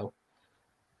here. So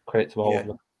credit to all of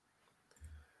them.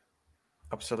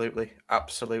 Absolutely.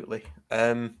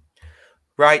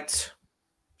 Right.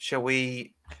 Shall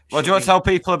we? Well, do you want to tell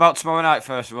people about tomorrow night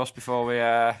first, Russ, before we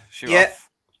shoot off?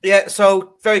 Yeah,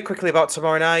 so very quickly about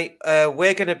tomorrow night.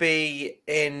 We're going to be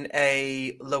in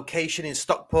a location in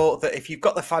Stockport that if you've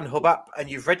got the Fan Hub app and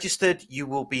you've registered, you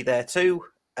will be there too.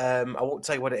 I won't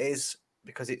tell you what it is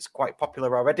because it's quite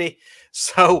popular already.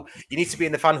 So you need to be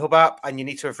in the Fan Hub app and you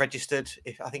need to have registered.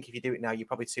 I think if you do it now, you're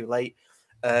probably too late.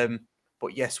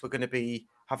 But yes, we're going to be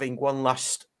having one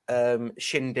last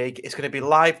shindig. It's going to be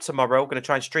live tomorrow. We're going to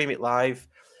try and stream it live.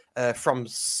 From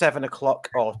 7 o'clock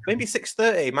or maybe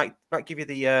 6:30. Might give you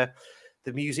the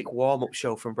music warm-up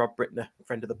show from Rob Brittner,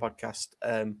 friend of the podcast.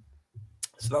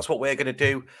 So that's what we're going to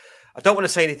do. I don't want to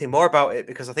say anything more about it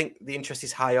because I think the interest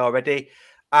is high already.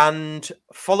 And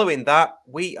following that,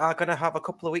 we are going to have a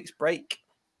couple of weeks break,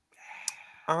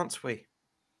 aren't we?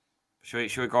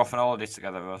 Should we go off on holiday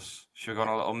together, Russ? Should we go on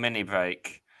a little mini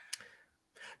break?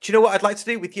 Do you know what I'd like to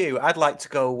do with you? I'd like to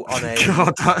go on a...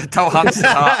 God, don't answer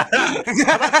that.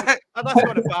 I'd like to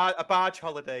go on a barge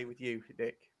holiday with you,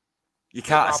 Nick. You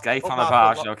can't escape on a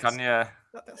barge, though, can you?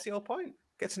 That's the whole point.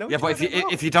 Get to know. Yeah, but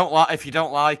if you don't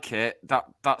like it,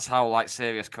 that's how like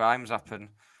serious crimes happen.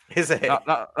 Is it?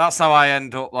 That's how I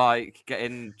end up like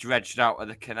getting dredged out of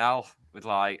the canal with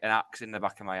like an axe in the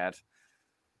back of my head.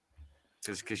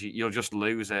 Because you'll just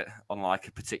lose it on like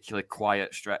a particularly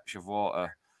quiet stretch of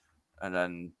water. And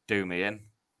then do me in.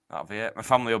 That'll be it. My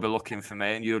family will be looking for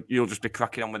me, and you'll just be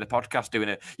cracking on with the podcast doing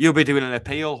it. You'll be doing an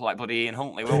appeal like bloody Ian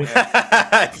Huntley, won't you?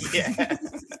 Yeah.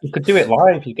 You could do it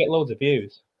live. You get loads of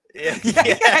views. Yeah.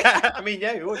 I mean,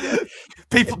 yeah, you would. Yeah.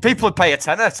 People would pay a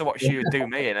tenner to watch you do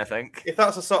me in. I think if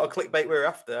that's the sort of clickbait we're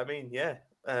after. I mean, yeah.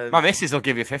 My missus will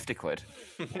give you 50 quid.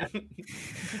 Do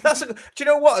you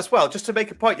know what? As well, just to make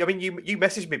a point. I mean, you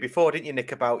messaged me before, didn't you,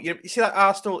 Nick? About you see that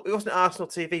Arsenal. It wasn't Arsenal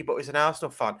TV, but it was an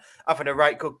Arsenal fan having a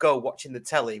right good go watching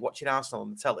Arsenal on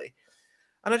the telly.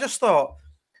 And I just thought,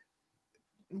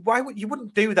 why would you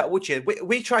wouldn't do that, would you?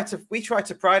 We try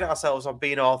to pride ourselves on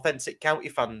being authentic county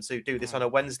fans who do this on a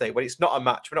Wednesday when it's not a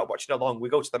match. We're not watching along. We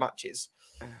go to the matches.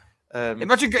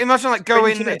 Imagine like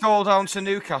going down to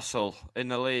Newcastle in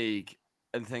the league.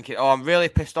 And thinking, oh, I'm really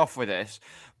pissed off with this.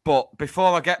 But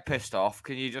before I get pissed off,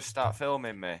 can you just start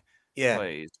filming me? Yeah.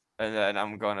 Please. And then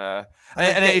I'm gonna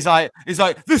and he's like,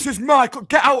 this is my club,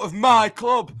 get out of my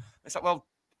club. It's like, well,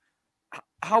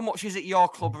 how much is it your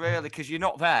club really? Because you're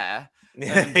not there.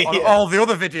 And on all the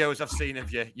other videos I've seen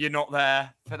of you, you're not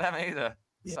there for them either.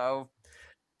 Yeah. So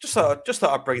just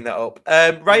thought I'd bring that up.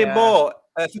 Ryan Moore,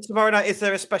 for tomorrow night, is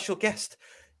there a special guest?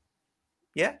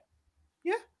 Yeah.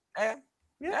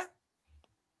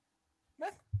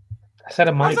 I said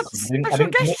a mic. Special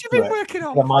guest you've been working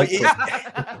on.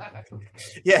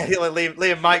 Yeah,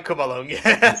 Liam might come along.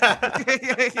 Yeah.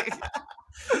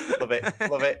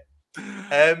 Love it.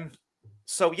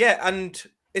 So yeah, and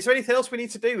is there anything else we need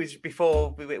to do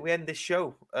before we end this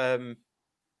show? I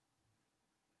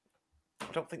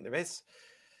don't think there is.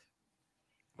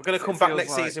 We're going to come back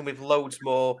next season with loads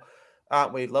more,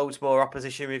 aren't we? Loads more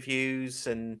opposition reviews,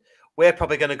 and we're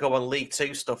probably going to go on League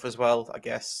Two stuff as well, I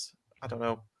guess. I don't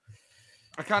know.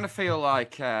 I kind of feel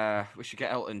like we should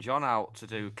get Elton John out to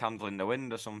do Candle in the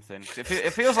Wind or something.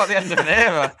 It feels like the end of an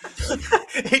era.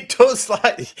 It does,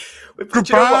 like...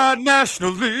 Goodbye,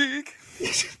 National League.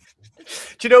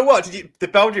 Do you know what? The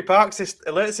Boundary Park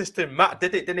alert system, Matt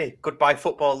did it, didn't he? Goodbye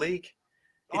Football League.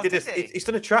 He's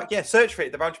done a track, yeah. Search for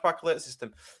it, the Boundary Park alert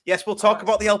system. Yes, we'll talk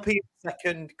about the LP in a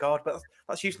second. God, but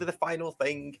that's usually the final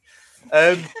thing.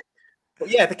 But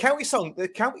yeah, the county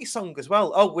song as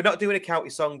well. Oh, we're not doing a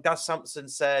county song. Daz Sampson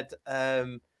said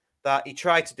that he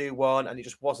tried to do one and it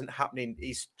just wasn't happening.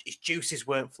 His juices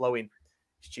weren't flowing.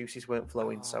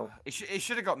 So he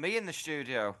should have got me in the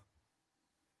studio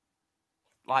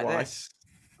like Why? this.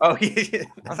 Oh, yeah.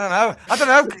 I don't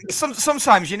know.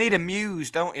 Sometimes you need a muse,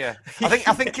 don't you? I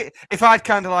think if I'd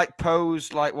kind of like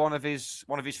posed like one of his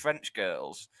French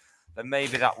girls, then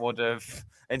maybe that would have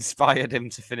inspired him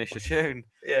to finish a tune.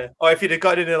 Yeah. Or if you'd have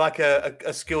got in like a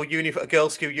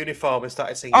girl's school uniform and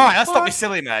started singing. All right, that's not me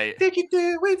silly, mate. Did you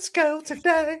do in school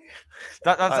today?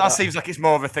 That seems like it's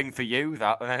more of a thing for you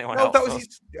than anyone else. That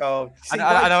was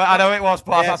I know it was,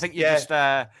 but I think you just.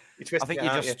 I think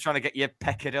you're just trying to get your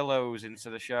peccadillos into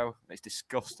the show. It's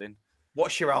disgusting.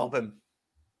 What's your album?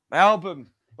 My album.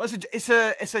 Well, it's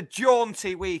a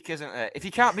jaunty week, isn't it? If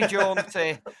you can't be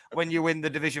jaunty when you win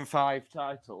the Division 5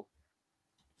 title.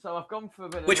 So I've gone for a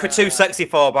bit. Which we're too sexy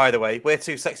for, by the way. We're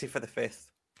too sexy for the 5th.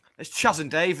 It's Chaz and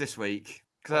Dave this week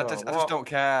because I just don't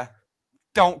care.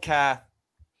 Don't care.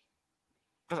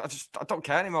 I don't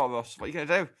care anymore, Russ. What are you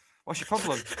gonna do? What's your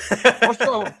problem?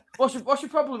 What's your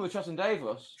problem with Chaz and Dave,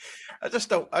 Russ? I just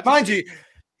don't. Mind you,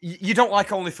 you don't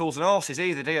like Only Fools and Horses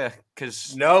either, do you?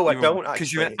 No, I don't.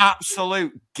 Because you're an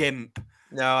absolute gimp.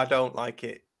 No, I don't like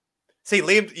it. See,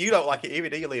 Liam, you don't like it either,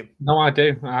 do you, Liam? No, I do.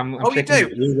 You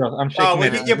do? I'm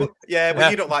shaking but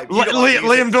you don't like.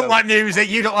 Liam don't like music.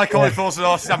 You don't like Only Fools and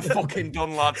Horses. I'm fucking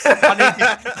done, lads.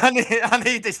 I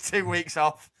need this 2 weeks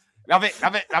off. Have it.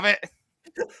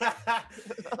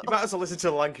 You might as well listen to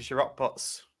the Lancashire Rock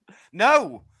Pots.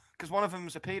 No, because one of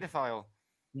them's a paedophile.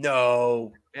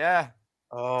 No. Yeah.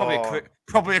 Oh.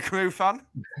 Probably a Crew fan.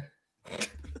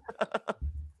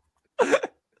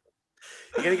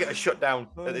 You're going to get a shutdown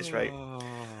at this rate.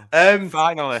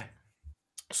 Finally.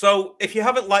 So if you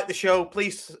haven't liked the show,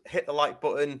 please hit the like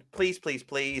button. Please.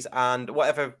 And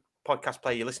whatever podcast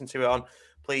player you listen to it on,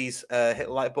 please hit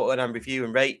the like button and review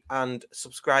and rate and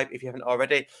subscribe if you haven't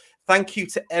already. Thank you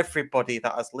to everybody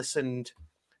that has listened,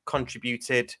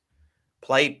 contributed,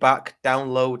 played back,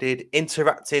 downloaded,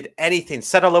 interacted, anything,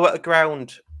 said hello at the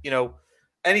ground,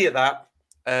 any of that.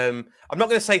 I'm not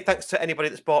going to say thanks to anybody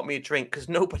that's bought me a drink because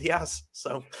nobody has.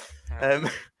 So,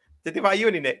 did they buy you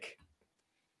any, Nick?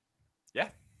 Yeah.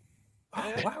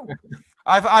 Oh, wow.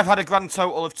 I've had a grand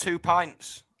total of 2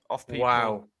 pints off people.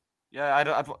 Wow. Yeah, I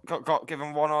got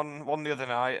given one the other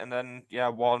night, and then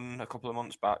one a couple of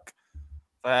months back.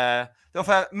 Matt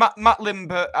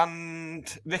Limbert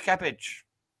and Rick Ebbage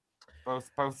both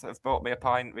have bought me a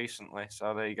pint recently.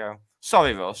 So there you go.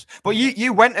 Sorry, Russ, but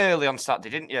you went early on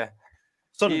Saturday, didn't you?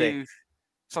 Sunday.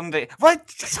 Well,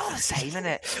 it's all the same, isn't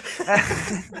it?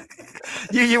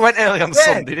 you went early on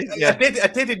Sunday, didn't you? I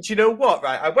did. And do you know what?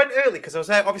 Right, I went early because I was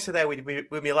obviously there with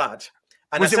my lad.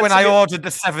 And was it when I ordered the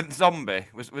 7th zombie?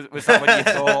 Was that when you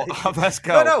thought, oh, let's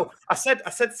go? No. I said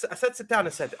to Dan, I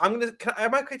said, am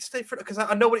I okay to stay for it? Because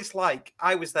I know what it's like.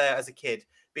 I was there as a kid,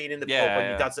 being in the pub when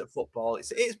your dad's at football.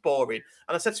 It's boring.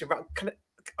 And I said to him,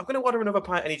 I'm going to order another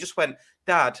pint. And he just went,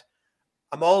 Dad,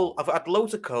 I've had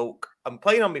loads of Coke. I'm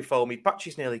playing on my phone. My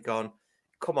battery's nearly gone.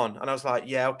 Come on. And I was like,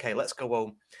 yeah, okay, let's go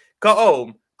home. Got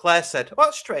home. Claire said, oh,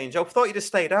 that's strange. I thought you'd have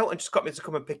stayed out and just got me to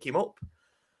come and pick him up.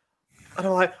 And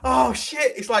I'm like, oh,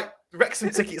 shit. It's like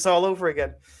Wrexham tickets all over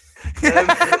again. Well,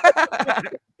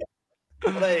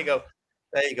 there you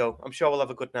go. I'm sure we'll have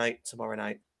a good night tomorrow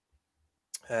night.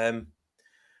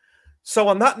 So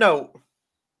on that note,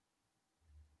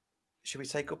 should we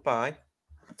say goodbye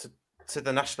to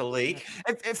the National League?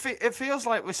 It feels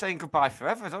like we're saying goodbye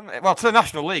forever, doesn't it? Well, to the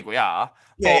National League we are.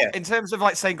 Yeah. In terms of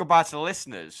like saying goodbye to the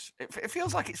listeners, it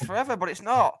feels like it's forever, but it's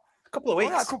not. A couple of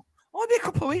weeks. Only a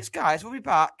couple of weeks, guys. We'll be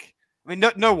back. I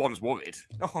mean, no one's worried.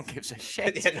 No one gives a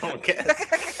shit. Yeah, no one cares.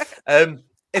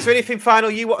 Is there anything final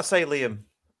you want to say, Liam,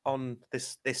 on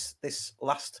this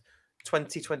last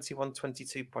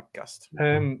 2021-22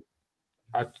 podcast?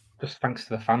 Just thanks to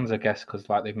the fans, I guess, because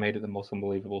they've made it the most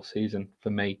unbelievable season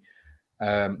for me.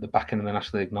 The back end of the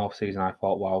National League North season, I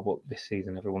thought, wow, but this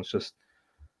season everyone's just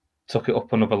took it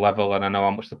up another level, and I know how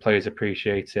much the players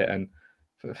appreciate it. And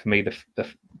for me,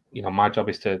 my job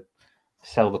is to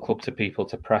sell the club to people,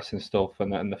 to press and stuff,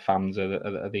 and the fans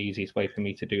are the easiest way for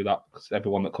me to do that, because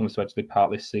everyone that comes to Edgeley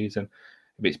Park this season,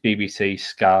 if it's BBC,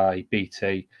 Sky,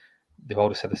 BT, they've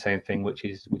all said the same thing, which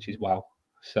is wow.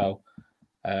 So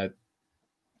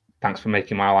thanks for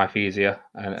making my life easier,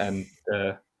 and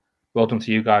well done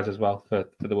to you guys as well for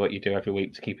the work you do every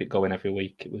week to keep it going every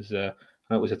week. It was I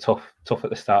know it was a tough at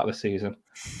the start of the season,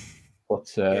 but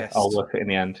yes, all worth it in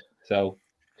the end. So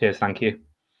cheers, thank you.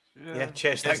 Yeah,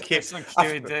 cheers, thank you.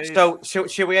 Thank you, so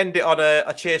shall we end it on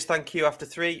a cheers, thank you after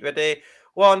 3? Ready?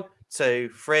 1, 2,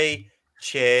 3.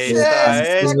 Cheers,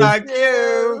 thank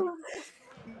you.